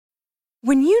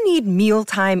When you need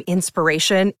mealtime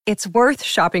inspiration, it's worth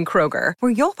shopping Kroger,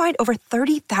 where you'll find over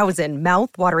 30,000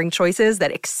 mouth-watering choices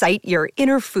that excite your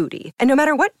inner foodie. And no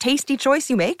matter what tasty choice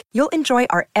you make, you'll enjoy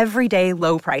our everyday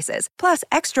low prices, plus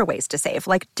extra ways to save,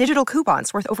 like digital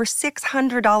coupons worth over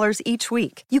 $600 each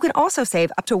week. You can also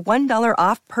save up to $1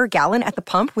 off per gallon at the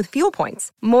pump with fuel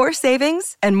points. More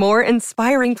savings and more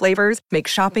inspiring flavors make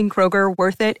shopping Kroger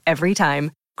worth it every time.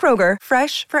 Kroger,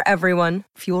 fresh for everyone.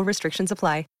 Fuel restrictions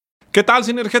apply. ¿Qué tal,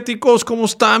 Sinergéticos? ¿Cómo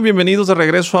están? Bienvenidos de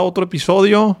regreso a otro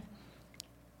episodio.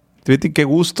 Betty, qué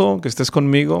gusto que estés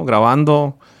conmigo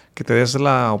grabando, que te des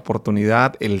la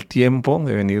oportunidad, el tiempo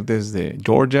de venir desde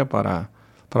Georgia para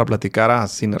platicar a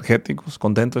Sinergéticos.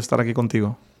 Contento de estar aquí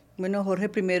contigo. Bueno, Jorge,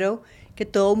 primero que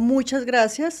todo, muchas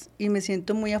gracias y me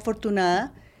siento muy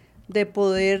afortunada de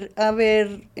poder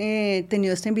haber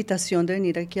tenido esta invitación de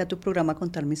venir aquí a tu programa a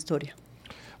contar mi historia.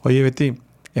 Oye, Betty,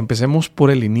 empecemos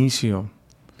por el inicio.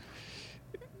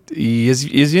 Y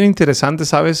es bien interesante,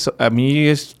 ¿sabes? A mí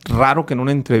es raro que en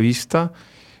una entrevista,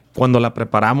 cuando la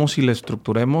preparamos y la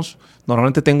estructuremos,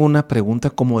 normalmente tengo una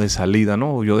pregunta como de salida,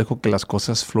 ¿no? Yo dejo que las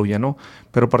cosas fluyan, ¿no?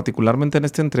 Pero particularmente en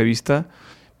esta entrevista,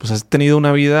 pues has tenido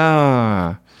una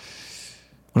vida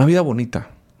bonita,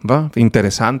 ¿va?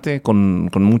 Interesante,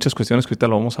 con muchas cuestiones que ahorita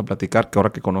lo vamos a platicar, que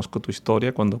ahora que conozco tu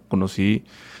historia, cuando conocí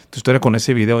tu historia con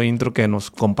ese video intro que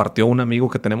nos compartió un amigo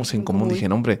que tenemos en común, dije,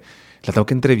 no, hombre, la tengo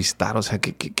que entrevistar, o sea,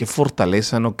 qué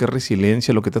fortaleza, ¿no? Qué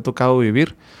resiliencia lo que te ha tocado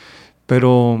vivir.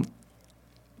 Pero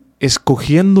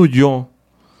escogiendo yo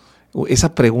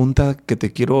esa pregunta que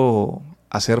te quiero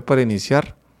hacer para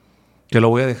iniciar, te lo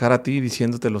voy a dejar a ti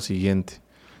diciéndote lo siguiente.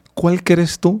 ¿Cuál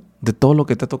crees tú de todo lo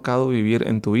que te ha tocado vivir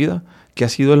en tu vida, que ha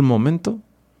sido el momento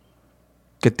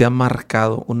que te ha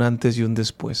marcado un antes y un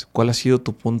después? ¿Cuál ha sido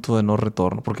tu punto de no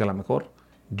retorno? Porque a lo mejor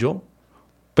yo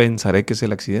pensaré que es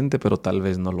el accidente, pero tal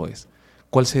vez no lo es.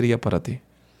 ¿Cuál sería para ti?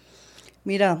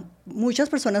 Mira, muchas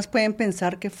personas pueden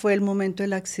pensar que fue el momento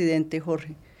del accidente,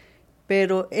 Jorge,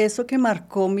 pero eso que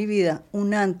marcó mi vida,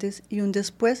 un antes y un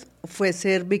después, fue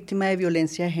ser víctima de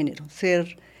violencia de género,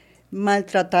 ser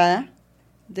maltratada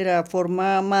de la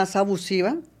forma más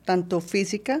abusiva, tanto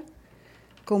física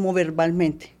como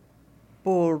verbalmente,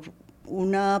 por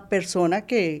una persona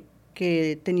que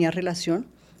tenía relación.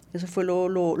 Eso fue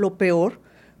lo peor,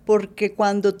 porque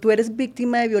cuando tú eres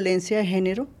víctima de violencia de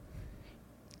género,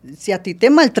 si a ti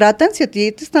te maltratan, si a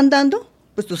ti te están dando,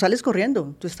 pues tú sales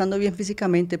corriendo, tú estando bien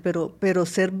físicamente, pero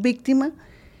ser víctima,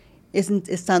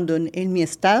 estando en mi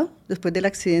estado, después del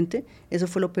accidente, eso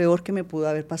fue lo peor que me pudo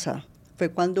haber pasado. Fue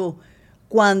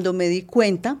cuando me di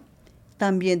cuenta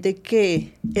también de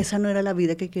que esa no era la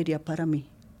vida que quería para mí.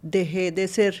 Dejé de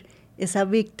ser esa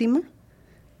víctima,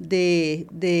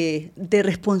 de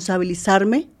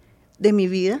responsabilizarme de mi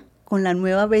vida con la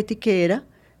nueva Betty que era,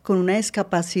 con una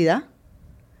discapacidad,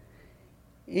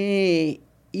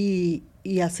 y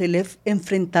hacerle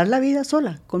enfrentar la vida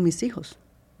sola con mis hijos.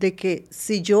 De que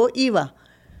si yo iba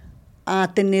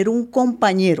a tener un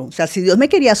compañero, o sea, si Dios me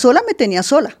quería sola, me tenía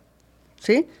sola,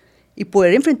 ¿sí? Y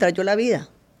poder enfrentar yo la vida.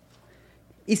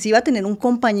 Y si iba a tener un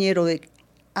compañero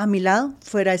a mi lado,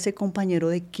 fuera ese compañero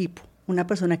de equipo, una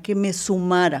persona que me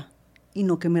sumara y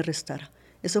no que me restara.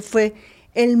 Eso fue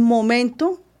el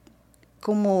momento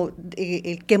como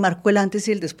el que marcó el antes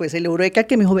y el después, el eureka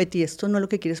que me dijo, Betty, esto no es lo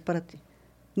que quieres para ti,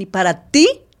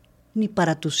 ni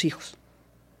para tus hijos.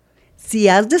 Si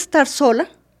has de estar sola,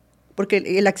 porque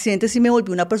el accidente sí me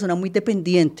volvió una persona muy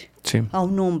dependiente, sí, a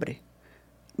un hombre,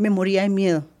 me moría de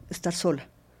miedo estar sola.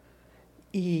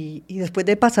 Y después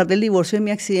de pasar del divorcio de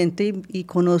mi accidente y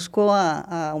conozco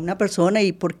a una persona,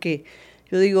 y porque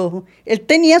yo digo, él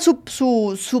tenía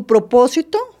su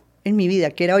propósito en mi vida,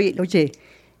 que era, oye,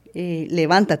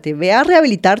 levántate, ve a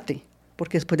rehabilitarte,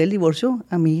 porque después del divorcio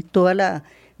a mí todas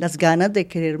las ganas de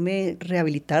quererme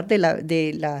rehabilitar, de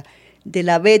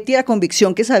la Betty, la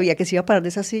convicción que sabía que se iba a parar de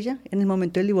esa silla, en el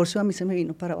momento del divorcio a mí se me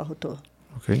vino para abajo todo.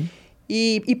 Okay.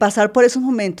 Y pasar por esos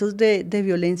momentos de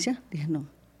violencia, dije, no,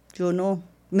 yo no,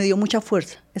 me dio mucha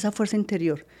fuerza, esa fuerza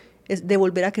interior, es de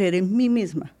volver a creer en mí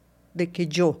misma, de que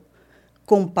yo,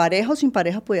 con pareja o sin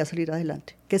pareja, podía salir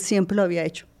adelante, que siempre lo había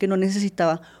hecho, que no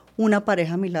necesitaba una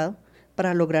pareja a mi lado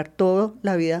para lograr toda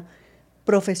la vida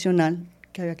profesional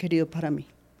que había querido para mí,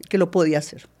 que lo podía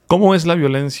hacer. ¿Cómo es la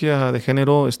violencia de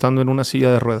género estando en una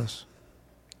silla de ruedas?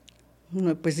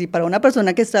 No, pues sí, para una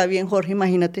persona que está bien, Jorge,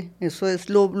 imagínate, eso es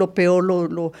lo peor,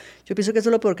 yo pienso que eso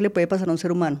es lo peor que le puede pasar a un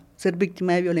ser humano, ser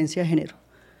víctima de violencia de género,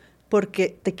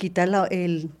 porque te quita la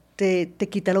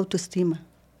autoestima.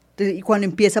 Y cuando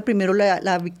empieza primero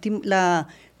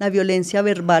la violencia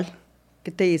verbal,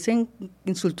 que te dicen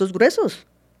insultos gruesos,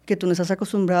 que tú no estás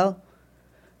acostumbrado,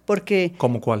 porque...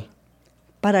 ¿Cómo cuál?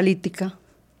 paralítica,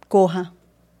 coja,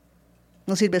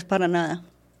 no sirves para nada.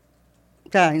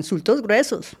 O sea, insultos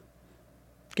gruesos,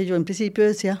 que yo en principio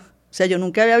decía, o sea, yo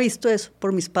nunca había visto eso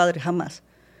por mis padres, jamás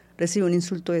recibí un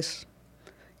insulto de eso.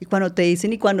 Y cuando te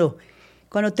dicen, y cuando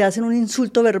te hacen un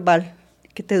insulto verbal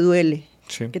que te duele,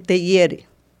 Sí. que te hiere,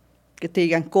 que te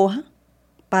digan coja,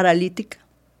 paralítica,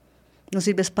 no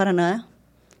sirves para nada,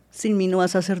 sin mí no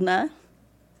vas a hacer nada.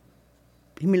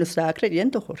 Y me lo estaba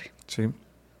creyendo, Jorge. Sí.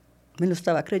 Me lo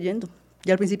estaba creyendo.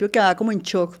 Y al principio quedaba como en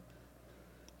shock.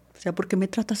 O sea, ¿por qué me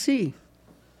trata así?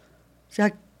 O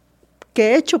sea,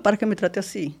 ¿qué he hecho para que me trate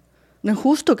así? No es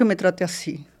justo que me trate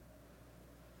así.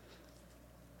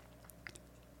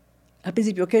 Al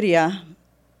principio quería...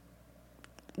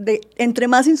 entre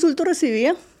más insultos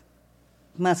recibía,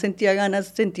 más sentía ganas,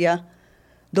 sentía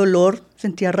dolor,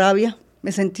 sentía rabia.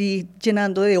 Me sentí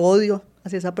llenando de odio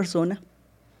hacia esa persona.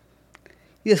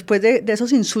 Y después de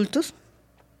esos insultos,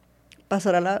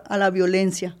 pasar a la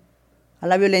violencia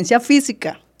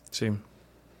física. Sí.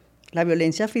 La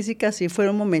violencia física sí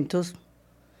fueron momentos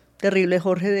terribles,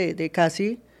 Jorge, de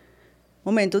casi,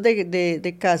 momentos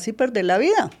de casi perder la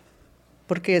vida.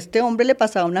 Porque a este hombre le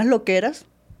pasaba unas loqueras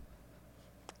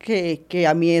que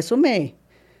a mí eso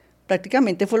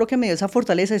prácticamente fue lo que me dio esa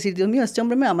fortaleza, de decir, Dios mío, este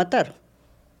hombre me va a matar.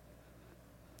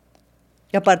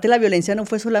 Y aparte la violencia no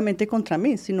fue solamente contra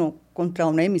mí, sino contra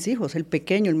uno de mis hijos, el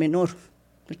pequeño, el menor,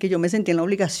 el que yo me sentía en la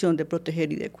obligación de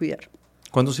proteger y de cuidar.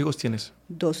 ¿Cuántos hijos tienes?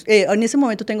 2. En ese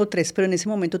momento tengo 3, pero en ese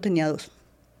momento tenía 2.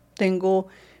 Tengo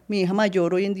mi hija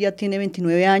mayor, hoy en día tiene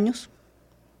 29 años.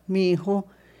 Mi hijo,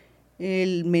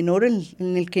 el menor,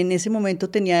 en el que en ese momento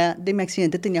de mi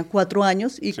accidente tenía 4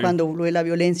 años, y Sí. cuando lo de la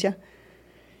violencia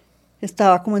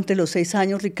estaba como entre los 6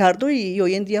 años, Ricardo, y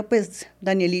hoy en día pues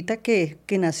Danielita, que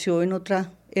nació en otra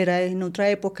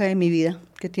época de mi vida,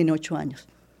 que tiene 8 años.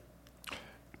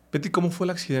 Betty, ¿cómo fue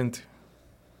el accidente?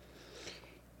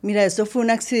 Mira, esto fue un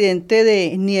accidente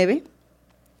de nieve.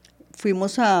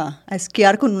 Fuimos a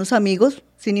esquiar con unos amigos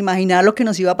sin imaginar lo que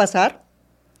nos iba a pasar.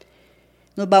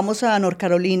 Nos vamos a North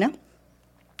Carolina,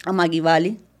 a Maggie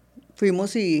Valley.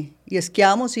 Fuimos y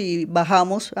esquiamos y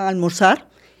bajamos a almorzar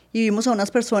y vimos a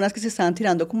unas personas que se estaban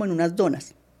tirando como en unas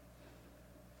donas.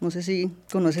 No sé si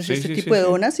conoces Sí, este sí, tipo sí, de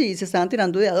sí. donas, y se estaban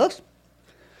tirando de a 2.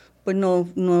 Pues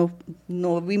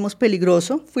no vimos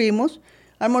peligroso. Fuimos,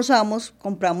 almorzamos,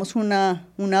 compramos una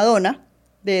dona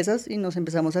de esas y nos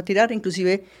empezamos a tirar.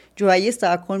 Inclusive yo ahí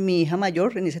estaba con mi hija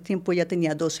mayor, en ese tiempo ella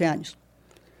tenía 12 años.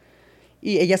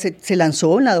 Y ella se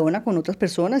lanzó en la dona con otras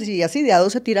personas y así de a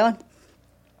 2 se tiraban.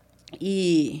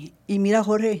 Y mira,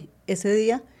 Jorge, ese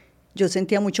día yo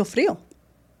sentía mucho frío.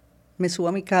 Me subo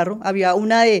a mi carro. Había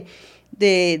una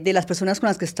de las personas con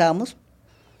las que estábamos,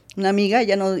 una amiga,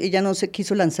 ella no se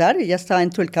quiso lanzar, ella estaba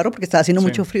dentro del carro porque estaba haciendo Sí.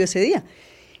 mucho frío ese día.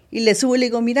 Y le subo y le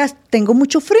digo, mira, tengo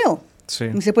mucho frío. Sí.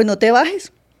 Me dice, pues no te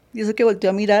bajes. Y eso que volteó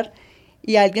a mirar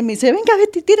y alguien me dice, venga,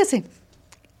 Betty, tírese.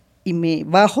 Y me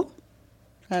bajo,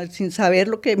 sin saber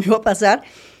lo que me iba a pasar.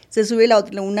 Se sube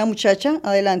una muchacha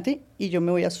adelante y yo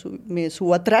me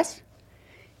subo atrás.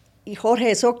 Y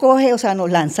Jorge, eso coge, o sea,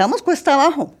 nos lanzamos cuesta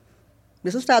abajo.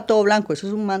 Eso estaba todo blanco, eso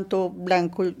es un manto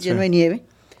blanco lleno Sí. de nieve.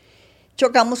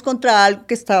 Chocamos contra algo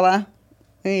que estaba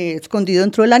escondido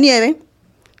dentro de la nieve.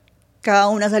 Cada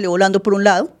una salió volando por un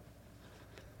lado.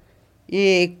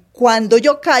 Cuando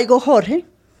yo caigo, Jorge,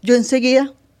 yo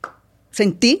enseguida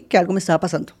sentí que algo me estaba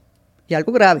pasando. Y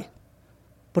algo grave.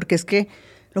 Porque es que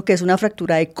lo que es una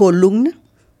fractura de columna,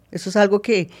 eso es algo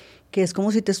que es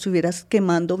como si te estuvieras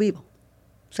quemando vivo.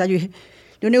 O sea, yo dije,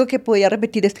 lo único que podía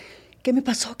repetir es, ¿qué me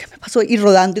pasó? ¿Qué me pasó? Y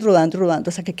rodando y rodando y rodando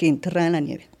hasta que quedé enterrada en la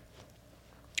nieve.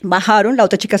 Bajaron, la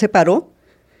otra chica se paró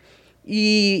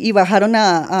y bajaron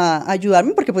a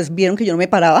ayudarme porque pues vieron que yo no me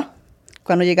paraba.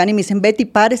 Cuando llegan y me dicen, Betty,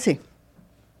 párese.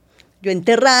 Yo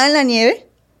enterrada en la nieve,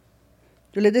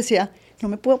 yo les decía, no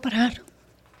me puedo parar.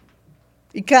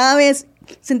 Y cada vez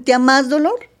sentía más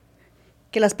dolor,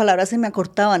 que las palabras se me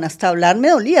acortaban, hasta hablar me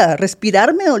dolía,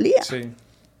 respirar me dolía. Sí.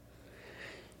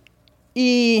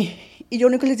 Y yo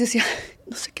único les decía,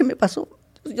 no sé qué me pasó.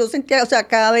 Yo sentía, o sea,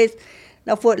 cada vez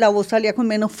la voz salía con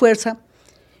menos fuerza.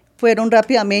 Fueron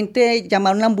rápidamente,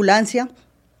 llamaron a la ambulancia,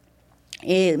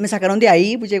 me sacaron de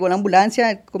ahí, pues llegó la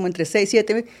ambulancia, como entre 6 y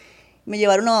 7, me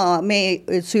llevaron me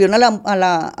subieron a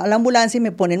la ambulancia y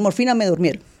me ponen morfina, me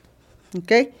durmieron.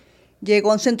 ¿Okay?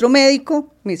 Llegó a un centro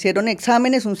médico, me hicieron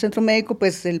exámenes, un centro médico,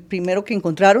 pues el primero que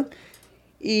encontraron,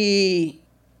 y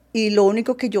lo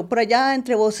único que yo por allá,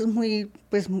 entre voces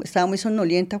pues estaba muy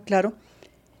somnolienta, claro,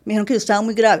 me dijeron que yo estaba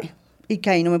muy grave y que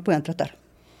ahí no me podían tratar.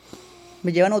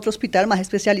 Me llevan a otro hospital más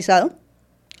especializado.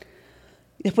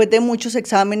 Después de muchos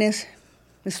exámenes,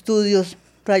 estudios,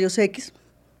 rayos X,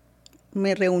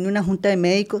 me reúne una junta de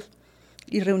médicos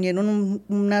y reunieron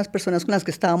unas personas con las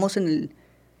que estábamos en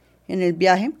el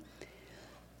viaje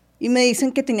y me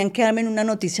dicen que tenían que darme una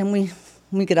noticia muy,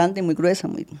 muy grande, muy gruesa,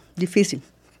 muy difícil.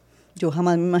 Yo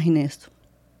jamás me imaginé esto.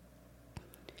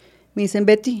 Me dicen,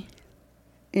 Betty,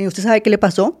 ¿usted sabe qué le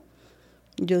pasó?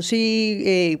 Yo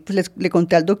sí, pues le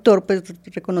conté al doctor, pues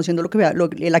reconociendo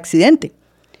el accidente.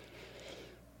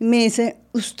 Y me dice,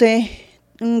 usted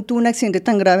tuvo un accidente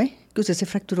tan grave que usted se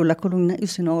fracturó la columna y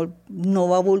usted no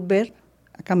va a volver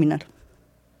a caminar.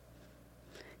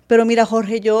 Pero mira,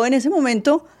 Jorge, yo en ese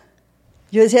momento,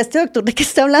 yo decía, ¿este doctor de qué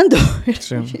está hablando?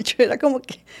 Sí. Yo era como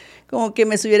que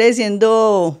me estuviera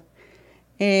diciendo,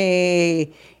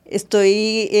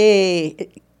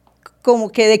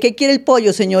 como que, ¿de qué quiere el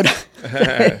pollo, señora?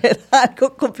 Era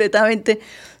algo completamente,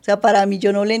 o sea, para mí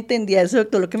yo no le entendía a ese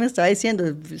doctor lo que me estaba diciendo.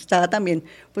 Estaba también,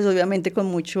 pues obviamente con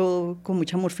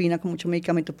mucha morfina, con mucho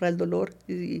medicamento para el dolor.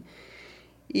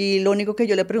 Y lo único que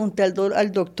yo le pregunté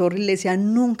al doctor, y le decía,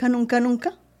 nunca, nunca,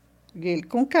 nunca. Y él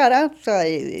con cara, o sea,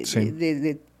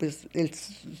 pues él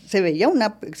se veía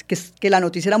que la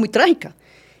noticia era muy trágica,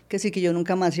 que sí, que yo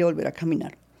nunca más iba a volver a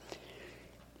caminar.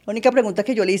 La única pregunta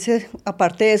que yo le hice,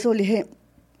 aparte de eso, le dije,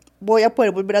 ¿voy a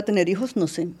poder volver a tener hijos? No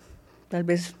sé, tal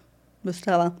vez lo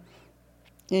estaba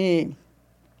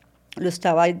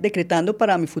decretando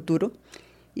para mi futuro.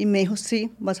 Y me dijo,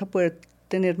 sí, vas a poder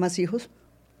tener más hijos.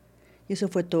 Y eso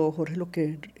fue todo, Jorge, lo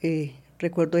que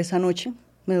recuerdo de esa noche.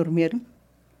 Me durmieron.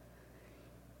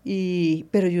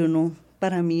 Pero yo no,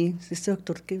 para mí, este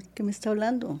doctor, ¿qué me está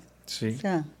hablando? Sí. O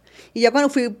sea, y ya cuando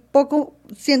fui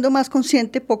siendo más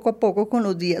consciente, poco a poco, con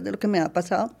los días de lo que me había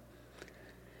pasado,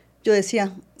 yo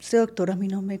decía, este doctor a mí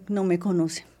no me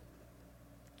conoce.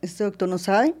 Este doctor no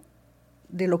sabe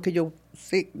de lo que yo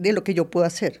sé, de lo que yo puedo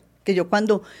hacer. Que yo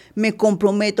cuando me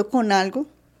comprometo con algo,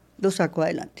 lo saco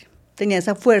adelante. Tenía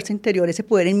esa fuerza interior, ese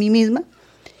poder en mí misma,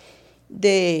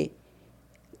 de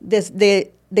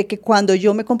que cuando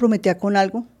yo me comprometía con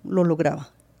algo, lo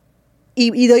lograba.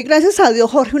 Y doy gracias a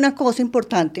Dios, Jorge, una cosa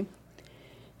importante,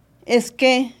 es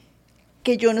que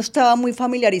yo no estaba muy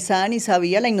familiarizada ni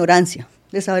sabía la ignorancia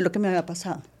de saber lo que me había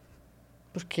pasado.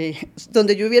 Porque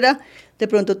donde yo hubiera de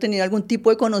pronto tenido algún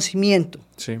tipo de conocimiento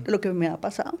de lo que me había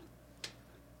pasado,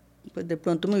 pues de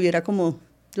pronto me hubiera como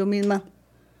yo misma...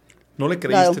 ¿No le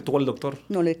creíste tú al doctor?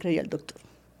 No le creía al doctor.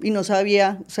 Y no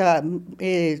sabía, o sea,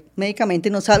 médicamente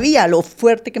no sabía lo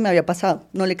fuerte que me había pasado.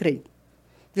 No le creí.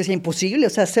 Decía, imposible, o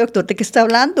sea, ese doctor, ¿de qué está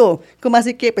hablando? ¿Cómo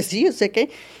así que? Pues sí, yo sé que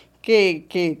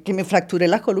me fracturé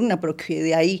la columna, pero que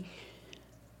de ahí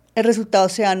el resultado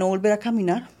sea no volver a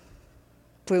caminar.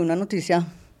 Fue una noticia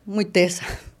muy tesa,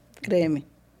 créeme.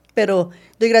 Pero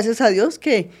doy gracias a Dios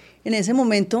que en ese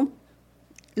momento,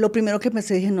 lo primero que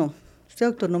pensé, dije, no, este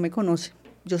doctor no me conoce.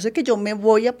 Yo sé que yo me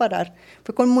voy a parar.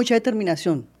 Fue con mucha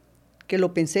determinación que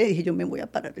lo pensé, dije, yo me voy a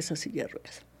parar de esa silla de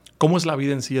ruedas. ¿Cómo es la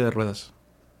vida en silla de ruedas?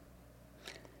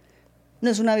 No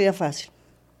es una vida fácil.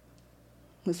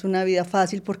 No es una vida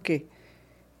fácil porque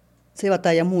se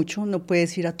batalla mucho, no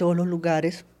puedes ir a todos los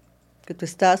lugares que tú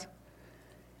estás.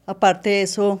 Aparte de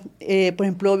eso, por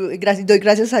ejemplo, doy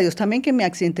gracias a Dios también que me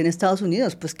accidenté en Estados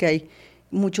Unidos, pues que hay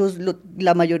muchos,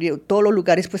 la mayoría, todos los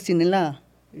lugares pues tienen la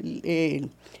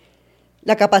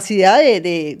capacidad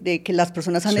de que las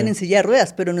personas anden en silla de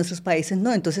ruedas, pero en nuestros países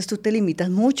no, entonces tú te limitas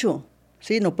mucho,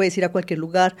 ¿sí? No puedes ir a cualquier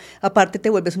lugar, aparte te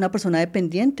vuelves una persona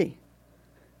dependiente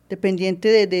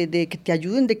de que te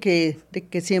ayuden, de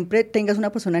que siempre tengas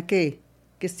una persona que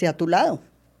esté a tu lado.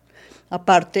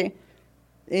 Aparte,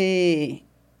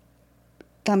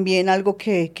 también algo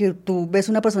que tú ves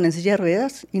una persona en silla de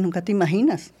ruedas y nunca te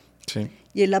imaginas,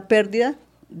 y es la pérdida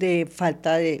de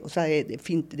falta de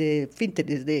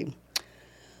esfínteres, de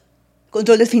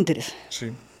control de esfínteres.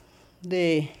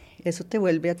 De eso te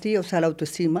vuelve a ti, o sea, la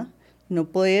autoestima, no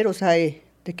poder, o sea, de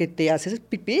que te haces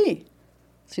pipí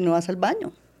si no vas al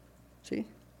baño, ¿sí?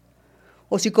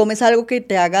 O si comes algo que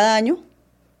te haga daño,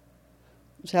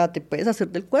 o sea, te puedes hacer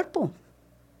del cuerpo.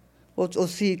 O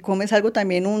si comes algo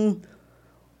también, un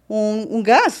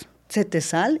gas, se te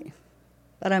sale.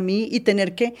 Para mí, y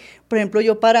tener que, por ejemplo,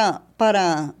 yo para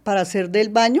hacer del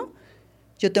baño,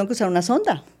 yo tengo que usar una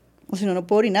sonda, o si no, no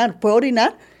puedo orinar. Puedo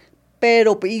orinar,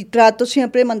 y trato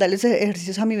siempre de mandarles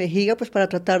ejercicios a mi vejiga, pues para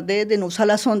tratar de no usar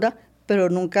la sonda, pero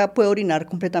nunca puedo orinar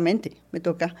completamente. Me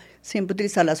toca siempre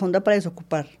utilizar la sonda para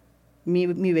desocupar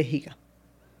mi vejiga.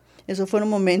 Esos fueron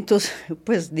momentos,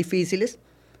 pues, difíciles.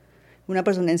 Una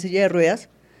persona en silla de ruedas,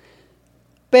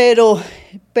 pero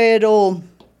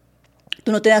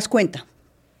tú no te das cuenta.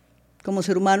 Como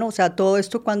ser humano, o sea, todo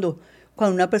esto cuando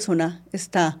una persona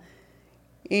está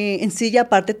en silla,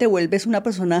 aparte te vuelves una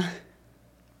persona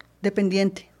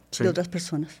dependiente, Sí. de otras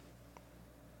personas.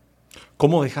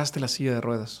 ¿Cómo dejaste la silla de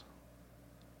ruedas?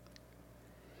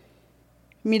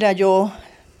 Mira,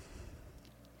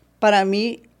 para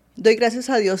mí, doy gracias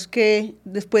a Dios que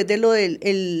después de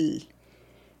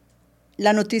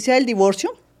la noticia del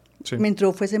divorcio, Sí. me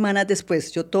entró fue semanas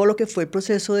después. Yo todo lo que fue el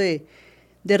proceso de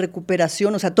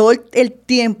recuperación, o sea, todo el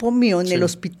tiempo mío en Sí. el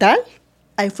hospital,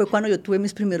 ahí fue cuando yo tuve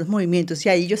mis primeros movimientos. Y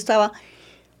ahí yo estaba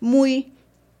muy,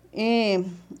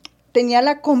 tenía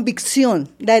la convicción,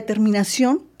 la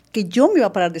determinación que yo me iba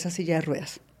a parar de esa silla de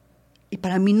ruedas. Y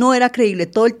para mí no era creíble.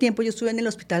 Todo el tiempo yo estuve en el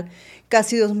hospital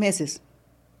casi 2 meses.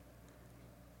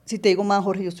 Si te digo más,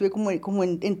 Jorge, yo estuve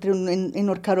en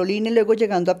North Carolina y luego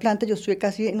llegando a Atlanta, yo estuve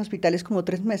casi en hospitales como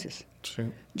 3 meses. Sí.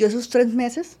 Yo esos 3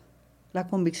 meses, la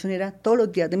convicción era todos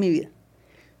los días de mi vida.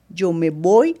 Yo me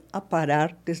voy a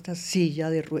parar de esta silla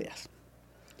de ruedas.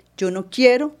 Yo no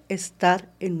quiero estar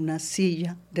en una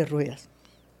silla de ruedas.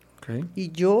 Okay.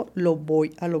 Y yo lo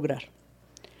voy a lograr.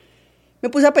 Me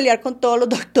puse a pelear con todos los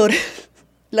doctores,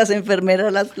 las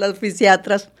enfermeras, las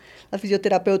fisiatras, las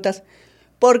fisioterapeutas,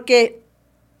 porque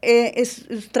es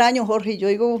extraño, Jorge. Yo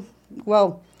digo,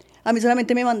 wow, a mí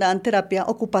solamente me mandaban terapia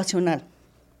ocupacional.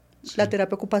 Sí. La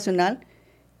terapia ocupacional,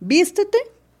 vístete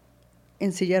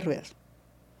en silla de ruedas.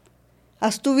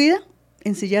 Haz tu vida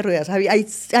en silla de ruedas.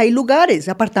 Hay lugares,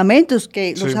 apartamentos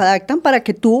que Sí. los adaptan para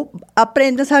que tú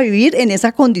aprendas a vivir en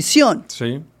esa condición.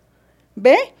 Sí.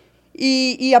 ¿Ve?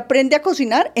 Y aprende a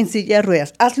cocinar en silla de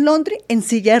ruedas. Haz laundry en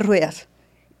silla de ruedas.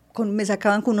 Me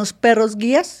sacaban con unos perros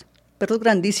guías, perros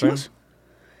grandísimos,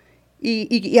 Sí.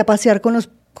 y a pasear con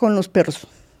los perros.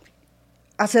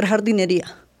 Hacer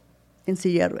jardinería en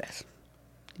silla de ruedas.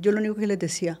 Yo lo único que les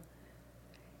decía,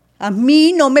 a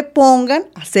mí no me pongan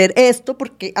a hacer esto,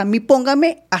 porque a mí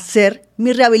póngame a hacer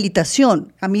mi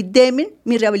rehabilitación. A mí denme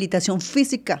mi rehabilitación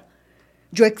física.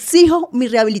 Yo exijo mi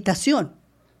rehabilitación.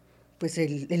 Pues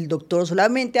el doctor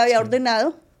solamente había Sí.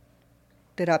 ordenado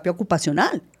terapia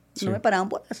ocupacional. Sí. No me paraban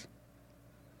bolas.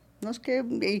 No es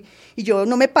que, y yo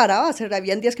no me paraba a hacer,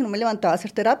 habían días que no me levantaba a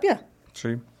hacer terapia. Sí.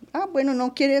 Ah, bueno,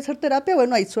 no quiere hacer terapia,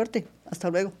 bueno, hay suerte,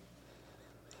 hasta luego.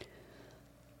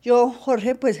 Yo,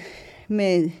 Jorge, pues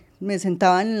me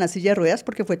sentaba en la silla de ruedas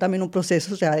porque fue también un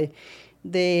proceso, o sea,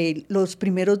 de los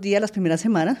primeros días, las primeras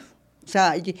semanas. O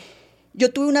sea,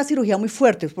 yo tuve una cirugía muy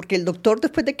fuerte porque el doctor,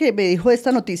 después de que me dijo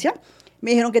esta noticia,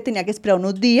 me dijeron que tenía que esperar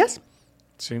unos días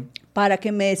Sí. para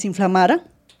que me desinflamara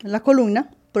la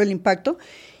columna por el impacto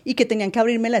y que tenían que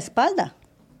abrirme la espalda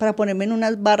para ponerme en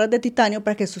unas barras de titanio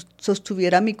para que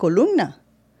sostuviera mi columna.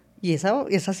 Y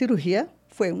esa cirugía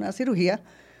fue una cirugía,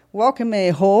 wow, que me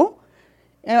dejó,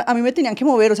 a mí me tenían que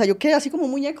mover, o sea, yo quedé así como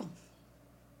un muñeco.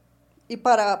 Y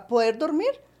para poder dormir,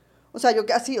 o sea, yo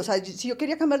así, o sea, si yo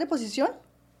quería cambiar de posición,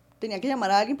 tenía que llamar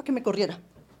a alguien para que me corriera.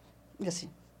 Y así,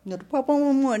 no puedo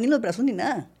mover ni los brazos ni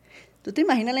nada. ¿Tú te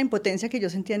imaginas la impotencia que yo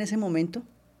sentía en ese momento?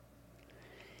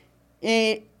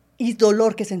 Y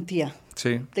dolor que sentía.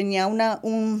 Sí. Tenía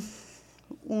un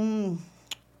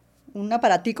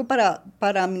aparatico para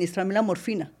administrarme la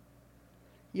morfina.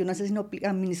 Yo no sé si no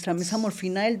administrarme esa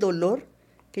morfina del dolor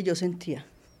que yo sentía.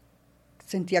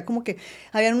 Sentía como que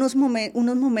había unos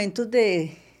momentos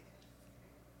de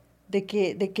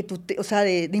que tú, o sea,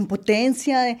 de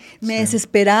impotencia, me Sí.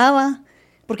 desesperaba,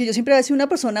 porque yo siempre había sido una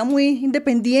persona muy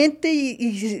independiente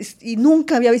y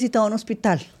nunca había visitado un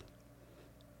hospital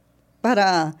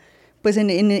para, pues, en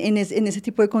ese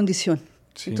tipo de condición.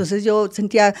 Sí. Entonces yo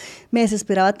sentía, me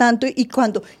desesperaba tanto y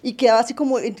quedaba así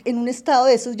como en un estado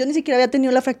de esos. Yo ni siquiera había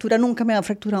tenido la fractura, nunca me había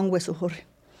fracturado un hueso, Jorge.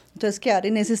 Entonces quedar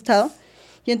en ese estado.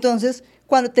 Y entonces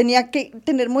cuando tenía que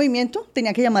tener movimiento,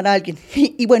 tenía que llamar a alguien.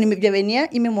 Y bueno, venía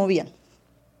y me movían.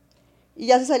 Y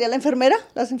ya se salía las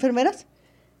enfermeras,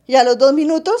 y a los 2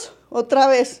 minutos, otra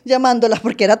vez llamándola,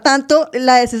 porque era tanto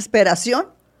la desesperación.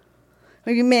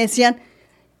 Y me decían,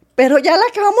 pero ya la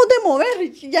acabamos de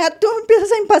mover, ya tú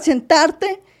empiezas a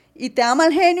impacientarte y te da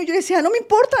mal genio. Yo decía, no me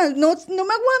importa, no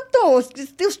me aguanto. Usted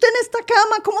en esta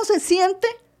cama, ¿cómo se siente?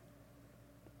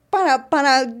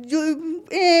 Para yo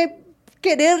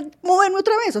querer moverme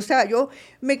otra vez. O sea, yo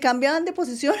me cambiaban de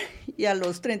posición y a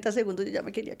los 30 segundos yo ya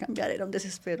me quería cambiar. Era un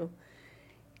desespero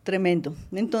tremendo.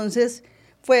 Entonces,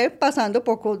 fue pasando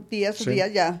pocos días, Sí.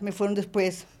 ya me fueron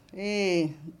después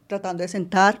tratando de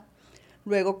sentar,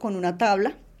 luego con una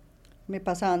tabla. Me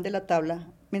pasaban de la tabla,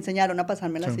 me enseñaron a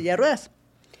pasarme la Sí. silla de ruedas.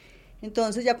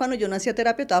 Entonces ya cuando yo no hacía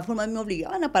terapia, de todas formas me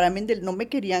obligaban a pararme, no me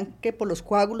querían que por los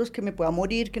coágulos, que me pueda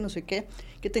morir, que no sé qué,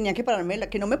 que tenía que pararme,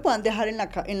 que no me puedan dejar en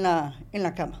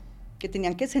la cama, que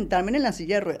tenían que sentarme en la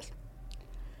silla de ruedas.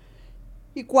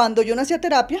 Y cuando yo no hacía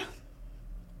terapia,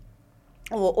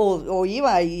 o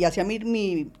iba y hacía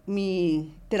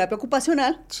mi terapia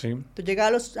ocupacional. Sí. Entonces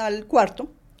llegaba al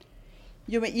cuarto,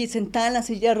 y sentada en la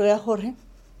silla de ruedas, Jorge,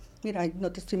 mira,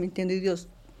 no te estoy mintiendo y Dios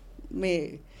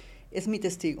es mi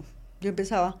testigo. Yo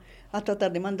empezaba a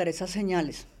tratar de mandar esas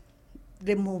señales,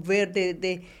 de mover,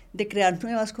 de crear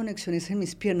nuevas conexiones en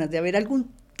mis piernas, de haber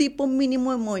algún tipo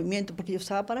mínimo de movimiento, porque yo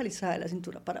estaba paralizada de la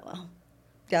cintura para abajo.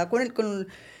 Ya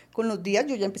con los días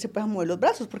yo ya empecé pues, a mover los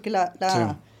brazos, porque la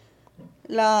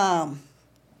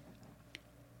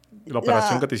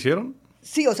operación que te hicieron?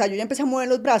 Sí, o sea, yo ya empecé a mover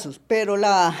los brazos, pero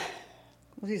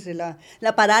 ¿cómo se dice? La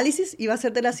parálisis iba a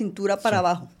ser de la cintura para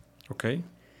abajo. Ok.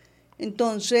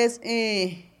 Entonces,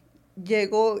 estoy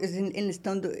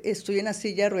en la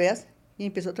silla de ruedas y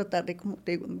empiezo a tratar de, como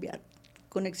te digo, enviar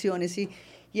conexiones y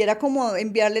era como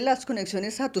enviarle las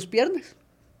conexiones a tus piernas.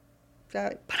 O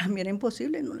sea, para mí era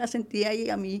imposible, no las sentía y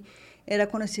a mí era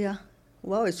cuando decía,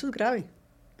 wow, esto es grave,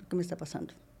 lo que me está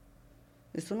pasando.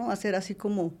 Esto no va a ser así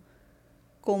como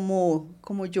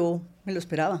yo me lo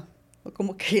esperaba. O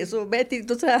como que eso, Betty,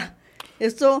 o sea,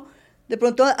 esto de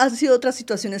pronto han sido otras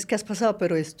situaciones que has pasado,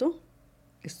 pero esto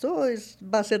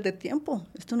va a ser de tiempo.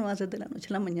 Esto no va a ser de la noche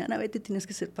a la mañana, Betty, tienes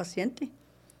que ser paciente.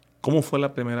 ¿Cómo fue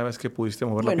la primera vez que pudiste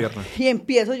mover la pierna? Y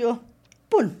empiezo yo,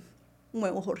 ¡pum!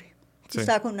 Muevo Jorge. Sí.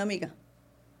 Estaba con una amiga.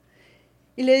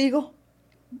 Y le digo,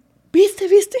 ¿viste?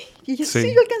 Y ella,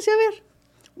 sí, yo alcancé a ver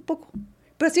un poco.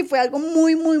 Pero sí fue algo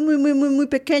muy, muy, muy, muy, muy, muy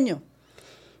pequeño.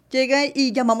 Llega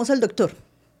y llamamos al doctor.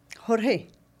 Jorge,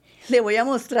 le voy a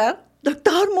mostrar.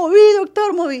 Doctor,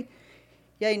 moví.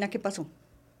 Y ahí, ¿qué pasó?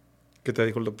 ¿Qué te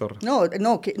dijo el doctor?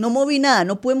 No, que no moví nada,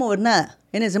 no pude mover nada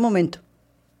en ese momento.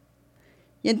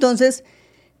 Y entonces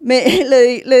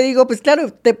le digo, pues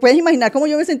claro, te puedes imaginar cómo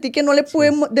yo me sentí que no le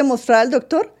pude demostrar al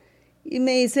doctor. Y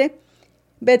me dice,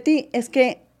 Betty, es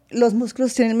que los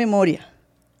músculos tienen memoria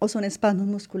o son espasmos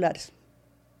musculares.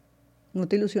 No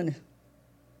te ilusiones.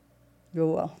 Yo,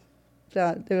 wow. O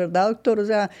sea, de verdad, doctor, o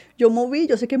sea, yo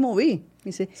sé que moví.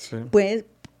 Me dice, pues,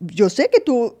 yo sé que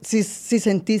tú, si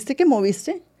sentiste que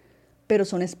moviste, pero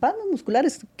son espasmos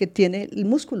musculares que tiene el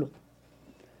músculo.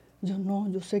 Yo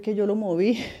yo sé que yo lo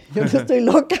moví, yo no estoy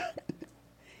loca.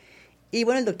 Y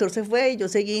bueno, el doctor se fue y yo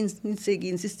seguí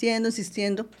insistiendo.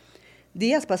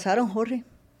 Días pasaron, Jorge.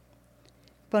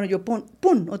 Bueno, yo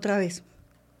pum, otra vez.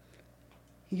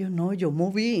 Y yo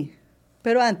moví.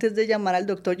 Pero antes de llamar al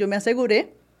doctor, yo me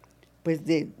aseguré, pues,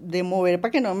 de mover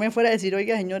para que no me fuera a decir,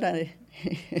 oiga, señora,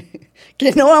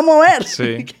 que no va a mover,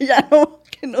 que ya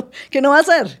que no va a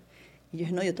hacer. Y yo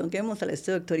dije, yo tengo que demostrarle a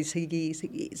este doctor. Y seguí.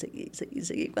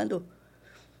 Cuando,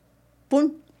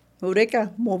 ¡pum!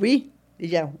 Eureka, moví. Y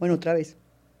ya, bueno, otra vez.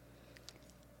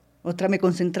 Otra me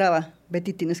concentraba.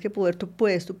 Betty, tienes que poder, tú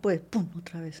puedes. ¡Pum!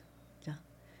 Otra vez. Ya.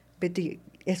 Betty,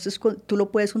 tú lo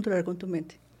puedes controlar con tu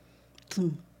mente.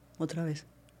 ¡Pum! Otra vez.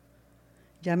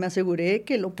 Ya me aseguré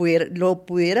que lo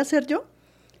pudiera hacer yo.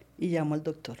 Y llamo al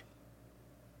doctor.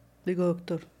 Digo,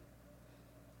 doctor,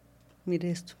 mire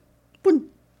esto. ¡Pum!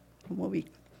 Lo moví.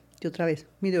 Y otra vez,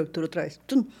 mire doctor, otra vez.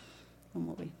 ¡Tum! Lo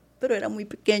moví. Pero era muy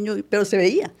pequeño, pero se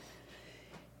veía.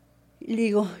 Y le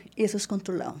digo, eso es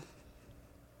controlado.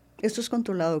 Esto es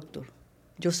controlado, doctor.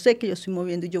 Yo sé que yo estoy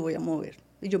moviendo y yo voy a mover.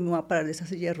 Y yo me voy a parar de esa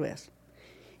silla de ruedas.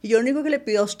 Y yo lo único que le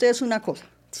pido a usted es una cosa.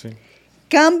 Sí.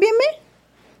 Cámbieme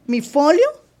mi folio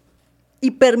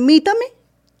y permítame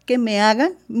que me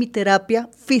hagan mi terapia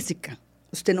física.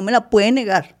 Usted no me la puede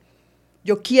negar.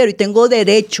 Yo quiero y tengo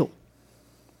derecho.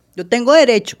 Yo tengo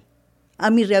derecho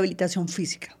a mi rehabilitación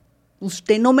física.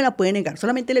 Usted no me la puede negar.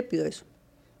 Solamente le pido eso.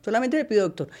 Solamente le pido,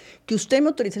 doctor, que usted me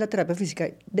autorice la terapia física.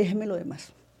 Déjeme lo demás.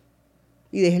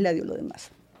 Y déjele a Dios lo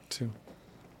demás. Sí.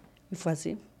 Y fue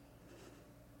así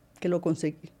que lo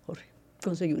conseguí, Jorge.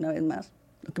 Conseguí una vez más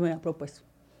lo que me había propuesto.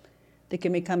 De que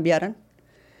me cambiaran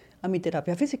a mi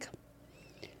terapia física.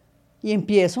 Y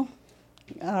empiezo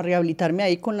a rehabilitarme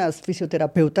ahí con las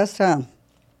fisioterapeutas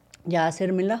ya a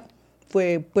hacérmela.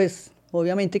 Fue, pues,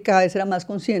 obviamente cada vez era más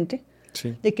consciente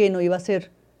de que no iba a ser,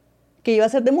 que iba a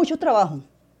ser de mucho trabajo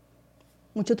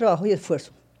y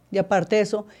esfuerzo. Y aparte de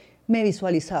eso, me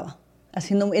visualizaba.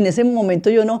 Haciendo, en ese momento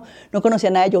yo no conocía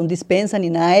nada de John Dispensa ni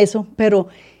nada de eso, pero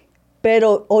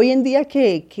hoy en día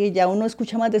que ya uno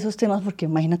escucha más de esos temas, porque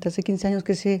imagínate, hace 15 años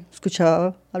que se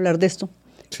escuchaba hablar de esto,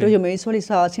 pero yo me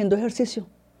visualizaba haciendo ejercicio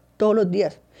todos los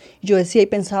días. Yo decía y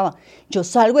pensaba, yo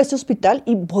salgo de este hospital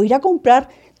y voy a ir a comprar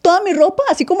toda mi ropa,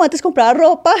 así como antes compraba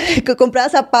ropa, que compraba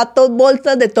zapatos,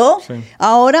 bolsas, de todo. Sí.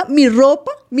 Ahora mi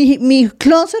ropa, mi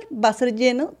closet va a ser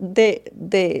lleno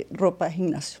de ropa de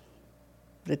gimnasio,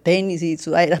 de tenis y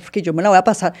sudaderas, porque yo me la voy a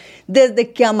pasar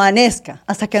desde que amanezca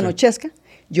hasta que anochezca.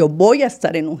 Yo voy a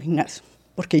estar en un gimnasio,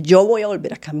 porque yo voy a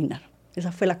volver a caminar.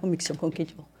 Esa fue la convicción con que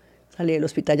yo salí del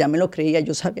hospital. Ya me lo creía,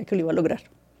 yo sabía que lo iba a lograr.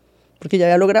 Porque ya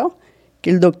había logrado que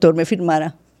el doctor me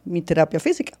firmara mi terapia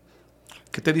física.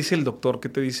 ¿Qué te dice el doctor? ¿Qué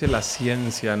te dice la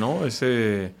ciencia, no?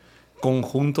 Ese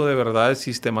conjunto de verdades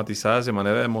sistematizadas de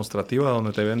manera demostrativa,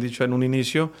 donde te habían dicho en un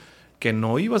inicio que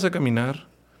no ibas a caminar,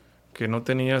 que no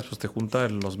tenías, pues te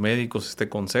juntan los médicos este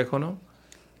consejo, ¿no?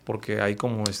 Porque hay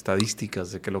como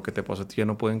estadísticas de que lo que te pasó a ti ya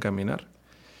no pueden caminar.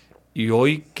 Y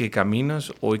hoy que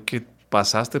caminas, hoy que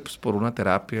pasaste pues, por una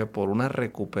terapia, por una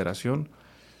recuperación,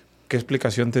 ¿qué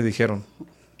explicación te dijeron?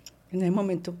 En ese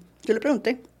momento, yo le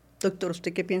pregunté, doctor,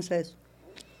 ¿usted qué piensa de eso?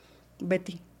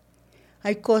 Betty,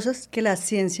 hay cosas que la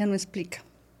ciencia no explica.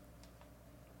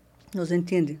 No se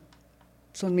entiende.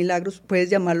 Son milagros, puedes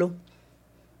llamarlo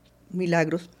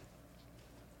milagros.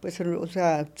 Pues, o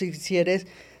sea,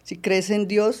 si crees en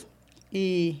Dios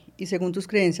y según tus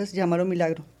creencias, llámalo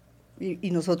milagro.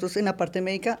 Y nosotros en la parte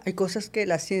médica hay cosas que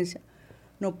la ciencia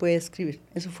no puede escribir.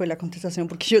 Eso fue la contestación,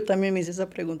 porque yo también me hice esa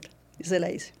pregunta y se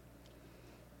la hice.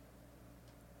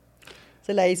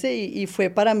 Se la hice y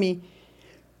fue para mí,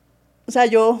 o sea,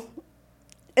 yo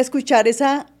escuchar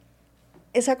esa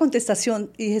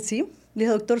contestación y dije, sí,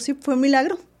 dije, doctor, sí, fue un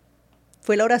milagro.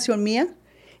 Fue la oración mía,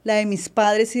 la de mis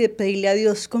padres y de pedirle a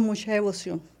Dios con mucha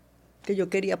devoción que yo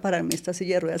quería pararme en esta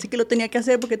silla de ruedas. Así que lo tenía que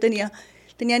hacer porque tenía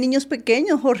niños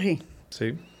pequeños, Jorge.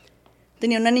 Sí.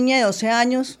 Tenía una niña de 12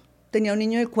 años, tenía un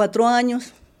niño de 4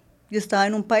 años y estaba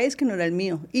en un país que no era el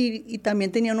mío. Y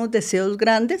también tenía unos deseos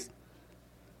grandes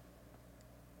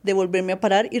de volverme a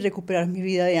parar y recuperar mi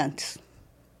vida de antes.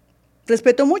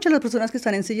 Respeto mucho a las personas que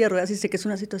están en silla de ruedas y sé que es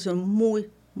una situación muy,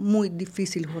 muy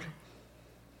difícil, Jorge.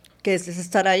 Que es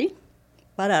estar ahí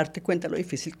para darte cuenta de lo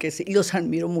difícil que es y los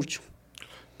admiro mucho.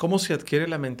 ¿Cómo se adquiere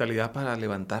la mentalidad para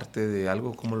levantarte de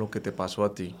algo como lo que te pasó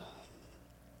a ti?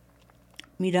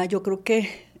 Mira, yo creo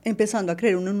que empezando a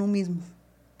creer en uno mismo,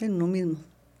 que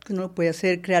uno lo puede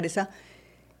hacer, crear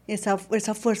esa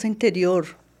fuerza interior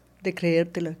de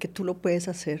creértela, que tú lo puedes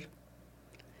hacer.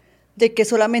 De que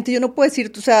solamente yo no puedo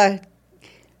decir, o sea,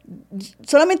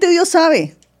 solamente Dios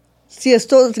sabe si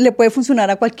esto le puede funcionar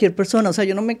a cualquier persona. O sea,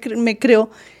 yo no me creo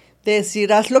de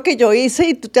decir, haz lo que yo hice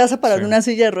y tú te vas a parar en una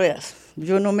silla de ruedas.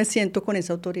 Yo no me siento con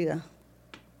esa autoridad.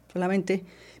 Solamente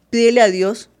pídele a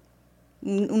Dios,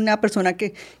 una persona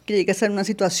que llegue a estar en una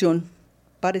situación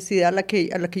parecida a la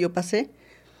que yo pasé,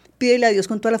 pídele a Dios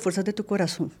con todas las fuerzas de tu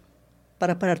corazón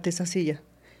para pararte esa silla.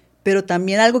 Pero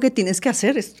también algo que tienes que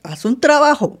hacer es, haz un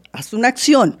trabajo, haz una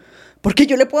acción. Porque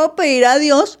yo le puedo pedir a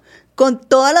Dios con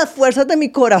todas las fuerzas de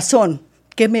mi corazón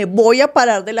que me voy a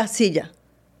parar de la silla.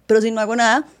 Pero si no hago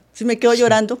nada, si me quedo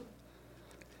llorando,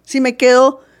 si me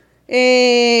quedo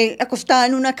acostada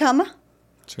en una cama,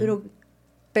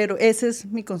 pero ese es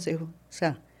mi consejo. O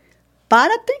sea,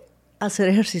 párate a hacer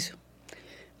ejercicio.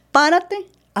 Párate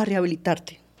a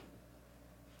rehabilitarte.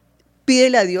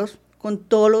 Pídele a Dios con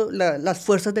todas las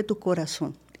fuerzas de tu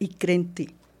corazón y cree en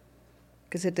ti,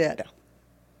 que se te dará.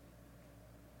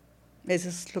 Eso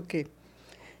es lo que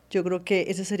yo creo que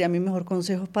ese sería mi mejor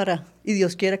consejo y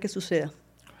Dios quiera que suceda.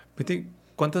 Betty,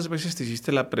 ¿cuántas veces te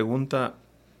hiciste la pregunta,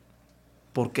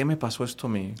 ¿por qué me pasó esto a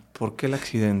mí? ¿Por qué el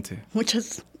accidente?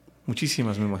 Muchas.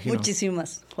 Muchísimas, me imagino.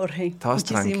 Muchísimas, Jorge. Estabas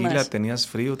tranquila, tenías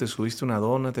frío, te subiste una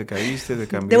dona, te caíste, te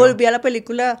cambió. Devolví a la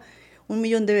película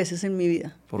 1.000.000 de veces en mi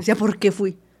vida. Decía, ¿por qué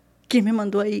fui? ¿Quién me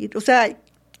mandó a ir? O sea,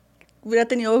 hubiera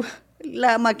tenido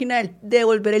la máquina de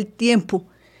devolver el tiempo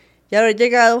y haber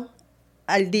llegado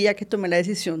al día que tomé la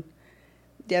decisión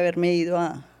de haberme ido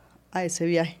a ese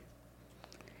viaje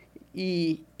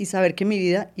y saber que mi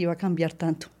vida iba a cambiar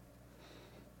tanto.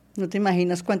 No te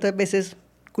imaginas cuántas veces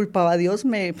culpaba a Dios,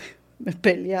 me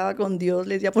peleaba con Dios,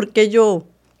 le decía, ¿por qué yo?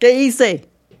 ¿Qué hice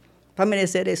para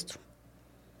merecer esto?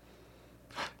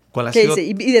 ¿Cuál ha sido?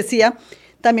 Y decía,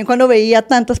 también cuando veía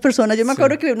tantas personas, yo me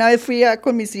acuerdo que una vez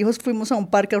con mis hijos, fuimos a un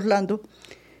parque a Orlando,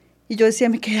 y yo decía,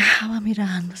 me quedaba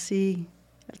mirando así,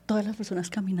 todas las personas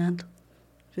caminando.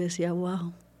 Yo decía,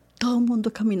 wow, todo el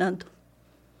mundo caminando.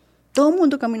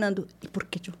 ¿Y por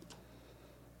qué yo?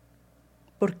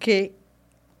 ¿Por qué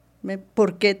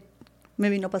me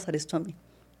vino a pasar esto a mí?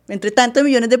 Entre tantos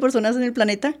millones de personas en el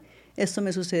planeta, esto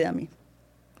me sucede a mí.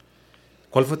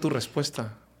 ¿Cuál fue tu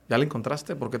respuesta? ¿Ya la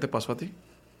encontraste? ¿Por qué te pasó a ti?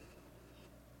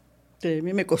 A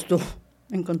mí me costó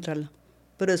encontrarla.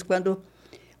 Pero es cuando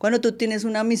tú tienes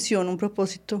una misión, un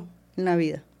propósito en la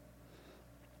vida.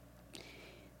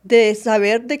 De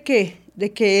saber de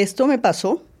que esto me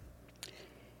pasó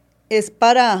es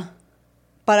para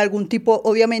algún tipo,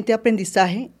 obviamente, de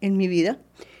aprendizaje en mi vida.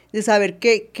 De saber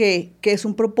que es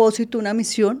un propósito, una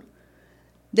misión.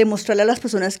 De mostrarle a las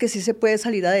personas que sí se puede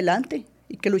salir adelante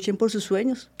y que luchen por sus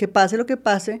sueños. Que pase lo que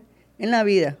pase, en la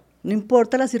vida, no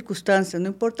importa las circunstancias, no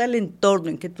importa el entorno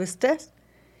en que tú estés,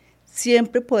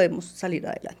 siempre podemos salir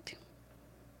adelante.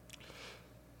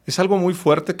 Es algo muy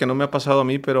fuerte que no me ha pasado a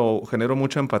mí, pero genero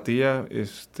mucha empatía.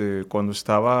 Cuando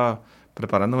estaba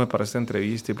preparándome para esta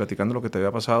entrevista y platicando lo que te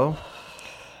había pasado,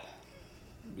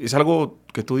 es algo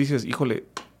que tú dices, híjole,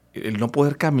 el no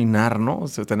poder caminar, ¿no? O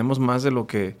sea, tenemos más de lo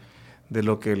que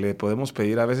le podemos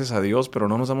pedir a veces a Dios, pero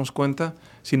no nos damos cuenta.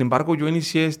 Sin embargo, yo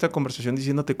inicié esta conversación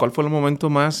diciéndote cuál fue el momento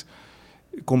más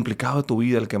complicado de tu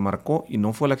vida, el que marcó, y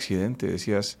no fue el accidente.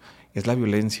 Decías, es la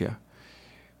violencia.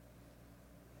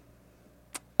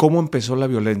 ¿Cómo empezó la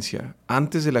violencia?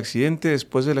 ¿Antes del accidente?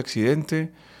 ¿Después del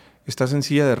accidente? ¿Estás en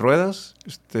silla de ruedas?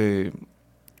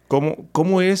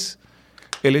 ¿Cómo es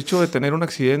el hecho de tener un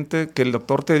accidente, que el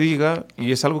doctor te diga,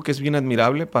 y es algo que es bien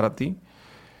admirable para ti,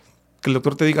 que el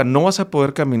doctor te diga, no vas a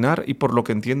poder caminar, y por lo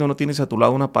que entiendo no tienes a tu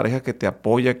lado una pareja que te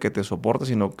apoya, que te soporta,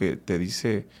 sino que te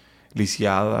dice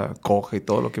lisiada, coge y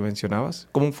todo lo que mencionabas?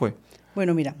 ¿Cómo fue?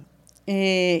 Bueno, mira,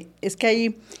 es que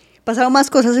ahí pasaron más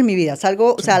cosas en mi vida.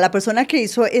 O sea, la persona que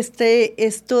hizo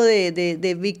esto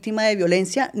de víctima de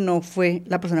violencia no fue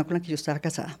la persona con la que yo estaba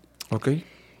casada. Ok.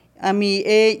 A mí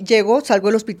salgo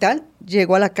del hospital,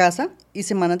 llego a la casa y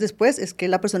semanas después es que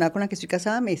la persona con la que estoy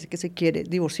casada me dice que se quiere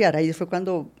divorciar. Ahí fue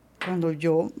cuando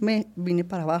yo me vine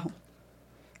para abajo.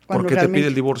 ¿Por qué te pide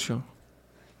el divorcio?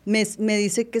 Me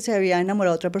dice que se había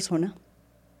enamorado de otra persona,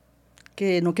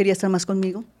 que no quería estar más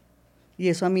conmigo, y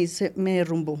eso a mí me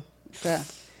derrumbó. O sea,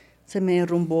 se me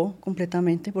derrumbó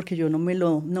completamente porque yo no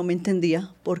me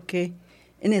entendía porque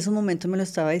en esos momentos me lo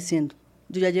estaba diciendo.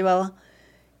 Yo ya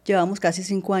llevábamos casi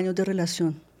 5 años de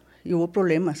relación y hubo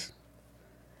problemas.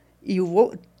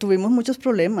 Tuvimos muchos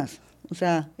problemas. O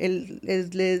sea, él es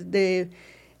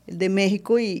de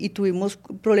México y tuvimos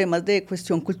problemas de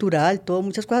cuestión cultural,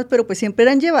 muchas cosas, pero pues siempre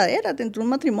eran llevaderas dentro de un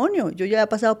matrimonio. Yo ya había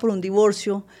pasado por un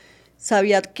divorcio,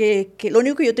 sabía que lo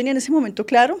único que yo tenía en ese momento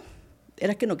claro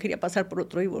era que no quería pasar por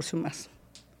otro divorcio más.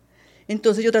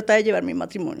 Entonces yo trataba de llevar mi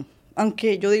matrimonio,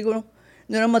 aunque yo digo,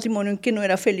 no era un matrimonio en que no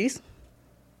era feliz,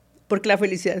 porque la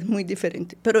felicidad es muy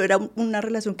diferente, pero era una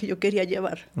relación que yo quería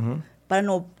llevar para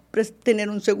no tener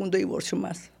un segundo divorcio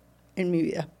más en mi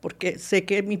vida, porque sé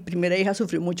que mi primera hija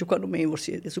sufrió mucho cuando me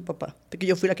divorcié de su papá, porque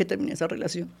yo fui la que terminé esa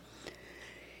relación.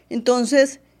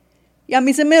 Entonces, y a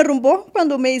mí se me derrumbó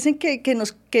cuando me dicen que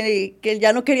él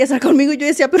ya no quería estar conmigo, y yo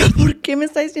decía, pero ¿por qué me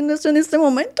está diciendo esto en este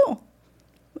momento?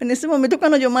 En este momento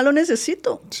cuando yo más lo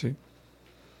necesito. Sí.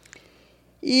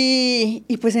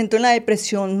 Y pues entró en la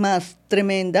depresión más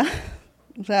tremenda.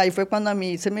 O sea, ahí fue cuando a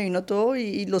mí se me vino todo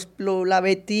y la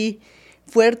Betty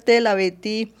fuerte, la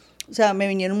Betty, o sea, me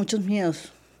vinieron muchos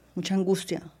miedos, mucha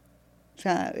angustia. O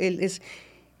sea,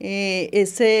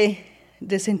 ese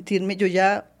de sentirme, yo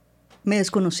ya me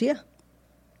desconocía.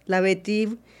 La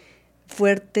Betty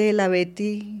fuerte, la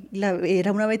Betty,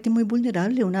 era una Betty muy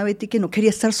vulnerable, una Betty que no quería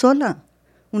estar sola.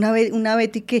 Una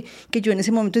Betty que yo en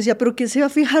ese momento decía, pero ¿quién se va a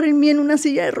fijar en mí en una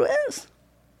silla de ruedas?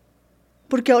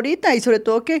 Porque ahorita, y sobre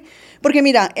todo porque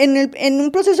mira, en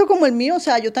un proceso como el mío, o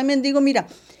sea, yo también digo, mira,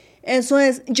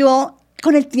 yo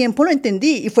con el tiempo lo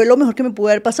entendí y fue lo mejor que me pudo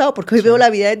haber pasado, porque hoy veo la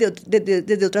vida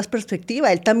desde otras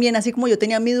perspectivas. Él también, así como yo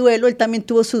tenía mi duelo, él también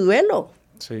tuvo su duelo.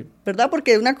 Sí. ¿Verdad?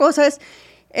 Porque una cosa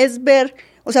es ver,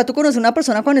 o sea, tú conoces a una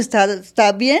persona cuando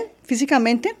está bien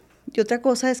físicamente, y otra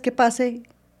cosa es que pase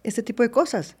este tipo de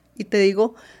cosas. Y te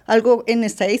digo algo en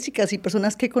estadísticas y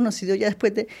personas que he conocido ya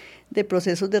después de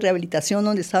procesos de rehabilitación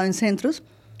donde he estado en centros,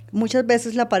 muchas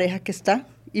veces la pareja que está,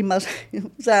 y más,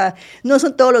 o sea, no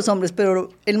son todos los hombres, pero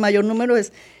el mayor número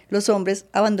es los hombres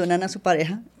abandonan a su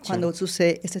pareja cuando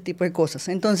sucede este tipo de cosas.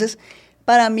 Entonces,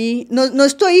 para mí, no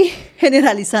estoy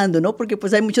generalizando, ¿no? Porque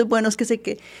pues hay muchos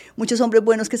hombres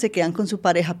buenos que se quedan con su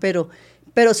pareja, pero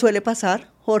suele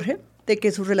pasar, Jorge, de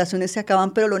que sus relaciones se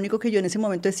acaban, pero lo único que yo en ese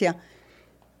momento decía,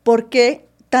 ¿por qué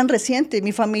tan reciente?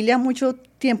 Mi familia mucho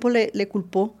tiempo le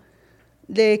culpó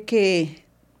de que,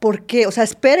 ¿por qué? O sea,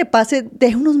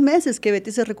 deje unos meses que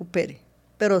Betty se recupere,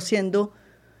 pero siendo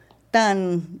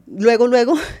luego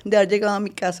de haber llegado a mi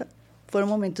casa, fueron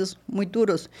momentos muy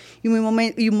duros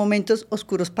y momentos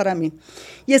oscuros para mí.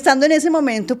 Y estando en ese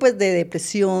momento pues de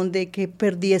depresión, de que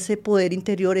perdí ese poder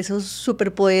interior, esos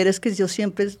superpoderes que yo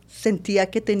siempre sentía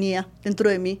que tenía dentro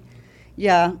de mí,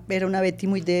 ya era una Betty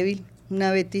muy débil,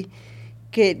 una Betty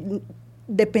que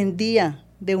dependía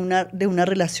de una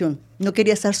relación, no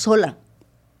quería estar sola.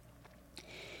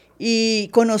 Y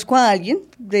conozco a alguien,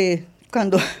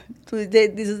 cuando tú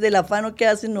dices del afán que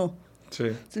hace, no. Sí.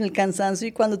 En el cansancio,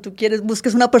 y cuando tú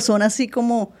buscas una persona así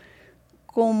como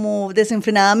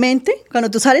desenfrenadamente, cuando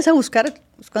tú sales a buscar,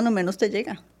 es cuando menos te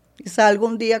llega. Y salgo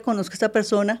un día, conozco a esta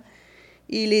persona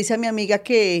y le dice a mi amiga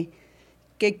que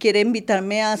quiere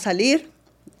invitarme a salir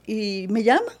y me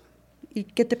llama. ¿Y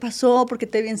qué te pasó? ¿Por qué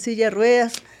te vi en silla de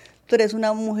ruedas? Tú eres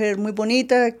una mujer muy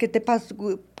bonita, ¿qué te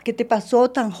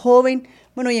pasó tan joven?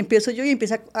 Bueno, y empiezo yo y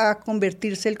empieza a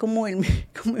convertirse él como en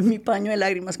mi paño de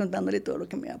lágrimas, contándole todo lo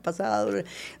que me ha pasado,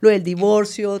 lo del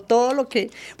divorcio, todo lo que...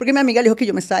 Porque mi amiga le dijo que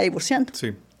yo me estaba divorciando.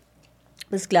 Sí.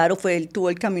 Pues claro, él tuvo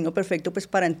el camino perfecto pues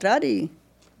para entrar y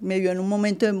me vio en un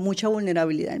momento de mucha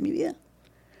vulnerabilidad en mi vida.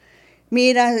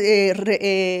 Mira,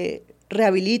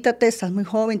 rehabilítate, estás muy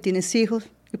joven, tienes hijos.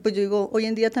 Y pues yo digo, hoy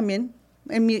en día también,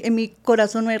 en mi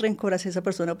corazón no hay rencor hacia esa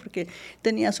persona porque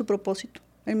tenía su propósito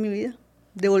en mi vida,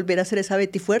 de volver a ser esa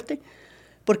Betty fuerte,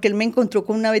 porque él me encontró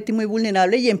con una Betty muy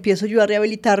vulnerable y empiezo yo a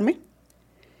rehabilitarme.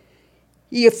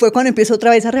 Y fue cuando empiezo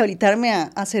otra vez a rehabilitarme, a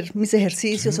hacer mis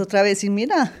ejercicios otra vez. Y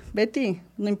mira, Betty,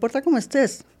 no importa cómo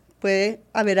estés, puede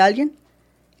haber alguien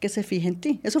que se fije en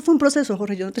ti. Eso fue un proceso,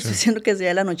 Jorge, yo no te estoy diciendo que sea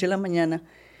de la noche a la mañana.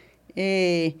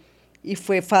 Y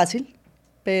fue fácil.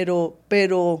 Pero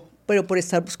por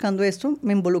estar buscando esto,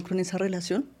 me involucro en esa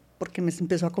relación, porque me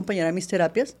empezó a acompañar a mis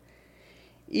terapias.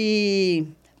 Y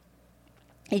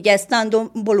ya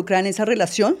estando involucrada en esa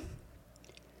relación,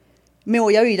 me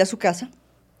voy a vivir a su casa.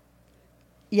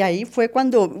 Y ahí fue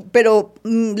cuando, pero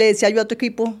le decía yo a tu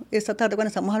equipo esta tarde cuando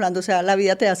estábamos hablando, o sea, la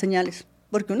vida te da señales.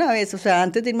 Porque una vez, o sea,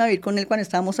 antes de irme a vivir con él, cuando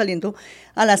estábamos saliendo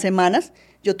a las semanas,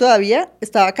 yo todavía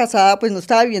estaba casada, pues no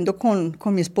estaba viviendo con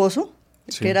mi esposo,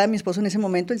 que era mi esposo en ese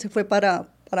momento. Él se fue para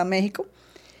México.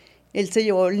 Él se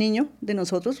llevó el niño de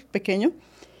nosotros, pequeño.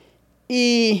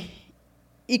 Y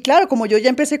claro, como yo ya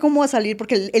empecé como a salir,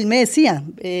 porque él me decía,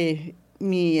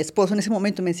 mi esposo en ese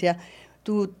momento me decía,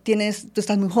 tú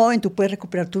estás muy joven, tú puedes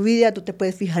recuperar tu vida, tú te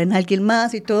puedes fijar en alguien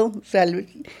más y todo. O sea,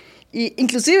 y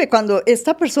inclusive cuando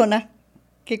esta persona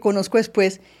que conozco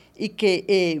después y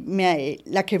que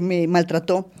la que me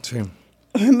maltrató,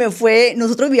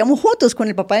 nosotros vivíamos juntos con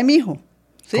el papá de mi hijo.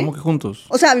 ¿Sí? ¿Cómo que juntos?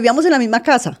 O sea, vivíamos en la misma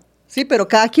casa, sí, pero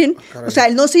cada quien, o sea,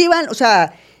 él nos iba, o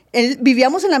sea,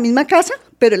 vivíamos en la misma casa,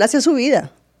 pero él hacía su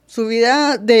vida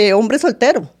de hombre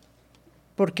soltero,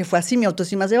 porque fue así, mi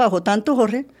autoestima se bajó tanto,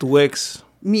 Jorge. ¿Tu ex?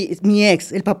 Mi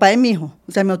ex, el papá de mi hijo,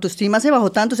 o sea, mi autoestima se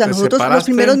bajó tanto, o sea, nosotros separaste? Los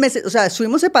primeros meses, o sea,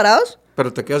 estuvimos separados.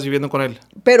 Pero te quedas viviendo con él.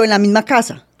 Pero en la misma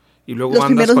casa. ¿Y luego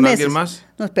andas con alguien más?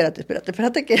 No,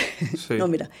 espérate que... Sí. No,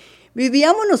 mira,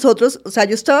 vivíamos nosotros, o sea,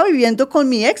 yo estaba viviendo con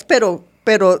mi ex, pero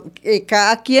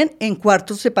cada quien en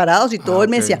cuartos separados y todo. Él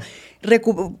me decía,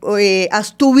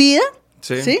 haz tu vida,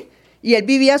 ¿sí? Y él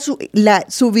vivía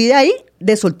su vida ahí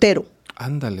de soltero.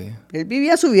 Ándale. Él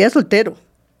vivía su vida de soltero,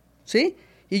 ¿sí?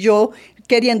 Y yo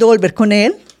queriendo volver con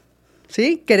él,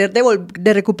 ¿sí? Querer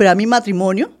de recuperar mi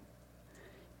matrimonio.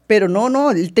 Pero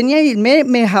no, él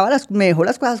me dejó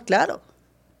las cosas claras,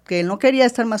 que él no quería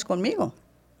estar más conmigo,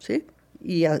 ¿sí?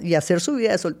 Y hacer su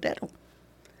vida de soltero.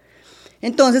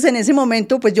 Entonces, en ese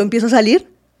momento, pues yo empiezo a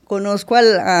salir, conozco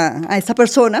a esta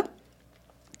persona,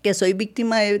 que soy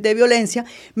víctima de violencia,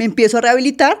 me empiezo a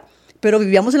rehabilitar, pero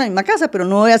vivíamos en la misma casa, pero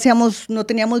no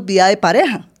teníamos vida de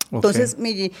pareja. Entonces,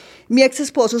 mi ex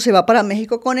esposo se va para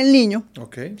México con el niño,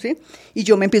 ¿sí? Y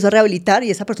yo me empiezo a rehabilitar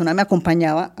y esa persona me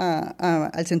acompañaba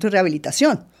al centro de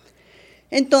rehabilitación.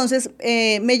 Entonces,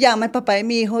 me llama el papá de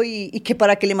mi hijo y que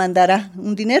para que le mandara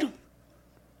un dinero.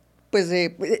 Pues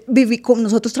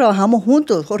nosotros trabajamos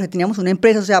juntos, Jorge, teníamos una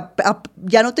empresa, o sea,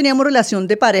 ya no teníamos relación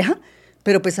de pareja,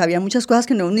 pero pues había muchas cosas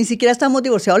que ni siquiera estábamos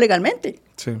divorciados legalmente.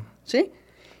 ¿Sí?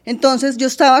 Entonces, yo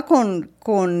estaba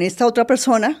con esta otra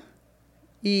persona.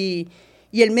 Y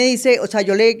él me dice, o sea,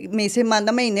 me dice,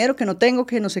 mándame dinero, que no tengo,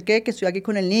 que no sé qué, que estoy aquí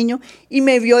con el niño. Y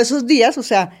me vio esos días, o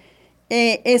sea,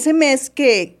 ese mes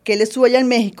que él estuvo allá en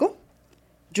México,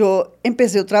 yo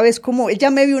empecé otra vez él ya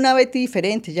me vio una Betty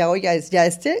diferente, ya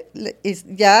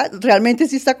realmente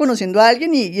sí está conociendo a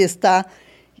alguien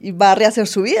y va a rehacer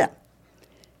su vida.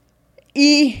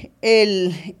 Y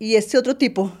este otro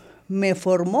tipo me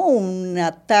formó un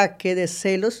ataque de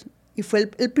celos. Y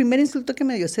fue el primer insulto que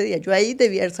me dio ese día. Yo ahí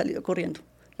debía haber salido corriendo.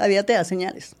 La vida te da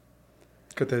señales.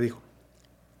 ¿Qué te dijo?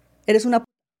 Eres una p***.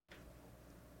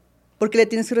 ¿Por qué le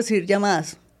tienes que recibir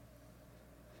llamadas?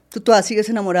 Tú todavía sigues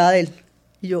enamorada de él.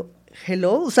 Y yo,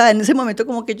 hello. O sea, en ese momento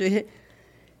como que yo dije,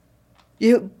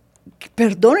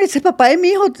 perdón, ese papá de mi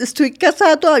hijo, estoy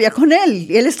casada todavía con él.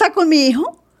 Él está con mi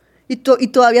hijo y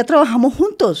todavía trabajamos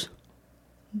juntos.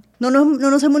 No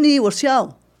nos hemos ni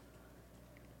divorciado.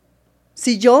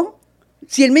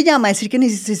 Si él me llama a decir que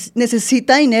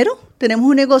necesita dinero, tenemos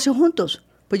un negocio juntos,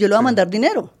 pues yo le voy a mandar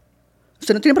dinero.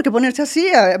 Usted no tiene por qué ponerse así.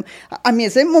 A mí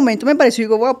ese momento me pareció,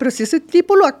 digo, wow, pero si ese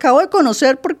tipo lo acabo de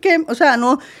conocer, ¿por qué? O sea,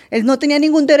 él no tenía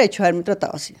ningún derecho a haberme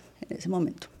tratado así en ese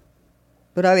momento.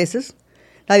 Pero a veces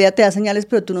La vida te da señales,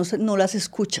 pero tú no las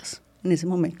escuchas en ese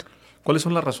momento. ¿Cuáles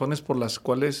son las razones por las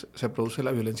cuales se produce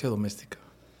la violencia doméstica?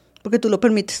 Porque tú lo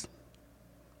permites,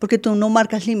 porque tú no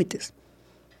marcas límites,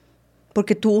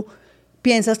 porque tú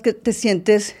piensas que te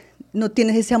sientes, no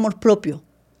tienes ese amor propio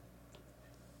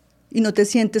y no te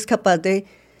sientes capaz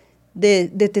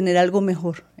de tener algo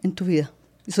mejor en tu vida.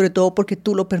 Y sobre todo porque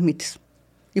tú lo permites.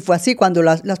 Y fue así cuando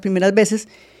las primeras veces,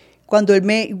 cuando él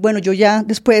yo ya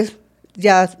después,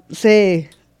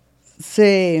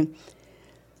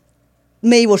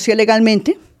 me divorcié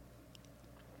legalmente.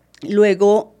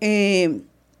 Luego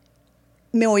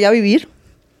me voy a vivir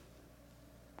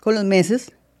con los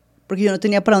meses, porque yo no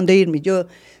tenía para dónde irme.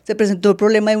 Se presentó el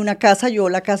problema de una casa.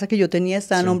 La casa que yo tenía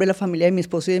estaba a nombre de la familia de mi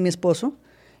esposo y de mi esposo.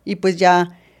 Y pues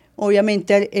ya,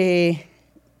 obviamente,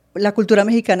 la cultura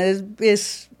mexicana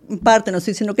es en parte, no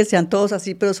estoy diciendo que sean todos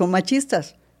así, pero son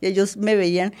machistas. Y ellos me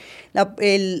veían,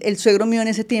 el suegro mío en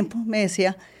ese tiempo me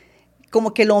decía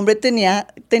como que el hombre tenía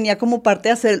como parte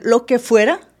de hacer lo que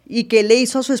fuera y que él le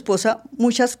hizo a su esposa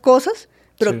muchas cosas,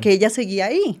 pero que ella seguía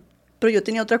ahí. Pero yo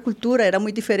tenía otra cultura, era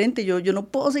muy diferente. Yo no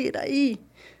puedo seguir ahí.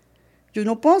 Yo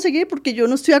no puedo seguir porque yo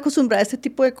no estoy acostumbrada a este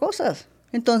tipo de cosas.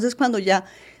 Entonces, cuando ya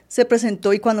se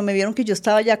presentó y cuando me vieron que yo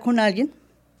estaba ya con alguien,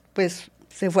 pues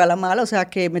se fue a la mala, o sea,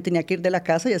 que me tenía que ir de la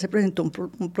casa. Ya se presentó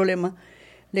un problema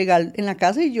legal en la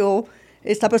casa y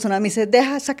esta persona me dice,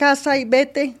 deja esa casa y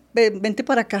vente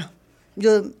para acá.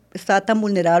 Yo estaba tan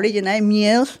vulnerable y llena de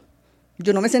miedos.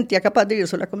 Yo no me sentía capaz de vivir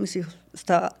sola con mis hijos.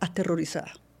 Estaba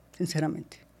aterrorizada,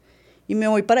 sinceramente. Y me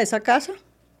voy para esa casa,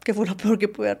 que fue lo peor que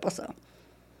pude haber pasado,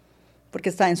 porque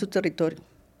estaba en su territorio.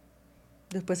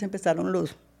 Después empezaron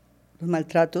los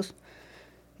maltratos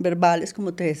verbales,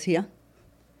 como te decía.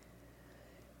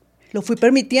 Lo fui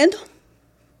permitiendo.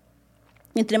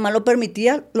 Entre más lo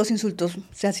permitía, los insultos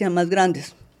se hacían más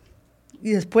grandes. Y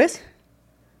después,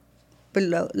 pues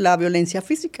la violencia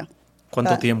física.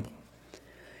 ¿Cuánto tiempo?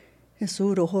 Eso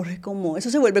duró, Jorge, eso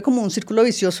se vuelve como un círculo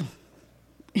vicioso.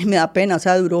 Y me da pena, o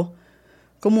sea, duró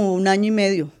como 1 año y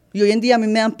medio. Y hoy en día a mí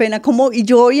me dan pena, y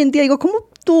yo hoy en día digo, ¿cómo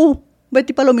tú,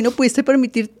 Betty Palomino, pudiste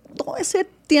permitir todo ese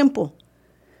tiempo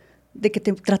de que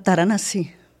te trataran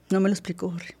así? No me lo explico,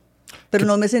 Jorge. Pero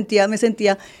no me sentía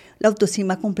la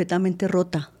autoestima completamente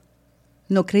rota.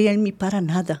 No creía en mí para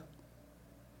nada.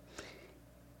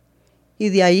 Y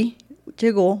de ahí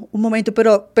llegó un momento,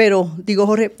 pero digo,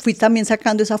 Jorge, fui también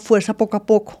sacando esa fuerza poco a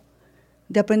poco,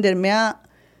 de aprenderme a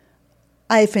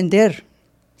defender,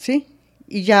 ¿sí?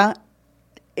 Y ya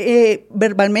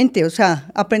verbalmente, o sea,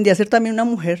 aprendí a ser también una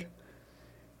mujer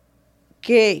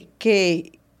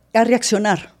a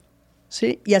reaccionar,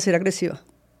 ¿sí? Y a ser agresiva.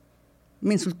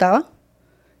 Me insultaba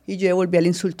y yo devolvía el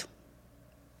insulto.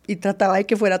 Y trataba de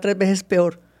que fuera 3 veces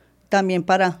peor, también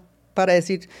para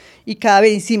decir, y cada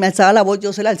vez si me alzaba la voz,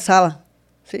 yo se la alzaba,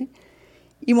 ¿sí?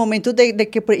 Y momentos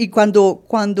y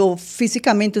cuando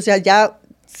físicamente, o sea, ya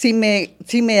si me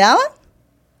daban,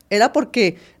 era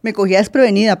porque me cogía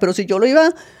desprevenida, pero si yo lo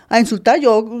iba a insultar,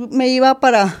 yo me iba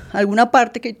para alguna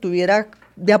parte que tuviera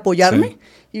de apoyarme,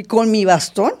 y con mi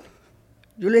bastón,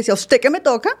 yo le decía, ¿a usted qué me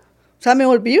toca? O sea, me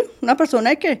volví una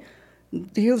persona de que,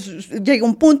 llegó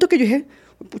un punto que yo dije,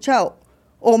 pucha,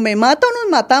 o me mata o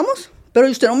nos matamos, pero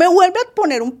usted no me vuelve a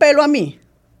poner un pelo a mí.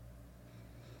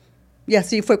 Y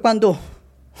así fue cuando,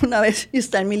 una vez, y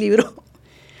está en mi libro,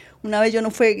 una vez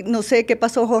no sé qué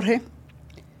pasó, Jorge,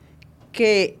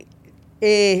 que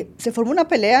se formó una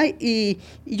pelea y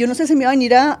yo no sé si me iba a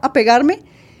venir a pegarme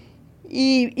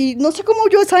y no sé cómo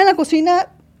yo estaba en la cocina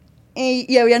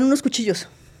y habían unos cuchillos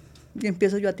y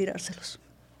empiezo yo a tirárselos.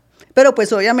 Pero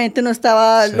pues obviamente no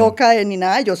estaba loca ni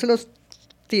nada, yo se los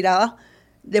tiraba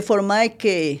de forma de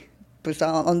que, pues a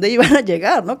dónde iban a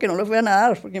llegar, ¿no? Que no les fueran a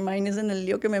dar, porque imagínense en el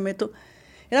lío que me meto.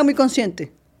 Era muy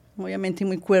consciente, obviamente, y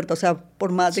muy cuerda, o sea,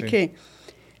 por más de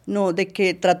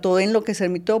que trató de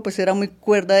enloquecerme y todo, pues era muy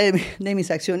cuerda de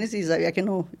mis acciones y sabía que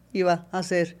no iba a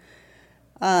hacer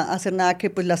nada que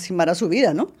pues lastimara su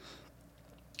vida, ¿no?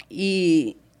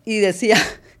 Y decía,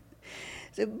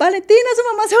 Valentina, su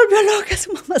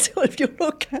mamá se volvió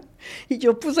loca. Y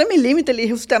yo puse mi límite, le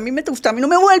dije, usted a mí no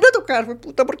me vuelve a tocar,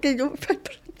 puta, porque yo,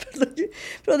 perdón,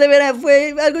 pero de verdad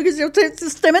fue algo que si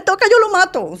usted me toca, yo lo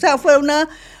mato. O sea,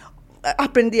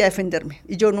 aprendí a defenderme.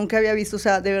 Y yo nunca había visto, o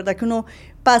sea, de verdad que uno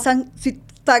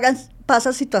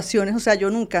pasa situaciones, o sea, yo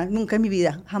nunca en mi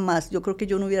vida, jamás, yo creo que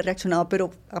yo no hubiera reaccionado,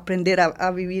 pero aprender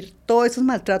a vivir todos esos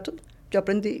maltratos, yo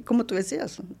aprendí, como tú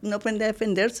decías, uno aprende a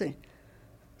defenderse,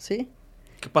 ¿sí?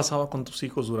 ¿Qué pasaba con tus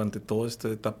hijos durante toda esta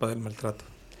etapa del maltrato?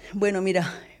 Bueno,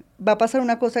 mira, va a pasar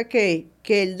una cosa que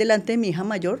él delante de mi hija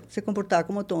mayor se comportaba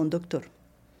como todo un doctor.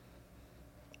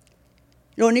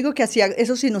 Lo único que hacía,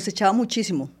 eso sí, nos echaba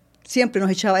muchísimo. Siempre nos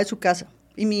echaba de su casa.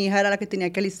 Y mi hija era la que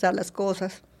tenía que alistar las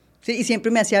cosas. ¿Sí? Y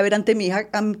siempre me hacía ver ante mi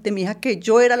hija que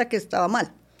yo era la que estaba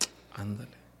mal. Ándale.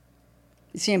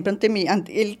 Siempre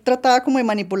él trataba como de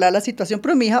manipular la situación,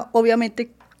 pero mi hija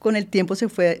obviamente con el tiempo se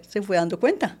fue dando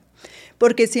cuenta.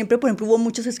 Porque siempre, por ejemplo, hubo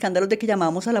muchos escándalos de que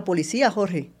llamábamos a la policía,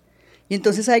 Jorge. Y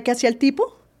entonces, ¿sabe qué hacía el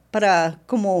tipo? Para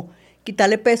como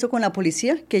quitarle peso con la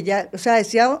policía, que ella, o sea,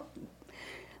 decía, o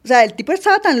sea, el tipo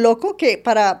estaba tan loco que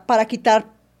para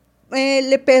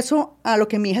quitarle peso a lo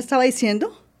que mi hija estaba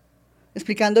diciendo,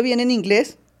 explicando bien en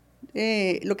inglés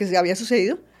lo que había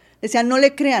sucedido, decían, no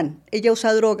le crean, ella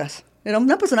usa drogas. Era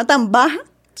una persona tan baja,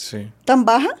 Sí. tan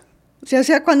baja, o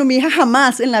sea, cuando mi hija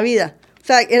jamás en la vida, o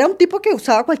sea, era un tipo que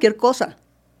usaba cualquier cosa.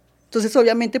 Entonces,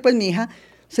 obviamente, pues mi hija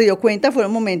se dio cuenta,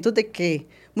 fueron momentos de que,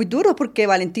 muy duros, porque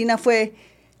Valentina fue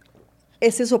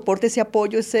ese soporte, ese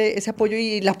apoyo,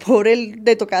 y la pobre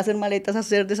le tocaba hacer maletas,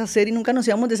 hacer, deshacer, y nunca nos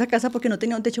íbamos de esa casa porque no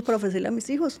tenía un techo para ofrecerle a mis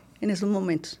hijos en esos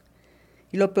momentos.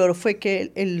 Y lo peor fue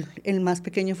que el más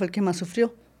pequeño fue el que más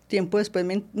sufrió. Tiempo después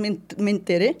me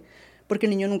enteré, porque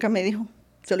el niño nunca me dijo,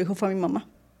 se lo dijo fue a mi mamá,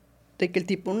 de que el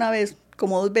tipo una vez,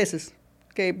 como 2 veces,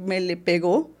 que me le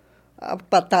pegó a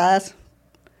patadas,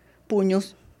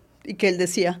 puños, y que él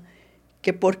decía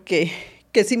que porque,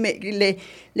 que si le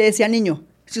decía al niño,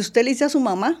 si usted le dice a su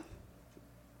mamá,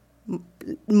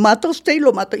 mato a usted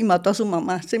y mato a su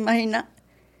mamá. ¿Se imagina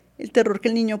el terror que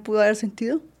el niño pudo haber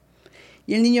sentido?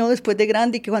 Y el niño después de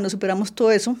grande, y que cuando superamos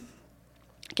todo eso,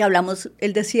 que hablamos,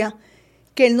 él decía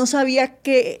que él no sabía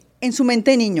que, en su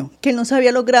mente de niño, que él no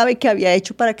sabía lo grave que había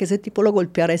hecho para que ese tipo lo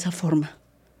golpeara de esa forma.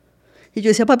 Y yo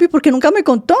decía, papi, ¿por qué nunca me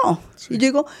contó? Sí. Y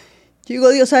yo digo,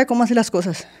 Dios sabe cómo hace las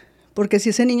cosas. Porque si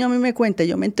ese niño a mí me cuenta y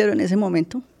yo me entero en ese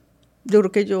momento, yo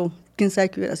creo que quién sabe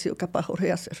qué hubiera sido capaz Jorge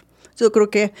de hacer. Yo creo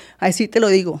que, ahí sí te lo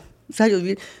digo, o sea,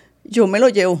 yo me lo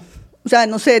llevo. O sea,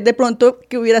 no sé de pronto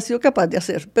qué hubiera sido capaz de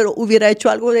hacer, pero hubiera hecho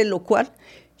algo de lo cual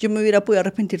yo me hubiera podido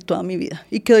arrepentir toda mi vida.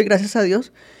 Y que doy gracias a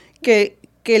Dios que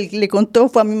él le contó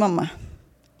fue a mi mamá.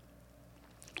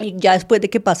 Y ya después de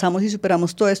que pasamos y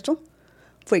superamos todo esto,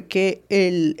 fue que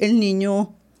el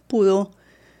niño pudo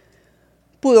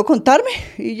contarme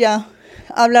y ya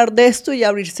hablar de esto y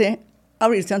abrirse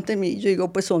ante mí. Yo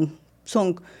digo, pues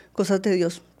son cosas de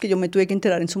Dios que yo me tuve que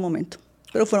enterar en su momento.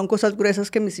 Pero fueron cosas gruesas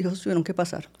que mis hijos tuvieron que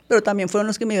pasar. Pero también fueron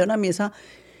los que me dieron a mí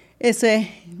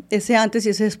ese antes y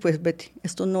ese después, Betty.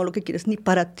 Esto no es lo que quieres ni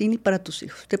para ti ni para tus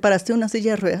hijos. Te paraste en una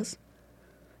silla de ruedas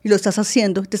y lo estás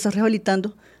haciendo, te estás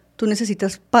rehabilitando. Tú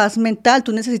necesitas paz mental,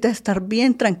 tú necesitas estar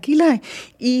bien, tranquila.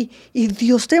 Y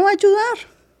Dios te va a ayudar.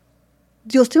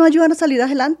 Dios te va a ayudar a salir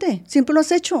adelante. Siempre lo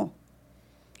has hecho.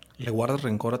 ¿Le guardas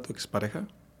rencor a tu expareja?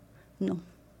 No.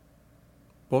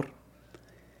 ¿Por?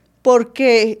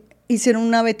 Porque hicieron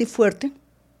una Betty fuerte,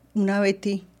 una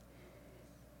Betty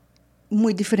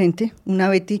muy diferente, una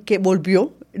Betty que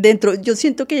volvió dentro. Yo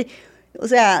siento que, o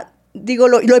sea, digo,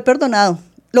 lo he perdonado.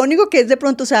 Lo único que es de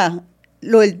pronto, o sea,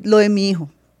 lo de mi hijo.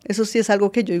 Eso sí es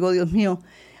algo que yo digo, Dios mío,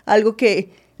 algo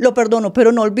que lo perdono,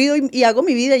 pero no olvido y hago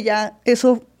mi vida y ya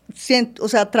eso siento, o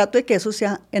sea, trato de que eso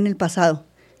sea en el pasado.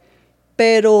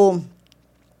 Pero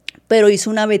hizo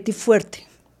una Betty fuerte.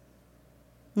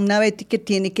 Una Betty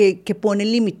que pone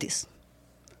límites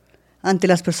ante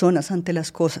las personas, ante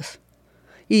las cosas.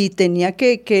 Y tenía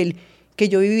que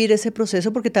yo vivir ese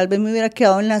proceso porque tal vez me hubiera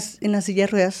quedado en la silla de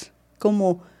ruedas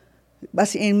como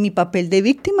en mi papel de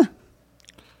víctima.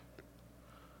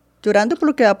 Llorando por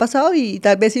lo que había pasado y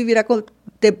tal vez si hubiera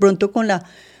de pronto con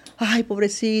ay,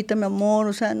 pobrecita, mi amor,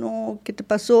 o sea, no, ¿qué te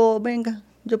pasó? Venga,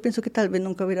 yo pienso que tal vez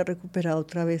nunca hubiera recuperado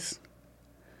otra vez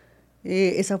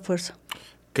esa fuerza.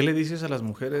 ¿Qué le dices a las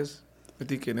mujeres,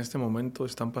 Betty, que en este momento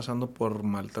están pasando por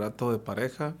maltrato de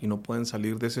pareja y no pueden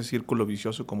salir de ese círculo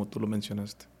vicioso como tú lo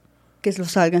mencionaste? Que lo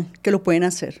salgan, que lo pueden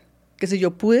hacer. Que si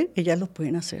yo pude, ellas lo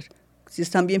pueden hacer. Si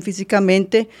están bien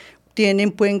físicamente,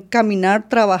 pueden caminar,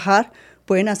 trabajar,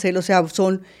 pueden hacerlo. O sea,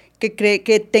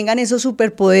 que tengan esos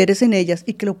superpoderes en ellas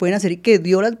y que lo pueden hacer y que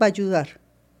Dios las va a ayudar.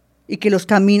 Y que los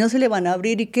caminos se le van a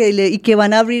abrir y que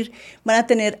van a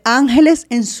tener ángeles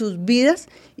en sus vidas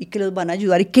y que los van a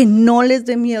ayudar y que no les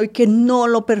dé miedo y que no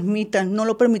lo permitan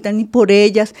ni por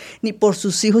ellas, ni por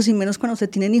sus hijos, y menos cuando se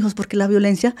tienen hijos, porque la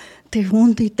violencia te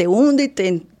hunde y te hunde y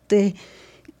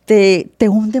te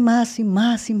hunde más y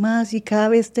más y más y cada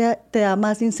vez te da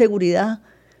más inseguridad.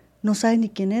 No sabes ni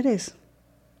quién eres,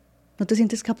 no te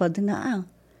sientes capaz de nada,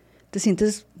 te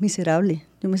sientes miserable.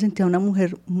 Yo me sentía una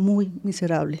mujer muy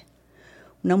miserable.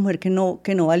 Una mujer que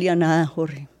no valía nada,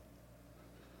 Jorge.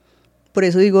 Por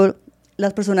eso digo,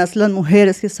 las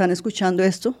mujeres que están escuchando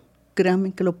esto,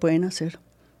 créanme que lo pueden hacer.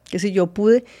 Que si yo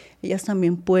pude, ellas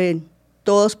también pueden.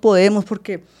 todos podemos,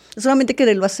 porque es solamente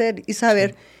quererlo hacer y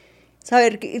saber,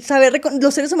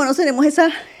 los seres humanos tenemos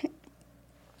esa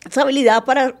habilidad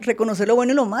para reconocer lo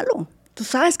bueno y lo malo. Tú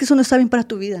sabes que eso no está bien para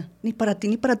tu vida, ni para ti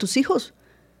ni para tus hijos,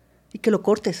 y que lo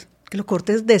cortes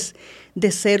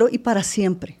de cero y para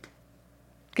siempre.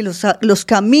 Que los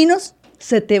caminos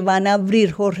se te van a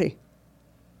abrir, Jorge,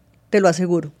 te lo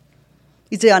aseguro,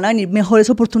 y te van a venir mejores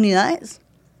oportunidades.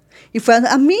 Y fue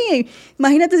a mí,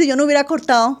 imagínate si yo no hubiera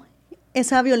cortado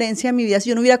esa violencia en mi vida, si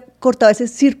yo no hubiera cortado ese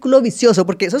círculo vicioso,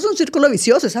 porque eso es un círculo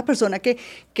vicioso, esa persona que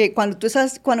cuando tú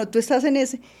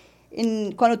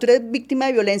eres víctima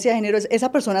de violencia de género, esa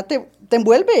persona te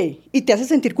envuelve y te hace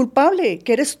sentir culpable,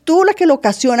 que eres tú la que lo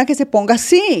ocasiona que se ponga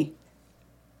así.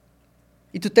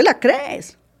 Y tú te la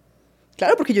crees.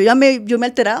 Claro, porque yo me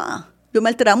alteraba. Yo me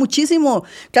alteraba muchísimo.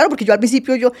 Claro, porque yo al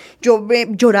principio yo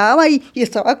lloraba y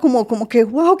estaba como que,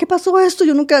 wow, ¿qué pasó esto?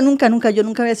 Yo nunca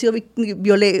había sido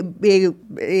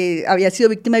había sido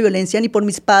víctima de violencia ni por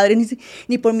mis padres,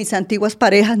 ni por mis antiguas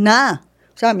parejas, nada.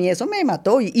 O sea, a mí eso me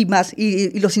mató y más.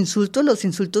 Y los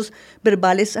insultos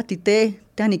verbales a ti te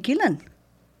aniquilan.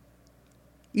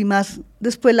 Y más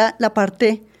después la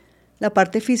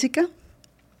parte física.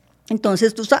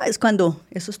 Entonces tú sabes cuando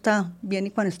eso está bien y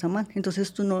cuando está mal.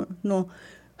 Entonces tú no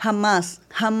jamás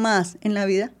en la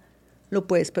vida lo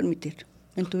puedes permitir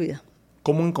en tu vida.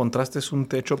 ¿Cómo encontraste un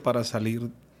techo para salir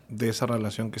de esa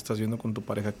relación que estás viendo con tu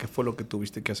pareja? ¿Qué fue lo que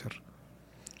tuviste que hacer?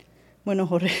 Bueno,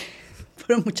 Jorge,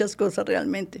 fueron muchas cosas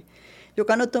realmente. Yo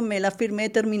cuando tomé la firme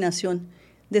determinación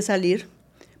de salir,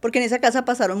 porque en esa casa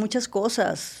pasaron muchas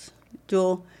cosas.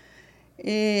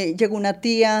 Llegó una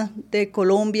tía de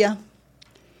Colombia.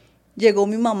 Llegó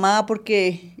mi mamá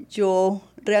porque yo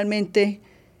realmente,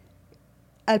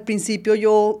 al principio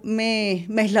yo me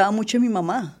aislaba mucho de mi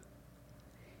mamá.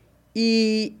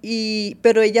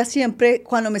 Pero ella siempre,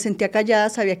 cuando me sentía callada,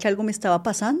 sabía que algo me estaba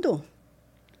pasando.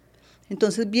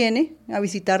 Entonces viene a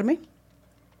visitarme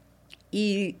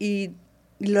y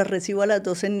la recibo a las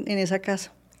 2 en esa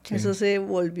casa. Sí. Eso se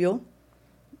volvió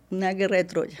una guerra de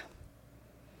Troya.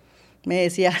 Me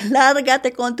decía,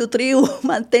 lárgate con tu tribu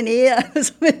mantenida.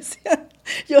 Eso me decía.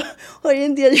 Hoy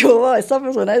en día esta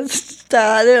persona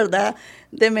está de verdad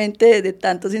demente de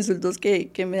tantos insultos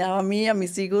que me daba a mí, a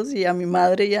mis hijos y a mi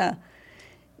madre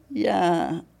y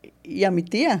a mi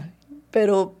tía.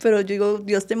 Pero yo digo,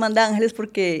 Dios te manda ángeles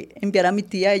porque enviar a mi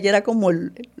tía, ella era como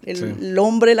el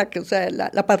hombre,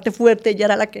 la parte fuerte, ella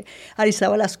era la que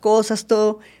arizaba las cosas,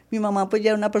 todo. Mi mamá pues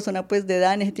ya era una persona pues de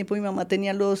edad, en ese tiempo mi mamá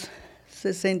tenía los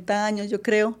 60 años, yo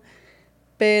creo,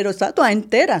 pero estaba toda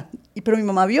entera. Pero mi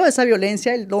mamá vio esa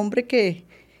violencia, el hombre que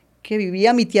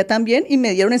vivía, mi tía también, y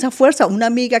me dieron esa fuerza. Una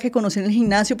amiga que conocí en el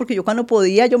gimnasio, porque yo cuando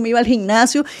podía, yo me iba al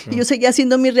gimnasio y yo seguía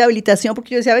haciendo mi rehabilitación,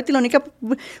 porque yo decía, Betty, la única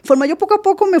forma, yo poco a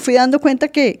poco me fui dando cuenta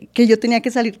que yo tenía que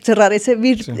cerrar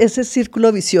ese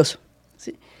círculo vicioso.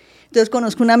 ¿Sí? Entonces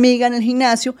conozco una amiga en el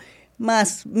gimnasio,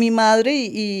 más mi madre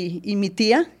y mi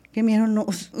tía, que me dijeron, no,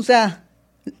 o sea,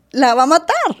 la va a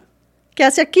matar. ¿Qué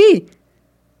hace aquí?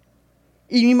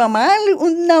 Y mi mamá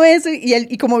una vez,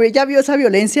 y como ella vio esa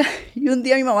violencia, y un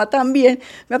día mi mamá también,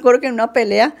 me acuerdo que en una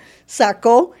pelea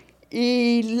sacó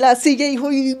y la silla y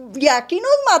dijo, y aquí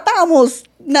nos matamos,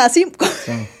 nacimos,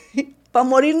 sí. Para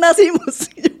morir nacimos.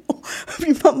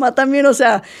 Mi mamá también, o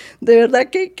sea, de verdad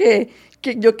que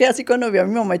yo quedé así cuando vi a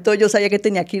mi mamá y todo, yo sabía que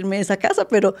tenía que irme de esa casa,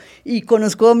 y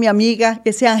conozco a mi amiga,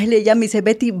 ese Ángel, ella me dice,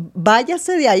 Betty,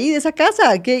 váyase de ahí, de esa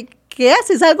casa, ¿qué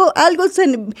haces?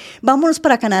 Vámonos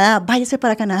para Canadá, váyase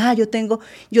para Canadá, yo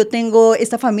tengo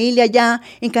esta familia allá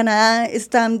en Canadá,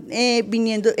 están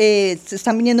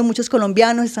viniendo muchos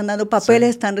colombianos, están dando papeles,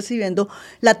 sí. Están recibiendo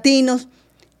latinos,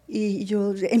 y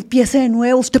yo, empiece de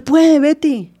nuevo, usted puede,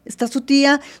 Betty, está su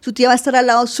tía va a estar al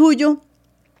lado suyo.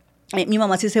 Mi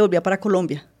mamá sí se volvía para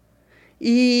Colombia,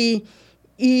 y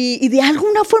de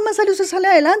alguna forma usted sale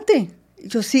adelante.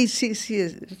 Yo sí,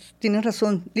 tienes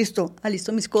razón,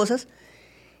 alisto mis cosas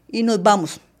y nos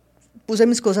vamos. Puse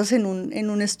mis cosas en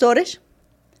un storage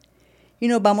y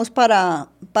nos vamos para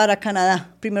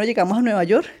Canadá. Primero llegamos a Nueva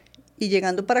York y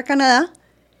llegando para Canadá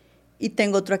y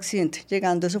tengo otro accidente.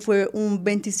 Eso fue un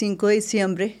 25 de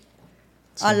diciembre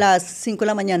a las 5 de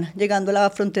la mañana, llegando a la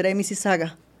frontera de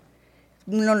Mississauga.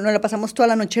 Nos la pasamos toda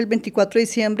la noche el 24 de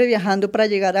diciembre viajando para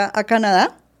llegar a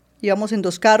Canadá. Íbamos en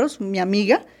 2 carros, mi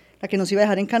amiga, la que nos iba a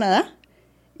dejar en Canadá,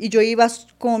 y yo iba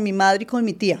con mi madre y con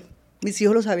mi tía. Mis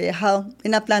hijos los había dejado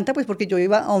en Atlanta, pues porque yo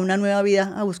iba a una nueva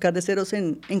vida, a buscar de ceros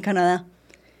en Canadá.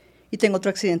 Y tengo otro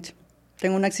accidente.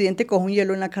 Tengo un accidente, cojo un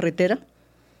hielo en la carretera.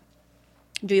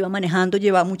 Yo iba manejando,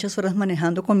 llevaba muchas horas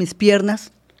manejando con mis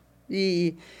piernas,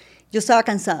 y yo estaba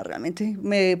cansada realmente.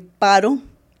 Me paro,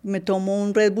 me tomo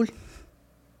un Red Bull,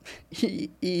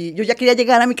 Y yo ya quería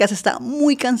llegar a mi casa, estaba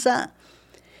muy cansada.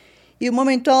 Y de un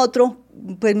momento a otro,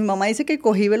 pues mi mamá dice que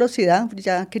cogí velocidad,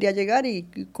 ya quería llegar y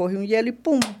cogí un hielo y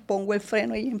pum, pongo el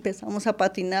freno y empezamos a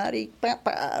patinar y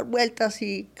dar vueltas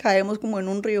y caemos como en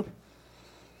un río.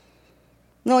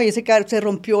 No, y ese carro se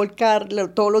rompió el carro,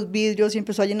 todos los vidrios y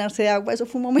empezó a llenarse de agua. Eso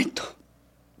fue un momento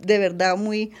de verdad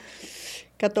muy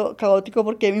caótico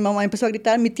porque mi mamá empezó a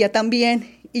gritar, mi tía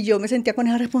también, y yo me sentía con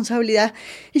esa responsabilidad.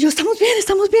 Y yo, estamos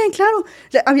bien, claro.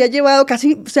 Había llevado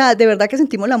casi, o sea, de verdad que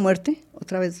sentimos la muerte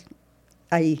otra vez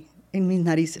ahí, en mis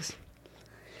narices.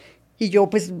 Y yo,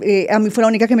 pues, a mí fue la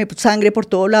única que me puso sangre por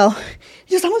todo lado.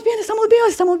 Y yo, estamos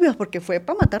vivos, porque fue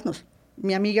para matarnos.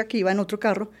 Mi amiga que iba en otro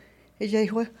carro, ella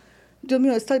dijo, Dios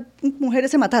mío, estas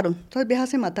mujeres se mataron, estas viejas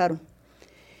se mataron.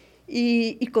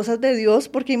 Y cosas de Dios,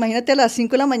 porque imagínate a las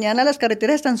 5 de la mañana las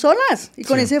carreteras están solas, y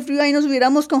con ese frío ahí nos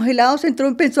hubiéramos congelados,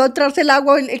 empezó a entrarse el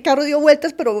agua, el carro dio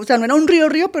vueltas, pero, o sea, no era un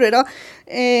río, pero era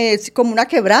como una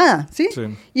quebrada, ¿sí?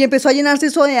 Y empezó a llenarse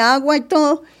eso de agua y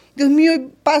todo. Dios mío, y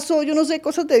pasó, yo no sé,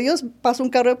 cosas de Dios, pasó un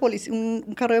carro de policía,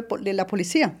 un carro de la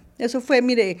policía. Eso fue,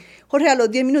 mire, Jorge, a los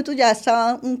 10 minutos ya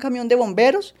estaba un camión de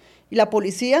bomberos y la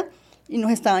policía, y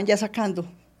nos estaban ya sacando.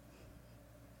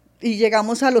 Y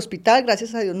llegamos al hospital,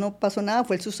 gracias a Dios no pasó nada,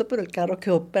 fue el susto, pero el carro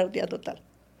quedó pérdida total.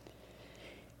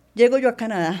 Llego yo a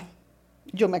Canadá,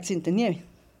 yo me accidenté en nieve.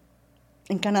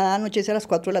 En Canadá anochece a las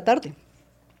 4 de la tarde.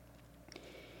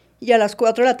 Y a las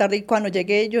 4 de la tarde, y cuando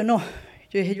llegué, yo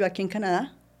dije, yo aquí en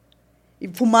Canadá, y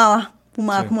fumaba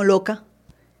como loca.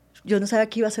 Yo no sabía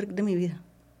qué iba a hacer de mi vida.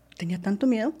 Tenía tanto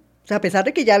miedo. O sea, a pesar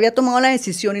de que ya había tomado la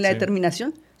decisión y la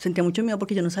determinación, sentía mucho miedo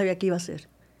porque yo no sabía qué iba a hacer,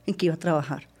 en qué iba a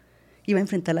trabajar. Iba a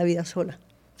enfrentar la vida sola,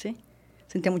 ¿sí?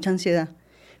 Sentía mucha ansiedad.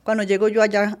 Cuando llego yo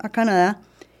allá a Canadá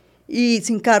y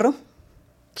sin carro,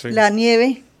 la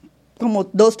nieve, como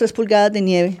 2, 3 pulgadas de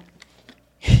nieve,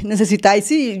 necesitaba, y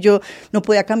sí, yo no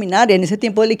podía caminar, y en ese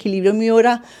tiempo el equilibrio mío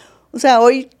era, o sea,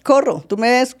 hoy corro, tú me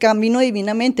ves, camino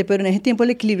divinamente, pero en ese tiempo el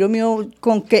equilibrio mío,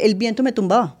 con que el viento me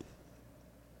tumbaba.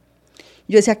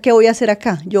 Yo decía, ¿qué voy a hacer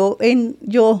acá?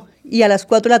 Y a las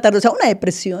 4 de la tarde, o sea, una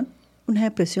depresión.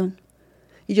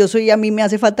 Y a mí me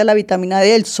hace falta la vitamina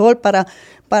D del sol para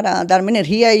darme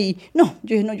energía. Y no,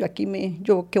 yo dije, no,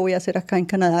 yo qué voy a hacer acá en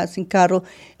Canadá sin carro.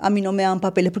 A mí no me daban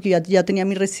papeles porque ya tenía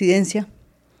mi residencia.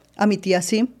 A mi tía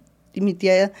sí. Y mi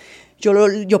tía,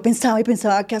 yo pensaba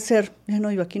qué hacer. Dije, no,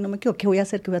 yo aquí no me quedo. ¿Qué voy a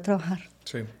hacer? ¿Qué voy a trabajar?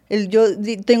 Sí. Yo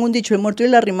tengo un dicho, el muerto y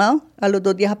el arrimado, a los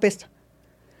 2 días apesta.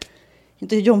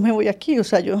 Entonces yo me voy aquí, o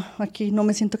sea, yo aquí no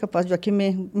me siento capaz. Yo aquí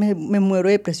me muero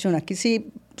de depresión. Aquí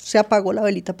sí se apagó la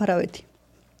velita para Betty.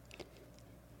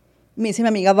 Me dice mi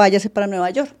amiga, váyase para Nueva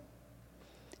York.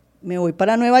 Me voy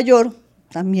para Nueva York,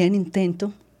 también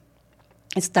intento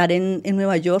estar en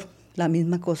Nueva York, la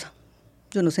misma cosa.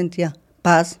 Yo no sentía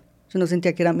paz, yo no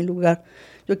sentía que era mi lugar.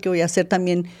 Yo qué voy a hacer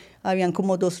también, habían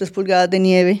como 2, 3 pulgadas de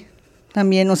nieve.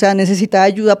 También, o sea, necesitaba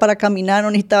ayuda para caminar,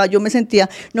 yo me sentía,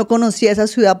 no conocía esa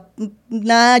ciudad,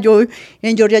 nada. Yo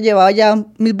en Georgia llevaba ya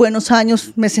mis buenos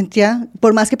años, me sentía,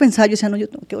 por más que pensaba, yo decía, no, yo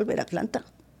tengo que volver a Atlanta,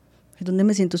 es donde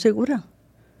me siento segura.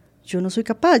 Yo no soy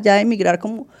capaz ya de emigrar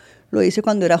como lo hice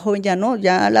cuando era joven, ya no,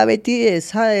 ya la Betty de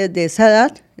esa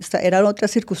edad, eran otras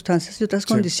circunstancias y otras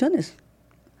condiciones.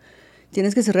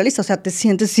 Tienes que ser realista, o sea, te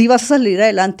sientes, sí vas a salir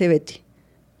adelante, Betty,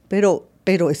 pero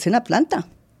es en Atlanta.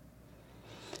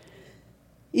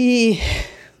 Y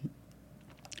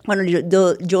bueno,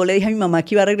 yo le dije a mi mamá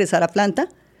que iba a regresar a Atlanta.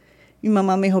 Mi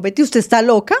mamá me dijo, Betty, ¿usted está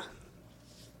loca?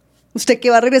 ¿Usted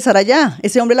qué va a regresar allá?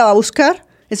 ¿Ese hombre la va a buscar?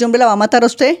 ¿Ese hombre la va a matar a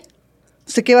usted?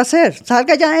 ¿Usted qué va a hacer?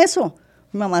 Salga ya de eso.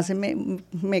 Mi mamá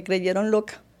me creyeron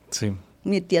loca. Sí.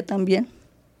 Mi tía también.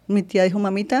 Mi tía dijo,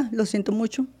 mamita, lo siento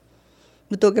mucho.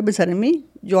 No tengo que pensar en mí.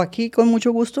 Yo aquí con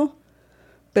mucho gusto,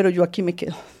 pero yo aquí me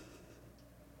quedo.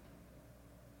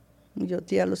 Yo,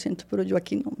 tía, lo siento, pero yo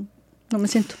aquí no me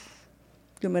siento.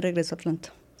 Yo me regreso a Atlanta.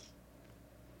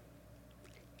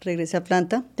 Regresé a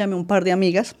Atlanta, llamé a un par de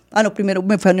amigas. Primero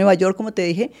me fui a Nueva York, como te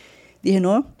dije. Dije,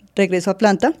 no, regreso a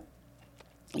Atlanta.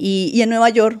 Y en Nueva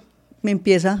York me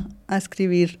empieza a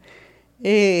escribir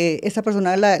esa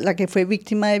persona, la que fue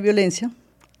víctima de violencia,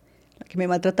 la que me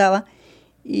maltrataba,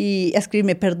 y a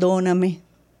escribirme, perdóname,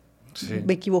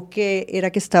 me equivoqué,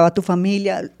 era que estaba tu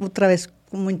familia, otra vez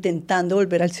como intentando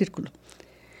volver al círculo.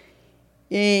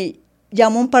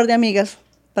 Llamó a un par de amigas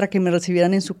para que me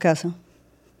recibieran en su casa,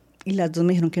 y las 2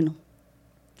 me dijeron que no.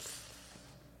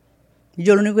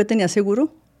 Yo lo único que tenía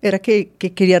seguro era que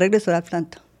quería regresar a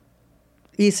Atlanta.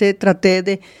 Traté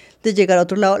de llegar a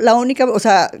otro lado. La única, o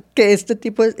sea, que este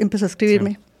tipo empezó a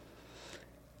escribirme. Sí.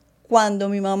 Cuando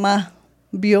mi mamá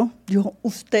vio, dijo,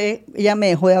 ella me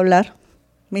dejó de hablar.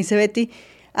 Me dice, Betty,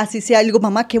 así sea, le digo,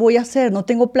 mamá, ¿qué voy a hacer? No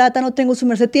tengo plata, no tengo, su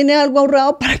merced tiene algo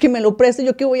ahorrado para que me lo preste,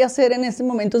 ¿yo qué voy a hacer en este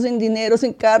momento sin dinero,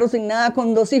 sin carro, sin nada,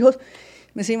 con 2 hijos?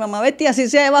 Me dice, mamá, Betty, así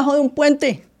sea debajo de un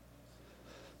puente.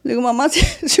 Le digo, mamá,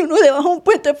 si uno debajo de un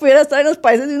puente pudiera estar en los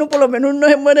países y uno por lo menos no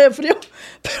se muere de frío,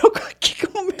 pero aquí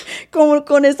como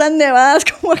con estas nevadas,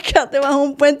 como quedarte debajo de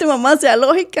un puente, mamá, sea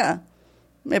lógica.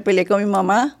 Me peleé con mi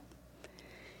mamá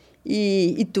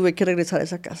y tuve que regresar a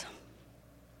esa casa.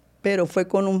 Pero fue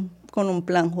con un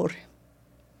plan, Jorge.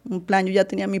 Un plan, yo ya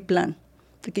tenía mi plan,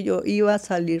 de que yo iba a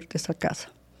salir de esa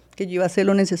casa, que yo iba a hacer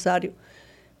lo necesario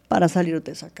para salir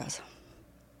de esa casa.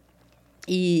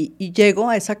 Y llego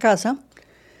a esa casa,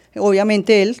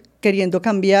 obviamente él queriendo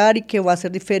cambiar y que va a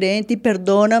ser diferente y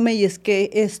perdóname, y es que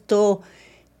esto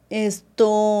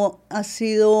ha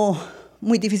sido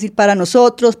muy difícil para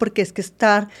nosotros porque es que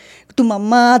estar tu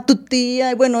mamá, tu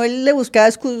tía, y bueno, él le buscaba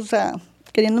excusa,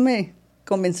 queriéndome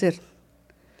convencer.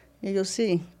 Y yo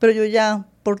sí, pero yo ya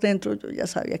por dentro yo ya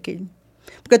sabía que...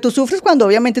 Porque tú sufres cuando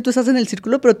obviamente tú estás en el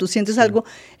círculo, pero tú sientes algo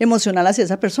emocional hacia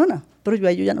esa persona. Pero yo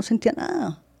ahí yo ya no sentía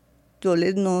nada. Yo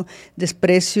no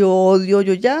desprecio, odio,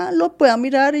 yo ya lo podía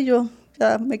mirar y yo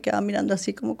ya me quedaba mirando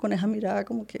así como con esa mirada,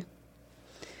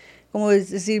 como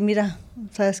es decir, mira,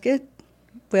 ¿sabes qué?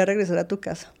 Voy a regresar a tu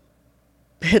casa.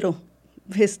 Pero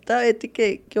esta Betty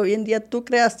que hoy en día tú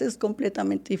creaste es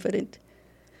completamente diferente.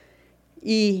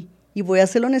 Y voy a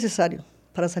hacer lo necesario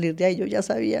para salir de ahí. Yo ya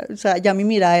sabía, o sea, ya mi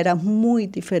mirada era muy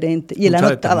diferente. Y él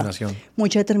anotaba.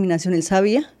 Mucha determinación. Él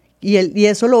sabía. Y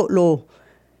eso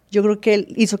yo creo que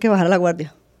él hizo que bajara la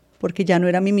guardia. Porque ya no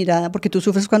era mi mirada. Porque tú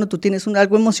sufres cuando tú tienes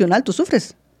algo emocional, tú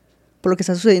sufres por lo que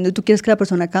está sucediendo y tú quieres que la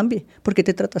persona cambie. ¿Por qué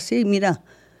te trata así? Mira,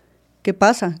 ¿qué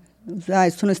pasa? O sea,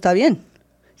 esto no está bien.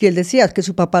 Y él decía que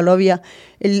su papá lo había,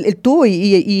 él tuvo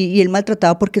y él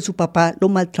maltrataba porque su papá lo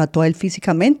maltrató a él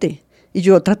físicamente. Y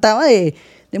yo trataba de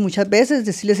muchas veces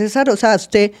decirle, César, o sea,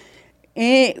 usted,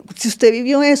 si usted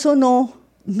vivió eso, no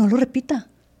lo repita,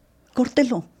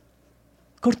 córtelo,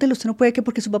 usted no puede que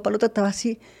porque su papá lo trataba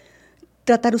así,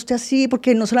 tratar usted así,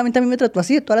 porque no solamente a mí me trató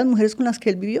así, de todas las mujeres con las que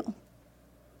él vivió.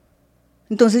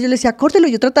 Entonces yo le decía, córtelo,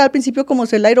 yo trataba al principio como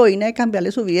ser la heroína de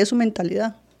cambiarle su vida y su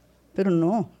mentalidad, pero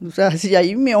no, o sea, si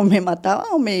ahí o me mataba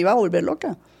o me iba a volver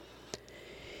loca.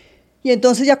 Y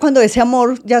entonces ya cuando ese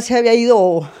amor ya se había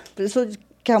ido, eso,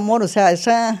 qué amor, o sea,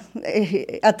 esa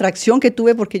atracción que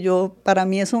tuve, porque para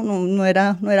mí eso no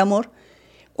era amor,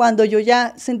 cuando yo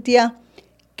ya sentía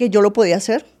que yo lo podía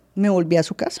hacer, me volví a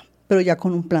su casa, pero ya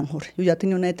con un plan, Jorge. Yo ya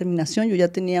tenía una determinación, yo ya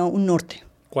tenía un norte.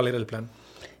 ¿Cuál era el plan?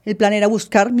 El plan era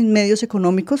buscar mis medios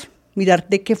económicos, mirar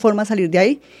de qué forma salir de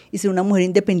ahí y ser una mujer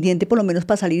independiente, por lo menos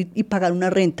para salir y pagar una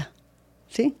renta,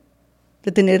 ¿sí?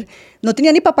 No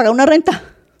tenía ni para pagar una renta.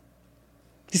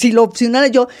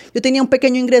 Yo tenía un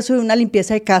pequeño ingreso de una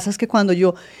limpieza de casas que cuando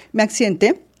yo me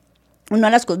accidenté, uno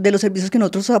de los servicios que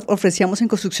nosotros ofrecíamos en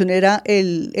construcción era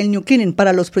el New Cleaning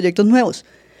para los proyectos nuevos,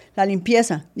 la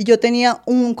limpieza. Y yo tenía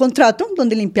un contrato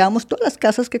donde limpiábamos todas las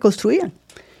casas que construían.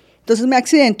 Entonces me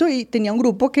accidento y tenía un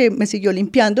grupo que me siguió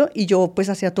limpiando y yo pues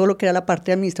hacía todo lo que era la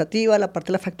parte administrativa, la parte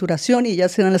de la facturación y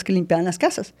ellas eran las que limpiaban las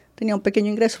casas. Tenía un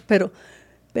pequeño ingreso,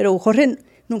 pero Jorge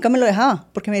nunca me lo dejaba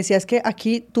porque me decía es que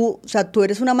aquí tú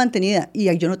eres una mantenida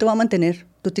y yo no te voy a mantener,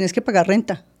 tú tienes que pagar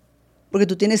renta porque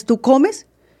tú comes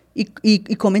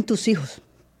y comen tus hijos.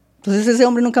 Entonces ese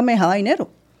hombre nunca me dejaba dinero.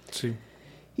 Sí.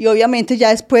 Y obviamente ya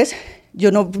después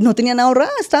yo no tenía nada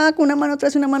ahorrado, estaba con una mano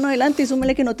atrás y una mano adelante y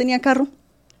súmele que no tenía carro.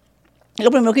 Lo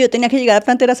primero que yo tenía que llegar a la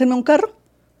planta era hacerme un carro.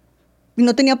 Y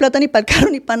no tenía plata ni para el carro,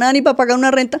 ni para nada, ni para pagar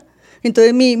una renta.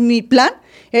 Entonces mi plan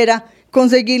era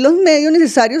conseguir los medios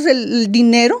necesarios, el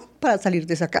dinero para salir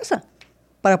de esa casa,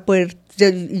 para poder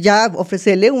ya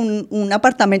ofrecerle un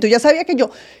apartamento. Ya sabía que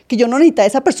yo no necesitaba a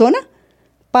esa persona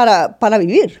para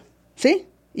vivir, ¿sí?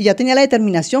 Y ya tenía la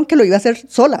determinación que lo iba a hacer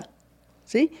sola,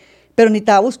 ¿sí? Pero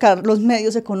necesitaba buscar los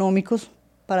medios económicos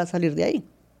para salir de ahí.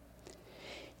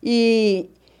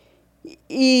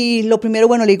 Y lo primero,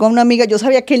 bueno, le digo a una amiga, yo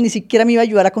sabía que él ni siquiera me iba a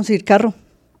ayudar a conseguir carro.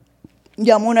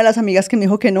 Llamo a una de las amigas que me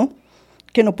dijo que no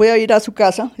podía ir a su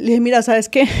casa. Le dije, mira, ¿sabes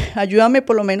qué? Ayúdame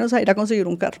por lo menos a ir a conseguir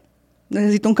un carro.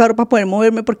 Necesito un carro para poder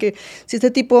moverme porque si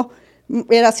este tipo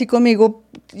era así conmigo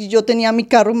y yo tenía mi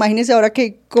carro, imagínese ahora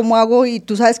que cómo hago y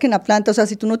tú sabes que en la planta, o sea,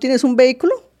 si tú no tienes un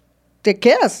vehículo, te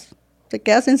quedas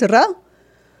encerrado.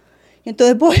 Y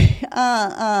entonces voy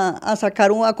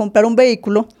a comprar un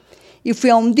vehículo. Y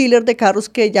fui a un dealer de carros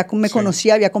que ya me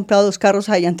conocía, había comprado 2 carros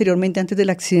ahí anteriormente, antes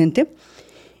del accidente,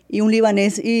 y un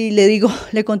libanés, y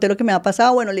le conté lo que me había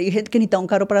pasado, bueno, le dije que necesitaba un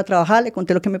carro para trabajar, le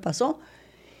conté lo que me pasó,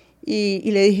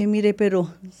 y le dije, mire,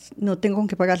 pero no tengo con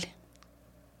qué pagarle.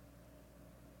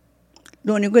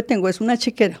 Lo único que tengo es una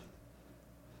chequera,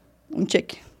 un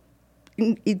cheque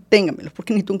y téngamelo,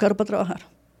 porque necesito un carro para trabajar.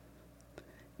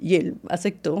 Y él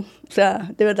aceptó. O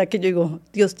sea, de verdad que yo digo,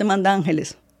 Dios te manda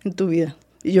ángeles en tu vida.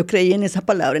 Y yo creí en esa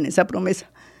palabra, en esa promesa.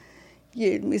 Y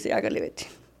él me dice, hágale, vete.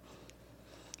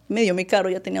 Me dio mi carro,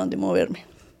 ya tenía donde moverme.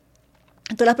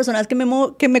 Entonces las personas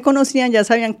que me conocían ya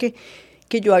sabían que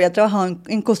yo había trabajado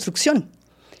en construcción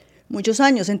muchos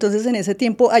años. Entonces en ese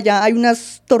tiempo allá hay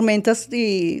unas tormentas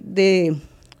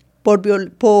por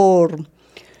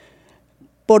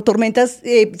tormentas,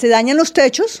 se dañan los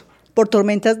techos por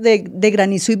tormentas de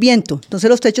granizo y viento. Entonces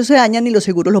los techos se dañan y los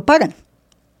seguros lo pagan.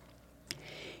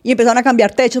 Y empezaron a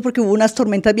cambiar techos porque hubo unas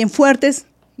tormentas bien fuertes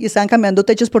y estaban cambiando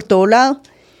techos por todo lado.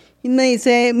 Y me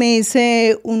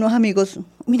dice unos amigos,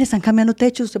 mire, están cambiando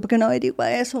techos, ¿usted por qué no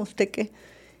averigua eso? Usted que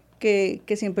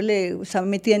siempre le está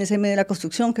metida en ese medio de la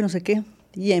construcción, que no sé qué.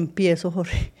 Y empiezo,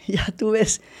 Jorge, ya tú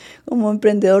ves, como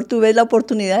emprendedor, tú ves la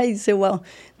oportunidad y dices, wow,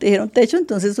 te dijeron techo,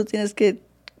 entonces tú tienes que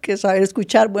saber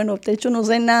escuchar. Bueno, techo, no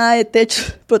sé nada de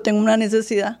techos, pero tengo una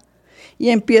necesidad. Y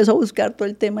empiezo a buscar todo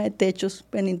el tema de techos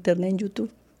en internet, en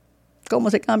YouTube. Cómo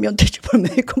se cambia un techo por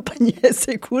medio de compañía de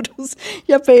seguros,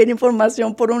 y a pedir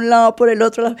información por un lado, por el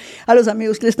otro, a los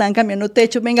amigos que le estaban cambiando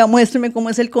techo, venga, muéstrame cómo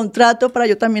es el contrato para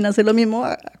yo también hacer lo mismo,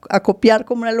 a copiar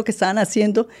cómo era lo que estaban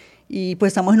haciendo. Y pues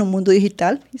estamos en un mundo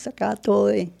digital y sacaba todo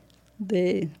del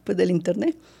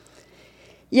internet.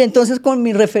 Y entonces con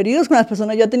mis referidos, con las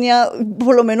personas, yo tenía,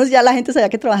 por lo menos ya la gente sabía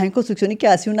que trabajaba en construcción y que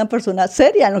hacía una persona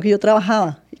seria en lo que yo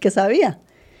trabajaba y que sabía.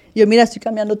 Yo, mira, estoy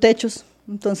cambiando techos.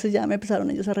 Entonces ya me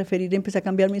empezaron ellos a referir y empecé a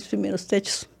cambiar mis primeros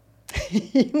techos.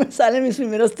 Y me salen mis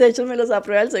primeros techos, me los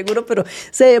aprueba el seguro, pero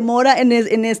se demora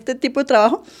en este tipo de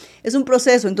trabajo. Es un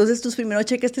proceso, entonces tus primeros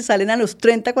cheques te salen a los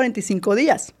 30, 45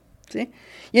 días, ¿sí?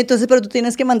 Y entonces, pero tú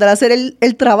tienes que mandar a hacer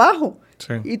el trabajo.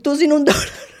 Sí. Y tú sin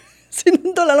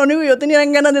 $1, lo único que yo tenía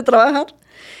eran ganas de trabajar.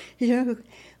 Y yo,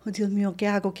 oh, Dios mío, ¿qué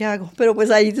hago? Pero pues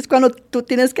ahí es cuando tú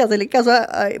tienes que hacerle caso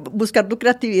a buscar tu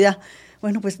creatividad.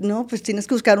 Bueno, pues no, pues tienes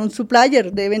que buscar un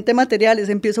supplier de venta de materiales.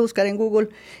 Empiezo a buscar en Google,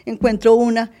 encuentro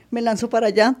una, me lanzo para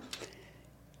allá.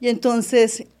 Y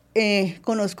entonces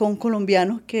conozco a un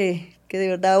colombiano que de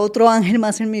verdad otro ángel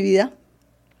más en mi vida.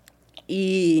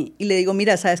 Y le digo,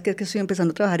 mira, ¿sabes qué? Es que estoy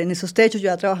empezando a trabajar en esos techos.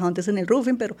 Yo había trabajado antes en el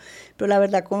roofing, pero la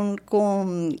verdad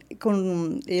con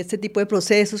este tipo de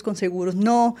procesos, con seguros,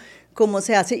 no. ¿Cómo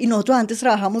se hace? Y nosotros antes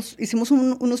hicimos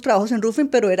unos trabajos en roofing,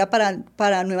 pero era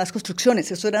para nuevas construcciones.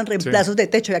 Eso eran reemplazos de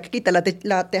techo. Había que quitar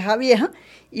la teja vieja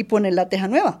y poner la teja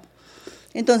nueva.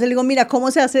 Entonces le digo, mira, ¿cómo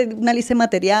se hace una lista de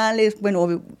materiales?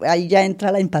 Bueno, ahí ya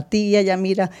entra la empatía, ya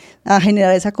mira, a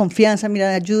generar esa confianza,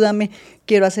 mira, ayúdame,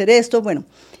 quiero hacer esto. Bueno,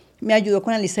 me ayudó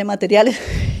con la lista de materiales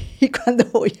y cuando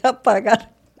voy a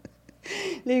pagar,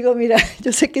 le digo, mira,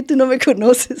 yo sé que tú no me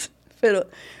conoces, pero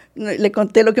le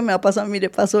conté lo que me ha pasado, mire,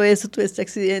 pasó esto, tuve este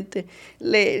accidente.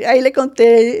 Ahí le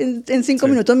conté en 5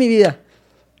 minutos mi vida.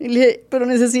 Y le dije, pero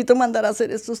necesito mandar a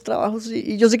hacer estos trabajos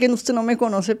y yo sé que usted no me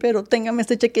conoce, pero téngame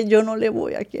este cheque, yo no le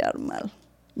voy a quedar mal.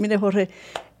 Mire, Jorge,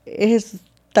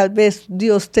 tal vez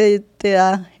Dios te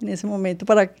da en ese momento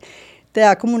te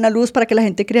da como una luz para que la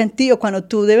gente crea en ti, o cuando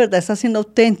tú de verdad estás siendo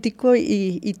auténtico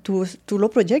y tú lo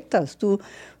proyectas. O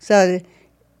sea,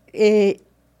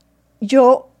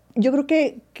 yo creo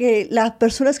que las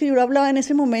personas que yo hablaba en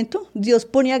ese momento, Dios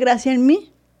ponía gracia en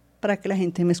mí para que la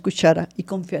gente me escuchara y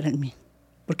confiara en mí,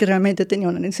 porque realmente tenía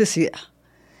una necesidad.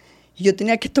 Y yo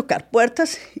tenía que tocar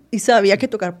puertas y sabía que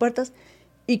tocar puertas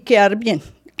y quedar bien,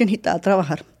 que necesitaba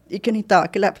trabajar y que necesitaba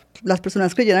que las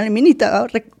personas creyeran en mí, necesitaba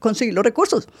conseguir los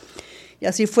recursos. Y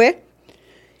así fue.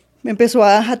 Me empezó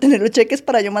a tener los cheques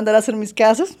para yo mandar a hacer mis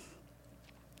casas.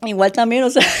 Igual también, o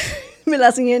sea, me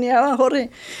las ingeniaba, Jorge.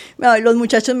 Los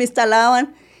muchachos me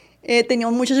instalaban. Tenía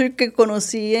un muchacho que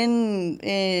conocí en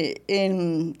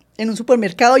un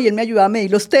supermercado y él me ayudaba a medir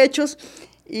los techos.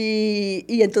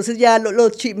 Y entonces ya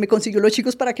me consiguió los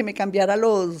chicos para que me cambiaran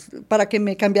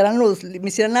me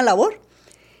hicieran la labor.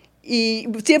 Y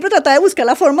siempre trataba de buscar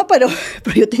la forma, pero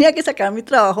yo tenía que sacar mi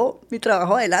trabajo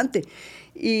adelante.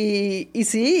 Y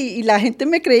sí, y la gente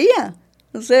me creía.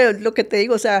 No sé, lo que te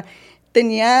digo, o sea,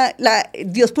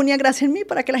 Dios ponía gracia en mí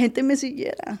para que la gente me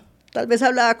siguiera. Tal vez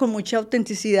hablaba con mucha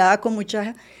autenticidad, con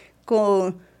mucha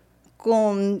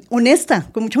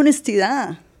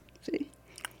honestidad. ¿Sí?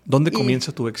 ¿Dónde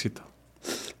comienza tu éxito?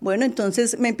 Bueno,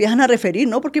 entonces me empiezan a referir,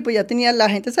 ¿no? Porque pues ya la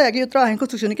gente sabía que yo trabajaba en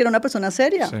construcción y que era una persona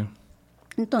seria. Sí.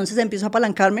 Entonces empiezo a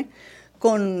apalancarme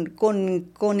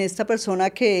con esta persona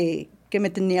que me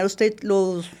tenía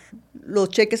los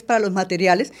cheques para los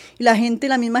materiales, y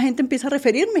la misma gente empieza a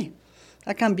referirme,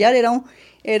 a cambiar.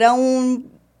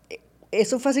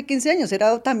 eso fue hace 15 años,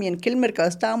 era también que el mercado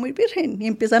estaba muy virgen y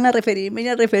empiezan a referirme y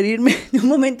a referirme. De un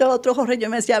momento a otro, Jorge, yo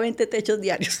me hacía 20 techos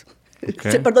diarios,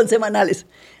 perdón, semanales,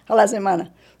 a la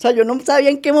semana. O sea, yo no sabía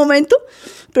en qué momento,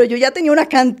 pero yo ya tenía una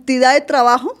cantidad de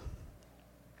trabajo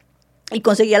y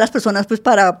conseguía a las personas pues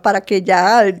para que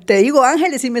ya, te digo,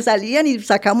 ángeles, y me salían y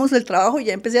sacamos el trabajo y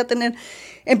ya empecé a tener,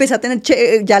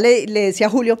 ya le decía a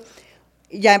Julio,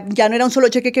 ya no era un solo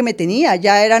cheque que me tenía,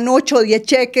 ya eran 8 o 10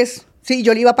 cheques. Sí,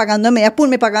 yo le iba pagando a media,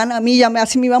 me pagaban a mí,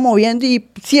 así me iba moviendo y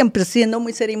siempre siendo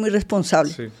muy seria y muy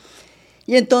responsable. Sí.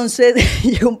 Y entonces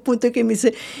llegó un punto en que me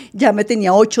dice, ya me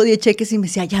tenía 8 o 10 cheques y me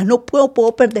decía, ya no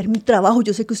puedo perder mi trabajo,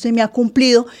 yo sé que usted me ha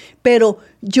cumplido, pero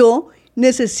yo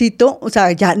necesito, o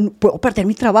sea, ya no puedo perder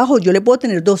mi trabajo, yo le puedo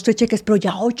tener 2 o 3 cheques, pero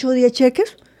ya 8 o 10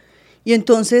 cheques. Y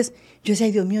entonces yo decía,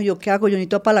 ay, Dios mío, ¿yo qué hago? Yo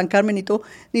necesito apalancarme,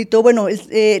 necesito bueno,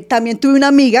 también tuve una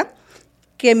amiga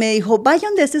que me dijo,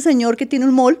 vayan de este señor que tiene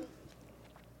un mall,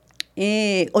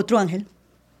 otro ángel,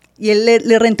 y él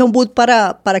le renta un boot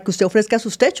para que usted ofrezca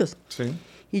sus techos. Sí.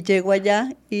 Y llego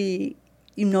allá y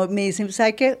no, me dicen,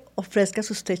 ¿sabe qué? Ofrezca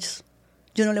sus techos.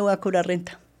 Yo no le voy a cobrar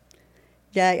renta.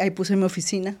 Ya ahí puse mi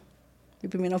oficina, mi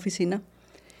primera oficina.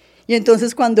 Y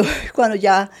entonces cuando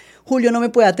ya Julio no me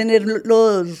podía tener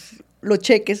los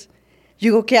cheques, yo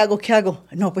digo, ¿qué hago?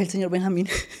 No, pues el señor Benjamín,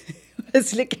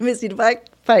 decirle que me sirva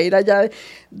para ir allá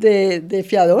de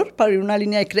fiador, para abrir una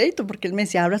línea de crédito, porque él me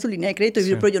decía, abra su línea de crédito.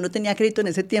 Sí. Pero yo no tenía crédito en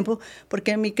ese tiempo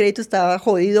porque mi crédito estaba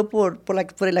jodido por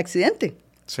el accidente.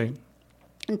 Sí.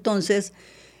 Entonces,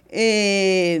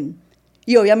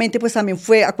 y obviamente pues también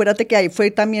acuérdate que ahí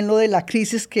fue también lo de la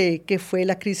crisis que fue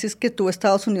la crisis que tuvo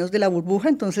Estados Unidos de la burbuja.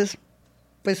 Entonces,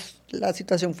 pues la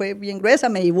situación fue bien gruesa,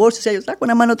 me divorcio, o sea, yo estaba con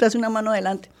una mano atrás y una mano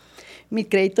adelante, mi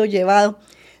crédito llevado.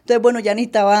 Entonces, bueno, ya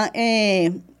necesitaba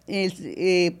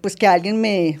pues que alguien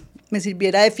me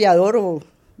sirviera de fiador o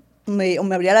me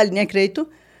abriera la línea de crédito.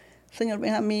 Señor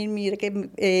Benjamín, mire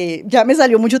que ya me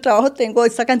salió mucho trabajo, tengo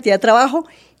esta cantidad de trabajo,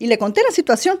 y le conté la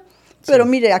situación. Pero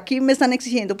mire, aquí me están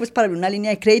exigiendo pues para abrir una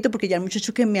línea de crédito, porque ya el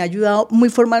muchacho que me ha ayudado muy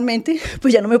formalmente,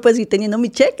 pues ya no me puede seguir teniendo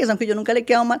mis cheques, aunque yo nunca le he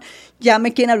quedado mal, ya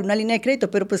me quieren abrir una línea de crédito,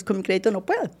 pero pues con mi crédito no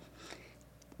puedo.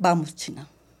 Vamos, China.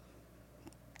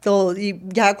 Todo, y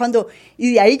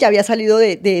de ahí ya había salido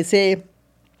de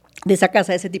esa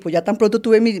casa de ese tipo. Ya tan pronto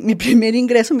tuve mi primer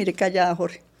ingreso, mire, callada,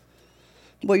 Jorge.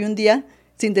 Voy un día,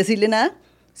 sin decirle nada,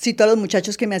 cito a los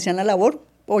muchachos que me hacían la labor,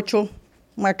 8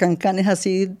 macancanes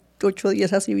así, 8 o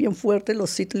 10 así bien fuertes,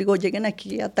 los cito, le digo, lleguen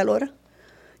aquí a tal hora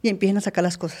y empiecen a sacar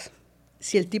las cosas.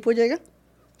 Si el tipo llega,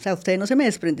 o sea, ustedes no se me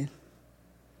desprenden.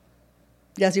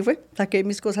 Y así fue, saqué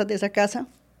mis cosas de esa casa,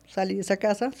 salí de esa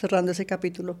casa, cerrando ese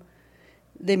capítulo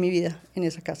de mi vida en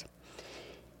esa casa.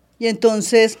 Y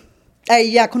entonces,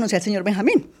 ahí ya conocí al señor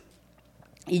Benjamín.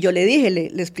 Y yo le dije,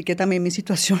 le expliqué también mi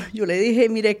situación. Yo le dije,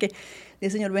 mire que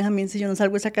el señor Benjamín, si yo no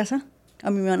salgo de esa casa, a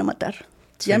mí me van a matar.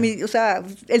 Sí. Y a mí, o sea,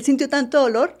 él sintió tanto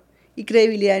dolor y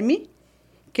credibilidad en mí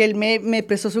que él me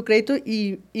prestó su crédito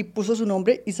y puso su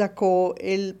nombre y sacó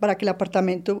para que el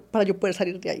apartamento, para yo poder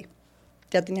salir de ahí.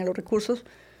 Ya tenía los recursos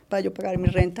para yo pagar mi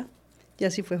renta. Y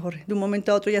así fue, Jorge. De un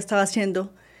momento a otro ya estaba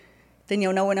tenía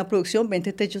una buena producción,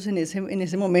 20 techos en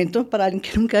ese momento. Para alguien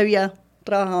que nunca había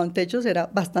trabajado en techos, era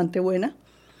bastante buena.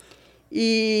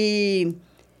 Y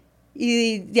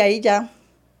de ahí ya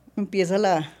empieza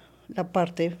la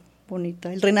parte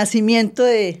bonita, el renacimiento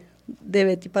de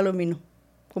Betty Palomino,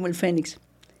 como el Fénix.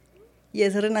 Y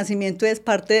ese renacimiento es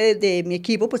parte de mi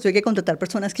equipo, pues tuve que contratar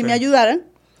personas que me ayudaran.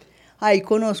 Ahí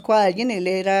conozco a alguien, él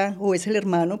es el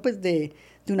hermano pues de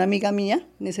una amiga mía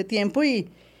en ese tiempo, y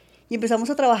empezamos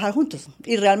a trabajar juntos.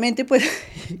 Y realmente, pues,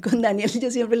 con Daniel yo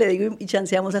siempre le digo y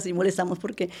chanceamos así, molestamos,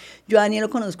 porque yo a Daniel lo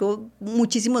conozco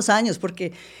muchísimos años,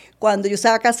 porque cuando yo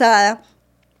estaba casada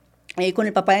con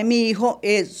el papá de mi hijo,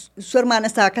 su hermana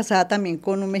estaba casada también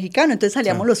con un mexicano, entonces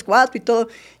salíamos los 4 y todo.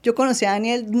 Yo conocí a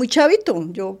Daniel muy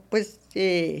chavito, yo pues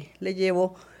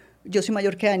yo soy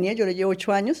mayor que Daniel, yo le llevo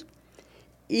 8 años.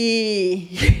 Y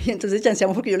entonces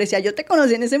chanceamos, porque yo le decía, yo te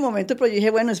conocí en ese momento, pero yo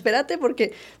dije, bueno, espérate,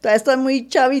 porque todavía estás muy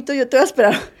chavito, yo te voy a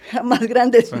esperar más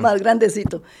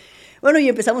grandecito. Bueno, y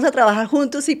empezamos a trabajar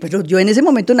juntos, y pues yo en ese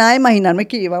momento nada de imaginarme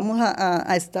que íbamos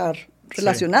a estar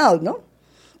relacionados, ¿no?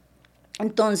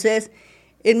 Entonces,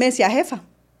 él me decía, jefa,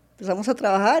 empezamos a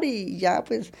trabajar y ya,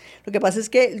 pues, lo que pasa es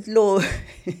que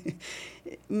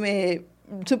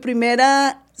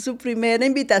su primera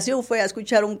invitación fue a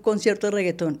escuchar un concierto de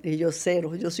reggaetón. Y yo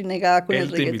cero, yo soy negada con el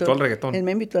reggaetón. ¿Él te invitó al reggaetón? Él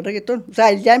me invitó al reggaetón. O sea,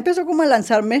 él ya empezó como a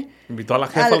lanzarme. ¿Invitó a la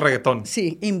jefa al reggaetón?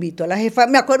 Sí, invitó a la jefa.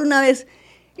 Me acuerdo una vez,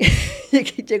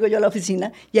 llego yo a la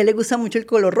oficina y a él le gusta mucho el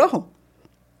color rojo.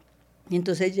 Y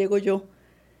entonces llego yo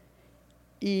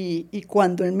y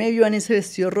cuando él me vio en ese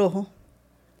vestido rojo,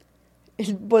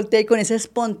 él voltea y con esa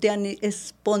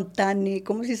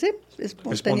 ¿cómo se dice?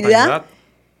 Espontaneidad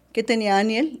que tenía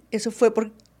Daniel, eso fue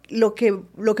por lo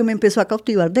que me empezó a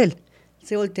cautivar de él.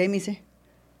 Se voltea y me dice,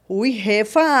 uy,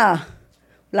 jefa,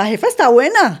 la jefa está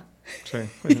buena. Sí,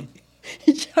 bueno.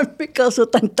 Y ya me causó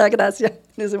tanta gracia.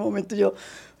 En ese momento yo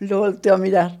lo volteo a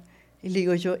mirar y le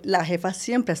digo yo, la jefa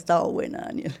siempre ha estado buena,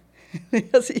 Daniel.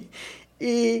 Así.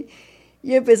 Y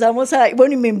empezamos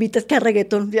y me invitas que a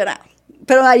reggaetón,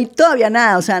 pero ahí todavía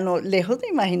nada, o sea, no, lejos de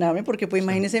imaginarme, porque pues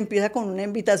imagínese, empieza con una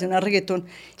invitación a reggaetón,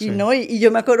 y sí. no, y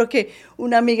yo me acuerdo que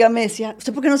una amiga me decía,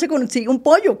 ¿usted por qué no se consigue un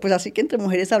pollo? Pues así que entre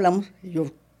mujeres hablamos, y yo,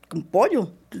 ¿un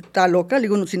pollo? ¿Está loca? Le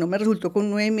digo, no, si no me resultó con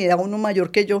uno de mi edad, uno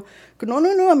mayor que yo, no,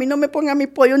 a mí no me ponga mi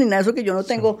pollo ni nada de eso, que yo no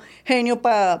tengo genio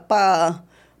para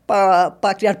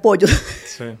criar pollos,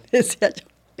 Sí. decía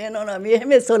yo, no, a mí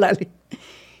déjeme sola.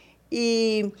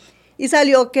 Y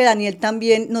salió que Daniel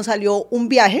también, nos salió un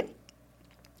viaje,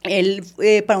 él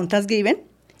para un Thanksgiving,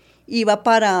 iba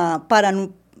para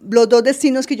los dos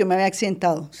destinos que yo me había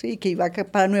accidentado, ¿sí? Que iba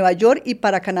para Nueva York y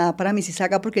para Canadá, para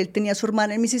Mississauga, porque él tenía a su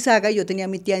hermana en Mississauga y yo tenía a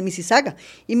mi tía en Mississauga.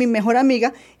 Y mi mejor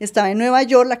amiga estaba en Nueva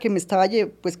York, la que me estaba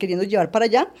pues, queriendo llevar para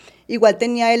allá. Igual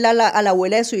tenía él a la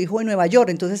abuela de su hijo en Nueva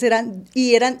York. Entonces eran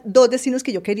dos destinos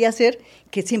que yo quería hacer,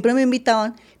 que siempre me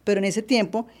invitaban, pero en ese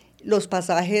tiempo los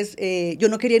pasajes, yo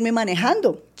no quería irme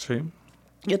manejando. Sí.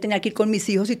 Yo tenía que ir con mis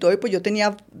hijos y todo, y pues yo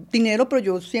tenía dinero, pero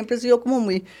yo siempre he sido como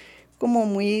muy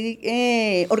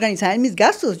organizada en mis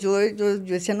gastos. Yo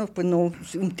decía, no, pues no,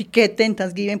 un tiquete en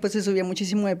Thanksgiving pues se subía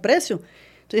muchísimo de precio.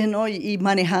 Entonces, no, y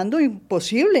manejando,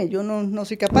 imposible, yo no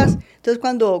soy capaz. Entonces,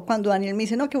 cuando Daniel me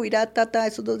dice, no, que voy a ir a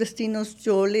esos dos destinos,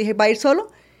 yo le dije, ¿va a ir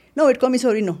solo? No, voy a ir con mi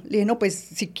sobrino. Le dije, no, pues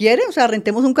si quiere, o sea,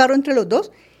 rentemos un carro entre los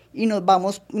dos y nos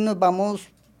vamos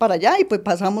para allá, y pues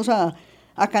pasamos a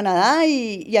Canadá,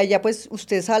 y allá pues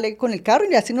usted sale con el carro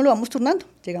y así nos lo vamos turnando.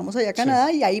 Llegamos allá a Canadá,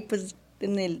 sí. Y ahí pues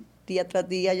en el día tras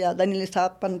día ya Daniel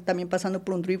estaba también pasando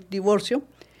por un divorcio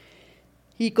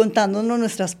y contándonos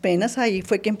nuestras penas. Ahí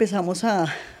fue que empezamos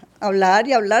a hablar,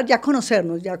 ya a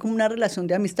conocernos, ya como una relación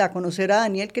de amistad, conocer a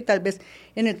Daniel, que tal vez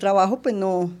en el trabajo pues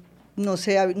no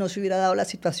se hubiera dado la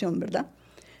situación, ¿verdad?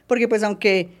 Porque pues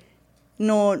aunque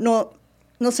no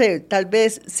sé, tal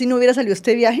vez si no hubiera salido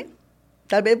este viaje,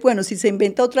 tal vez, bueno, si se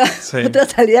inventa otra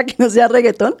salida que no sea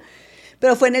reggaetón,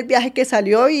 pero fue en el viaje que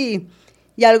salió, y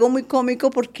algo muy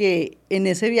cómico, porque en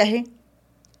ese viaje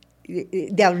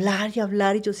de hablar y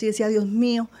hablar, y yo sí decía, Dios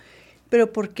mío,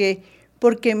 pero ¿por qué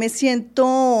me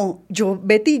siento,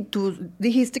 Betty, tú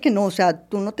dijiste que no, o sea,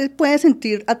 tú no te puedes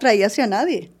sentir atraída hacia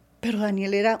nadie, pero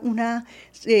Daniel era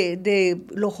de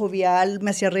lo jovial,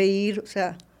 me hacía reír, o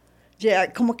sea,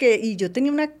 ya, como que, y yo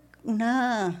tenía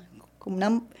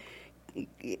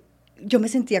yo me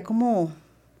sentía como,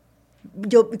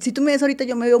 si tú me ves ahorita,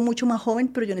 yo me veo mucho más joven,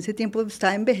 pero yo en ese tiempo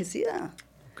estaba envejecida.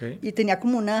 Okay. Y tenía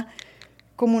como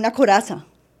una coraza,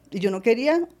 y yo no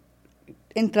quería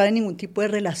entrar en ningún tipo de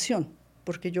relación,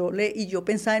 porque yo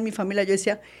pensaba en mi familia, yo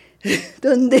decía,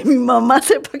 donde mi mamá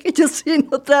sepa que yo estoy en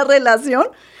otra relación,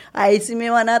 ahí sí me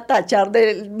van a tachar,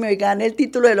 me gane el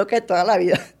título de loca de toda la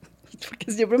vida,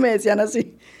 porque siempre me decían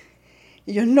así.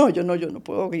 Y yo no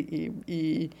puedo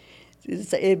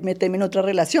meterme en otra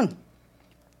relación.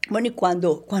 Bueno, y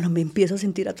cuando me empiezo a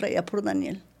sentir atraída por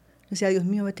Daniel, yo decía, Dios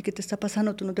mío, Betty, ¿qué te está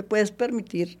pasando? Tú no te puedes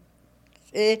permitir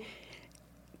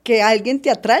que alguien te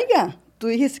atraiga. Tú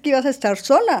dijiste que ibas a estar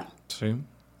sola. Sí.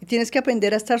 Y tienes que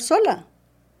aprender a estar sola.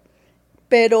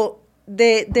 Pero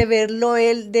de verlo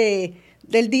él,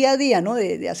 del día a día, ¿no?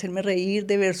 De hacerme reír,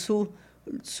 de ver su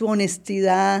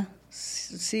honestidad,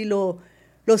 sí, lo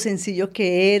sencillo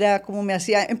que era, como me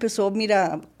hacía,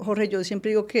 mira, Jorge, yo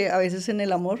siempre digo que a veces en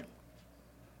el amor,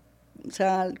 o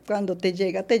sea, cuando te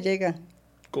llega, te llega.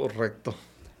 Correcto.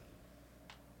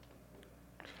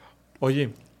 Oye,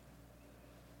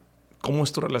 ¿cómo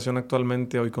es tu relación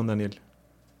actualmente hoy con Daniel?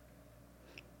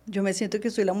 Yo me siento que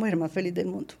soy la mujer más feliz del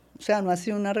mundo. O sea, no ha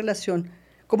sido una relación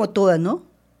como todas, ¿no?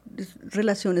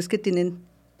 Relaciones que tienen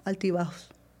altibajos,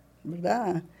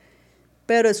 ¿verdad?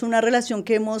 Pero es una relación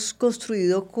que hemos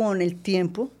construido con el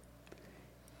tiempo,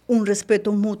 un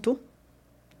respeto mutuo,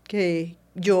 que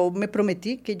yo me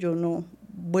prometí que yo no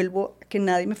vuelvo, que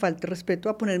nadie me falte respeto,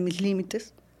 a poner mis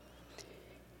límites.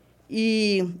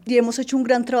 Y hemos hecho un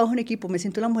gran trabajo en equipo. Me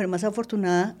siento la mujer más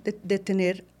afortunada de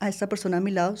tener a esta persona a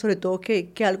mi lado, sobre todo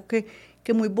que algo que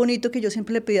muy bonito que yo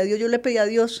siempre le pedí a Dios. Yo le pedí a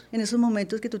Dios en esos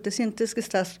momentos que tú te sientes que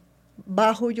estás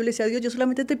bajo, y yo le decía a Dios, yo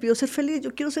solamente te pido ser feliz,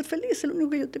 yo quiero ser feliz, es lo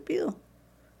único que yo te pido.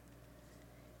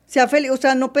 Sea feliz, o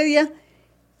sea, no pedía,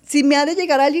 si me ha de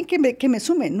llegar alguien que me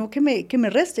sume, no que me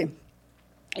reste.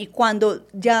 Y cuando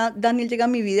ya Daniel llega a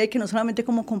mi vida, y que no solamente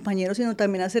como compañero, sino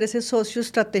también a ser ese socio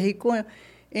estratégico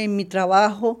en mi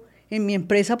trabajo, en mi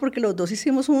empresa, porque los dos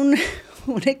hicimos un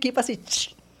equipo así,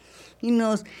 y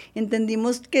nos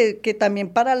entendimos que también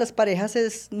para las parejas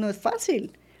no es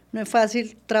fácil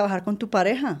trabajar con tu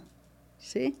pareja,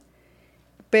 ¿sí?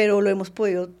 Pero lo hemos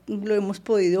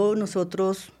podido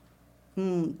nosotros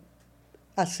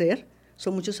hacer.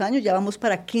 Son muchos años, ya vamos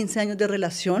para 15 años de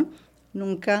relación.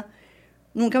 Nunca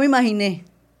me imaginé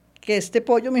que este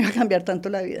pollo me iba a cambiar tanto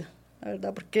la vida, la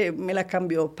verdad, porque me la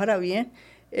cambió para bien.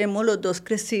 Hemos los dos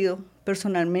crecido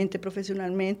personalmente,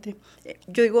 profesionalmente.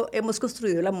 Yo digo, hemos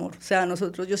construido el amor. O sea,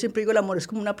 yo siempre digo, el amor es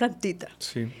como una plantita.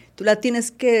 Sí. Tú la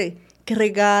tienes que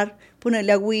regar,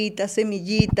 ponerle agüita,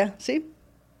 semillita, ¿sí?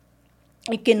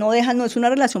 Y que no es una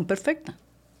relación perfecta,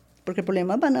 porque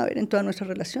problemas van a haber en todas nuestras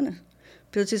relaciones.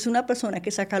 Pero si es una persona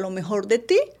que saca lo mejor de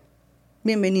ti,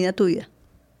 bienvenida a tu vida.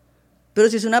 Pero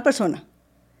si es una persona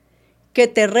que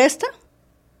te resta,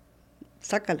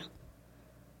 sácala.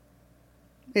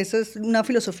 Esa es una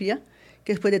filosofía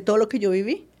que después de todo lo que yo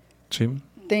viví, sí,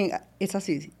 es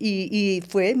así. Y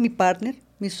fue mi partner,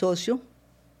 mi socio,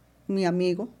 mi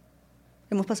amigo.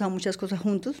 Hemos pasado muchas cosas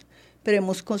juntos, pero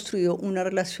hemos construido una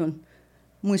relación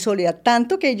muy sólida.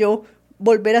 Tanto que yo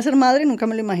volver a ser madre nunca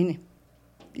me lo imaginé.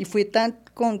 Y fui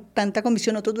con tanta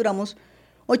convicción. Nosotros duramos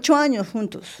 8 años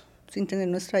juntos sin tener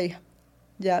nuestra hija.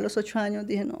 Ya a los 8 años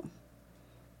dije, no,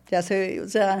 ya se ve, o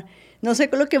sea, no sé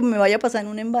con lo que me vaya a pasar en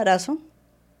un embarazo.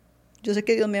 Yo sé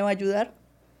que Dios me va a ayudar,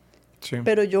 sí,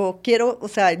 pero yo quiero, o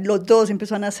sea, los dos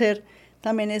empezaron a hacer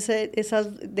también esas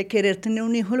de querer tener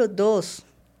un hijo los dos,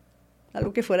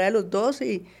 algo que fuera de los dos,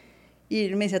 y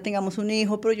él me decía, tengamos un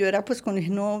hijo, pero yo era pues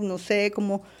no sé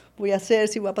cómo voy a hacer,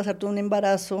 si voy a pasar todo un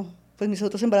embarazo. Pues mis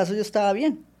otros embarazos yo estaba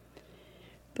bien.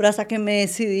 Pero hasta que me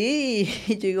decidí,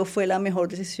 y yo digo, fue la mejor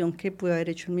decisión que pude haber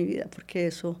hecho en mi vida, porque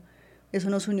eso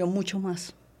nos unió mucho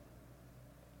más.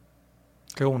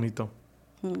 Qué bonito.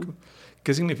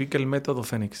 ¿Qué significa el método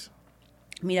Fénix?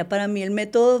 Mira, para mí el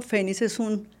método Fénix es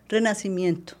un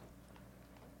renacimiento.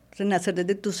 Renacer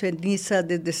desde tus cenizas,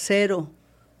 desde cero.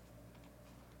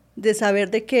 De saber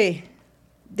de que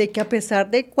a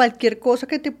pesar de cualquier cosa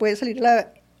que te puede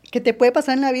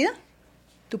pasar en la vida,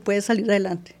 tú puedes salir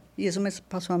adelante. Y eso me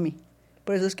pasó a mí.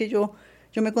 Por eso es que yo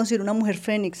me considero una mujer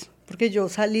fénix, porque yo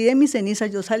salí de mis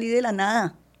cenizas, yo salí de la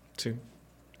nada. Sí.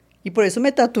 Y por eso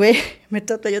me tatué,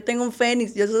 yo tengo un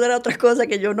fénix, y eso era otra cosa,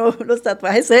 que yo no, los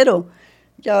tatuajes cero.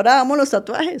 Y ahora amo los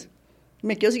tatuajes,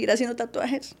 me quiero seguir haciendo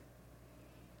tatuajes.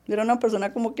 Yo era una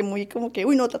persona como que,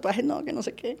 uy, no, tatuajes no, que no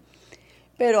sé qué.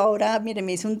 Pero ahora, mire,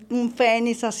 me hice un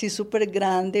fénix así súper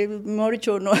grande, mejor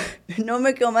dicho, no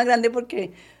me quedó más grande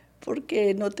porque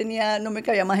no me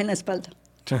cabía más en la espalda.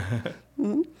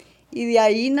 Y de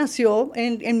ahí nació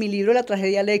en mi libro La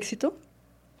tragedia al éxito.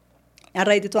 A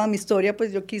raíz de toda mi historia,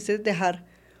 pues yo quise dejar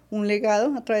un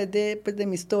legado a través de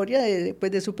mi historia,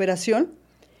 de superación.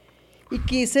 Y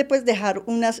quise pues dejar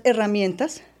unas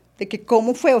herramientas de que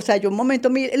cómo fue. O sea, yo un momento,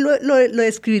 lo de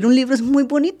escribir un libro es muy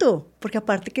bonito, porque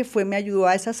aparte que me ayudó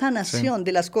a esa sanación, sí,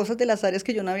 de las cosas, de las áreas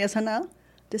que yo no había sanado,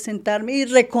 de sentarme y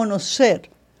reconocer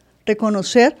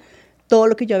todo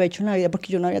lo que yo había hecho en la vida,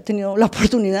 porque yo no había tenido la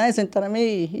oportunidad de sentarme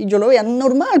y yo lo veía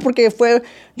normal, porque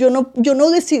yo no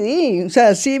decidí, o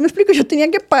sea, sí me explico, yo tenía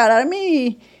que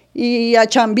pararme y a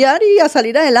chambear y a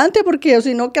salir adelante, porque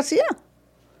si no, ¿qué hacía?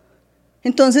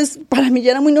 Entonces, para mí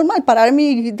ya era muy normal pararme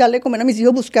y darle de comer a mis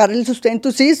hijos, buscar el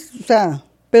sustento, sí, o sea,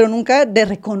 pero nunca de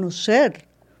reconocer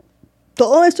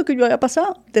todo esto que yo había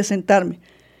pasado, de sentarme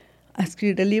a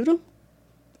escribir el libro,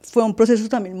 fue un proceso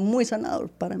también muy sanador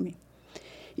para mí.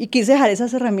 Y quise dejar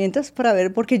esas herramientas para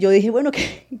ver, porque yo dije, bueno,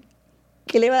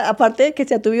 aparte de que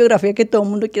sea tu biografía, que todo el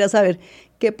mundo quiera saber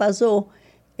qué pasó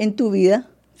en tu vida,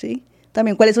 ¿sí?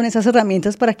 También cuáles son esas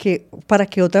herramientas para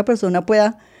que otra persona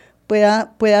pueda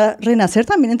renacer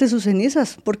también entre sus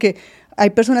cenizas, porque hay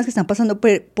personas que están pasando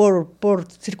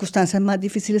por circunstancias más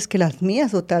difíciles que las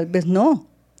mías, o tal vez no,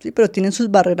 ¿sí? Pero tienen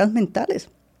sus barreras mentales.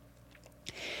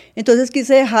 Entonces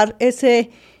quise dejar esas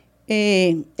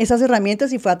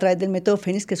herramientas, y fue a través del método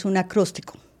Fénix, que es un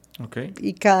acróstico. Okay.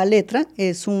 Y cada letra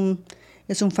es un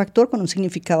factor con un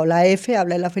significado. La F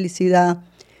habla de la felicidad,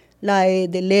 la E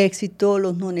del éxito,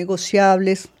 los no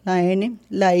negociables, la N,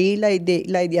 la I, la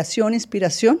ideación,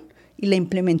 inspiración, y la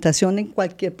implementación en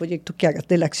cualquier proyecto que hagas,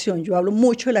 de la acción. Yo hablo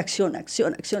mucho de la acción,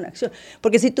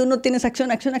 porque si tú no tienes acción,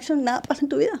 nada pasa en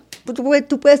tu vida.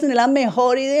 Tú puedes tener la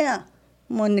mejor idea,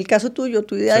 como en el caso tuyo,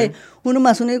 tu idea, sí, de 1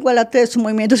 más 1 igual a 3, un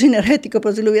movimiento sinergético,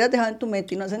 pero si lo hubieras dejado en tu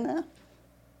mente y no haces nada,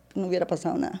 no hubiera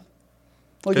pasado nada.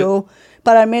 O yo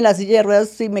pararme en la silla de ruedas,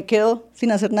 si me quedo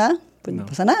sin hacer nada, pues no No.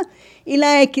 pasa nada. Y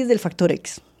la X del factor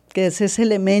X, que es ese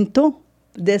elemento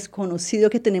desconocido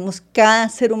que tenemos cada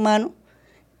ser humano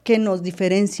que nos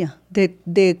diferencia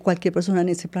de cualquier persona en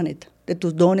ese planeta. De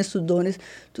tus dones,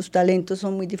 tus talentos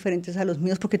son muy diferentes a los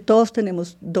míos porque todos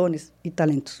tenemos dones y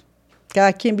talentos.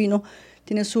 Cada quien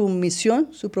tiene su misión,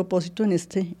 su propósito en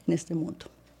este mundo.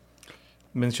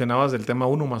 Mencionabas del tema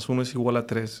 1 más 1 es igual a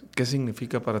 3. ¿Qué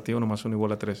significa para ti 1 más 1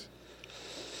 igual a 3?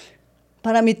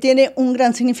 Para mí tiene un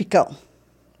gran significado,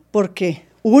 porque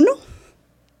 1,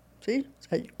 ¿sí? O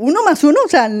sea, 1 más 1, o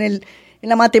sea, en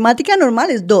la matemática normal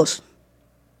es 2,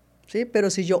 ¿sí? Pero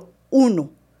si yo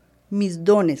uno mis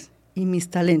dones y mis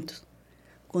talentos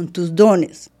con tus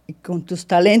dones y con tus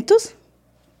talentos,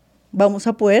 vamos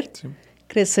a poder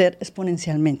crecer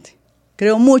exponencialmente.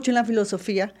 Creo mucho en la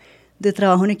filosofía de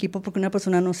trabajo en equipo porque una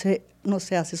persona no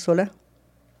se hace sola,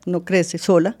 no crece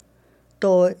sola,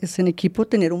 todo es en equipo,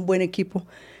 tener un buen equipo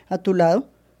a tu lado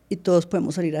y todos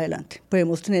podemos salir adelante,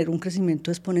 podemos tener un crecimiento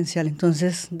exponencial.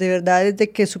 Entonces, de verdad, desde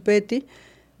que supe de ti,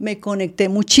 me conecté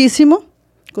muchísimo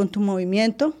con tu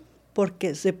movimiento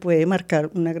porque se puede marcar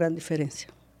una gran diferencia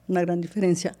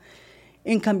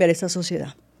en cambiar esa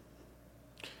sociedad.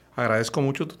 Agradezco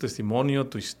mucho tu testimonio,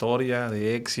 tu historia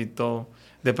de éxito,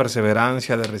 de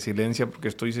perseverancia, de resiliencia, porque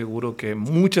estoy seguro que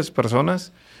muchas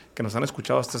personas que nos han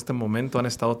escuchado hasta este momento han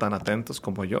estado tan atentos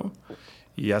como yo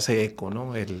y hace eco,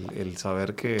 ¿no? El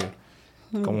saber que,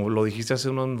 como lo dijiste hace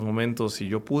unos momentos, si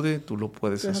yo pude, tú lo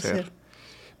puedes hacer.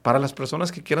 Para las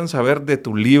personas que quieran saber de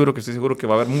tu libro, que estoy seguro que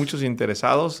va a haber muchos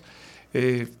interesados,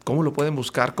 ¿cómo lo pueden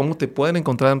buscar? ¿Cómo te pueden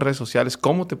encontrar en redes sociales?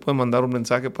 ¿Cómo te pueden mandar un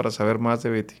mensaje para saber más de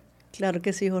Betty? Claro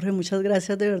que sí, Jorge, muchas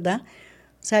gracias, de verdad.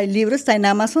 O sea, el libro está en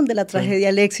Amazon, de la tragedia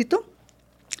al éxito.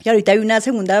 Y ahorita hay una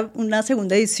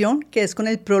segunda edición que es con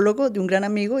el prólogo de un gran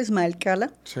amigo, Ismael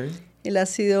Cala. Sí. Él ha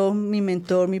sido mi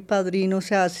mentor, mi padrino, o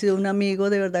sea, ha sido un amigo,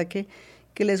 de verdad que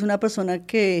él es una persona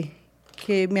que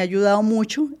me ha ayudado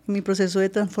mucho en mi proceso de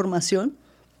transformación.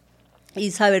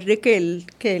 Y saber de que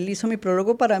él hizo mi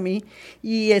prólogo para mí,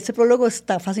 y ese prólogo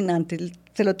está fascinante,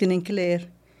 se lo tienen que leer.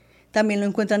 También lo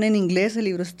encuentran en inglés, el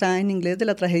libro está en inglés, de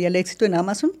la tragedia al éxito, en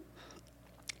Amazon.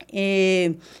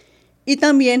 Y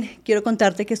también quiero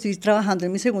contarte que estoy trabajando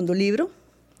en mi segundo libro.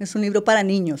 Es un libro para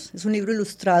niños, es un libro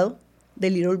ilustrado de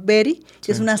Little Betty,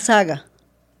 sí. Es una saga.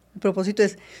 El propósito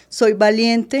es, soy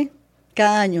valiente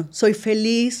cada año, soy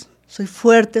feliz, soy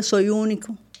fuerte, soy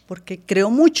único, porque creo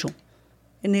mucho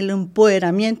en el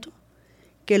empoderamiento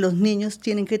que los niños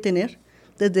tienen que tener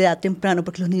desde edad temprana,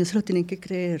 porque los niños se lo tienen que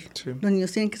creer. Sí. Los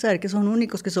niños tienen que saber que son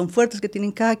únicos, que son fuertes, que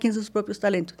tienen cada quien sus propios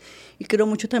talentos. Y creo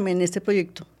mucho también en este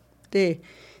proyecto de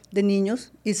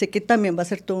niños, y sé que también va a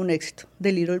ser todo un éxito.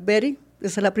 De Little Betty,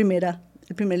 esa es el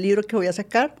primer libro que voy a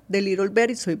sacar, de Little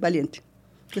Betty, Soy Valiente.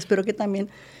 Espero que también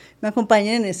me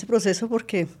acompañen en este proceso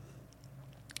porque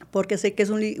sé que es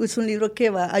un libro que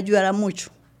va a ayudar a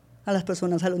mucho a las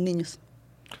personas, a los niños.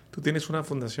 ¿Tú tienes una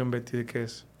fundación, Betty? ¿De qué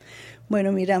es?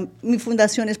 Bueno, mira, mi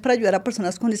fundación es para ayudar a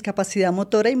personas con discapacidad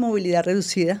motora y movilidad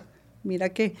reducida. Mira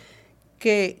que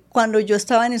cuando yo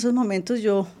estaba en esos momentos,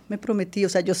 yo me prometí, o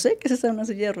sea, yo sé que es estar en una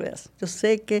silla de ruedas, yo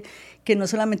sé que no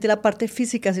solamente la parte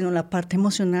física, sino la parte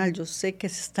emocional, yo sé que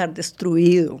es estar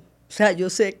destruido, o sea, yo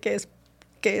sé que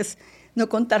es no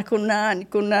contar con nada, ni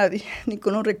con nadie, ni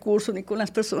con los recursos, ni con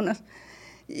las personas.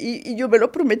 Y yo me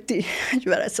lo prometí,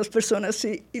 ayudar a estas personas,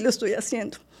 y lo estoy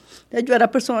haciendo. Ayudar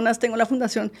a personas, tengo la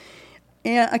fundación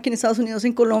aquí en Estados Unidos,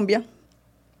 en Colombia.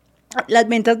 Las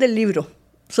ventas del libro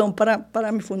son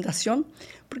para mi fundación,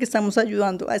 porque estamos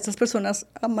ayudando a estas personas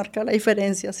a marcar la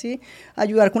diferencia, ¿sí?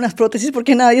 Ayudar con las prótesis,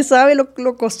 porque nadie sabe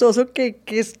lo costoso que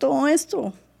es todo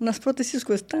esto. Unas prótesis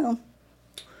cuestan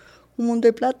un mundo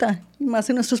de plata, y más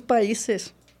en nuestros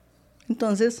países.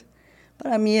 Entonces,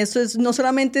 para mí eso no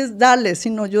solamente es darles,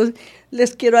 sino yo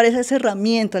les quiero dar esas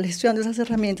herramientas, les estoy dando esas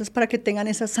herramientas para que tengan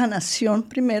esa sanación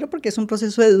primero, porque es un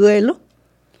proceso de duelo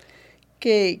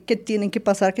que tienen que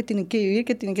pasar, que tienen que vivir,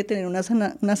 que tienen que tener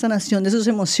una sanación de sus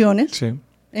emociones, sí.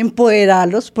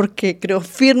 Empoderarlos, porque creo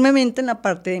firmemente en la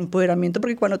parte de empoderamiento,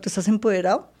 porque cuando tú estás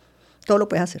empoderado, todo lo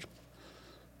puedes hacer,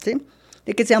 ¿sí?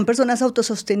 De que sean personas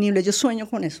autosostenibles, yo sueño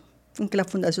con eso, con que la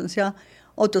fundación sea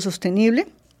autosostenible,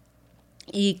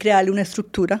 y crearle una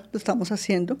estructura, lo estamos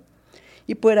haciendo,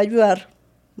 y poder ayudar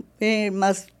en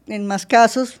más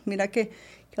casos. Mira que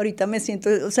ahorita me siento,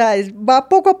 o sea, va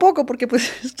poco a poco, porque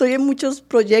pues estoy en muchos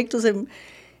proyectos, en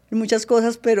muchas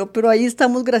cosas, pero ahí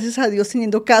estamos, gracias a Dios,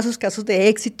 teniendo casos de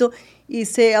éxito.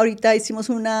 Ahorita hicimos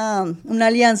una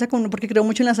alianza, porque creo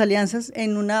mucho en las alianzas,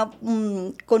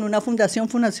 con una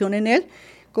fundación en él,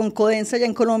 con Codensa allá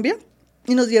en Colombia,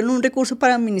 y nos dieron un recurso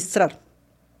para administrar.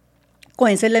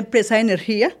 Codensa es la empresa de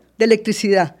energía, de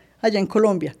electricidad allá en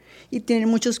Colombia. Y tienen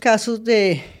muchos casos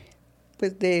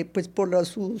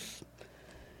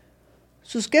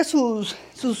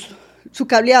su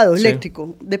cableado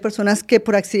eléctrico, de personas que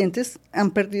por accidentes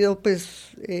han perdido,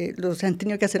 han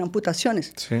tenido que hacer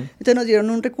amputaciones. Sí. Entonces nos dieron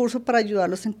un recurso para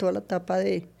ayudarlos en toda la etapa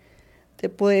de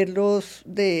poderlos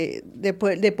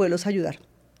ayudar.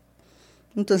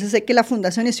 Entonces sé que la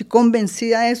fundación, estoy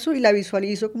convencida de eso y la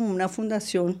visualizo como una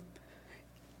fundación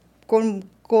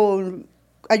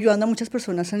ayudando a muchas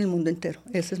personas en el mundo entero.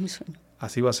 Ese es mi sueño.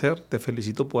 Así va a ser. Te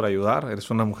felicito por ayudar. Eres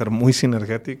una mujer muy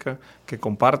sinergética que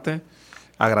comparte.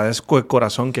 Agradezco de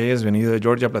corazón que hayas venido de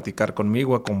Georgia a platicar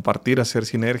conmigo, a compartir, a hacer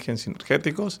sinergia en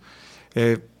Sinergéticos.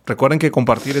 Recuerden que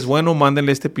compartir es bueno.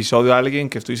 Mándenle este episodio a alguien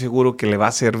que estoy seguro que le va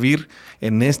a servir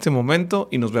en este momento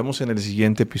y nos vemos en el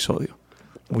siguiente episodio.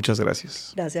 Muchas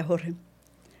gracias. Gracias, Jorge.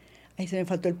 Ahí se me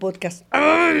faltó el podcast.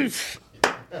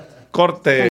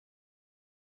 Corte.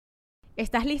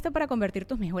 ¿Estás listo para convertir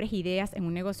tus mejores ideas en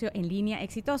un negocio en línea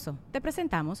exitoso? Te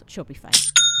presentamos Shopify.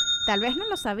 Tal vez no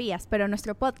lo sabías, pero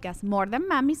nuestro podcast More Than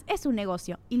Mamis es un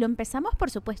negocio y lo empezamos por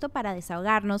supuesto para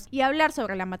desahogarnos y hablar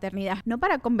sobre la maternidad, no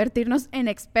para convertirnos en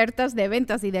expertas de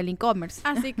ventas y del e-commerce.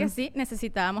 Así que sí,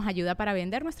 necesitábamos ayuda para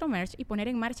vender nuestro merch y poner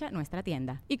en marcha nuestra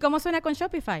tienda. ¿Y cómo suena con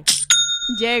Shopify?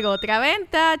 Llegó otra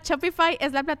venta. Shopify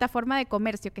es la plataforma de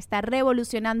comercio que está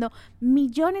revolucionando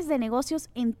millones de negocios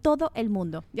en todo el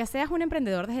mundo. Ya seas un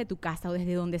emprendedor desde tu casa o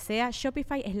desde donde sea,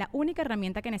 Shopify es la única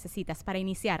herramienta que necesitas para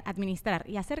iniciar, administrar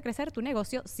y hacer crecer tu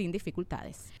negocio sin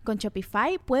dificultades. Con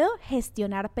Shopify puedo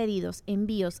gestionar pedidos,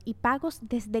 envíos y pagos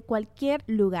desde cualquier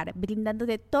lugar,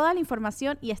 brindándote toda la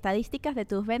información y estadísticas de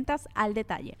tus ventas al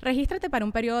detalle. Regístrate para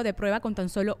un periodo de prueba con tan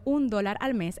solo $1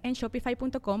 al mes en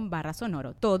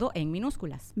shopify.com/sonoro, todo en minúsculas.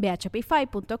 Ve a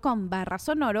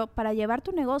shopify.com/sonoro para llevar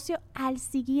tu negocio al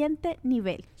siguiente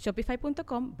nivel.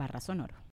 Shopify.com/sonoro.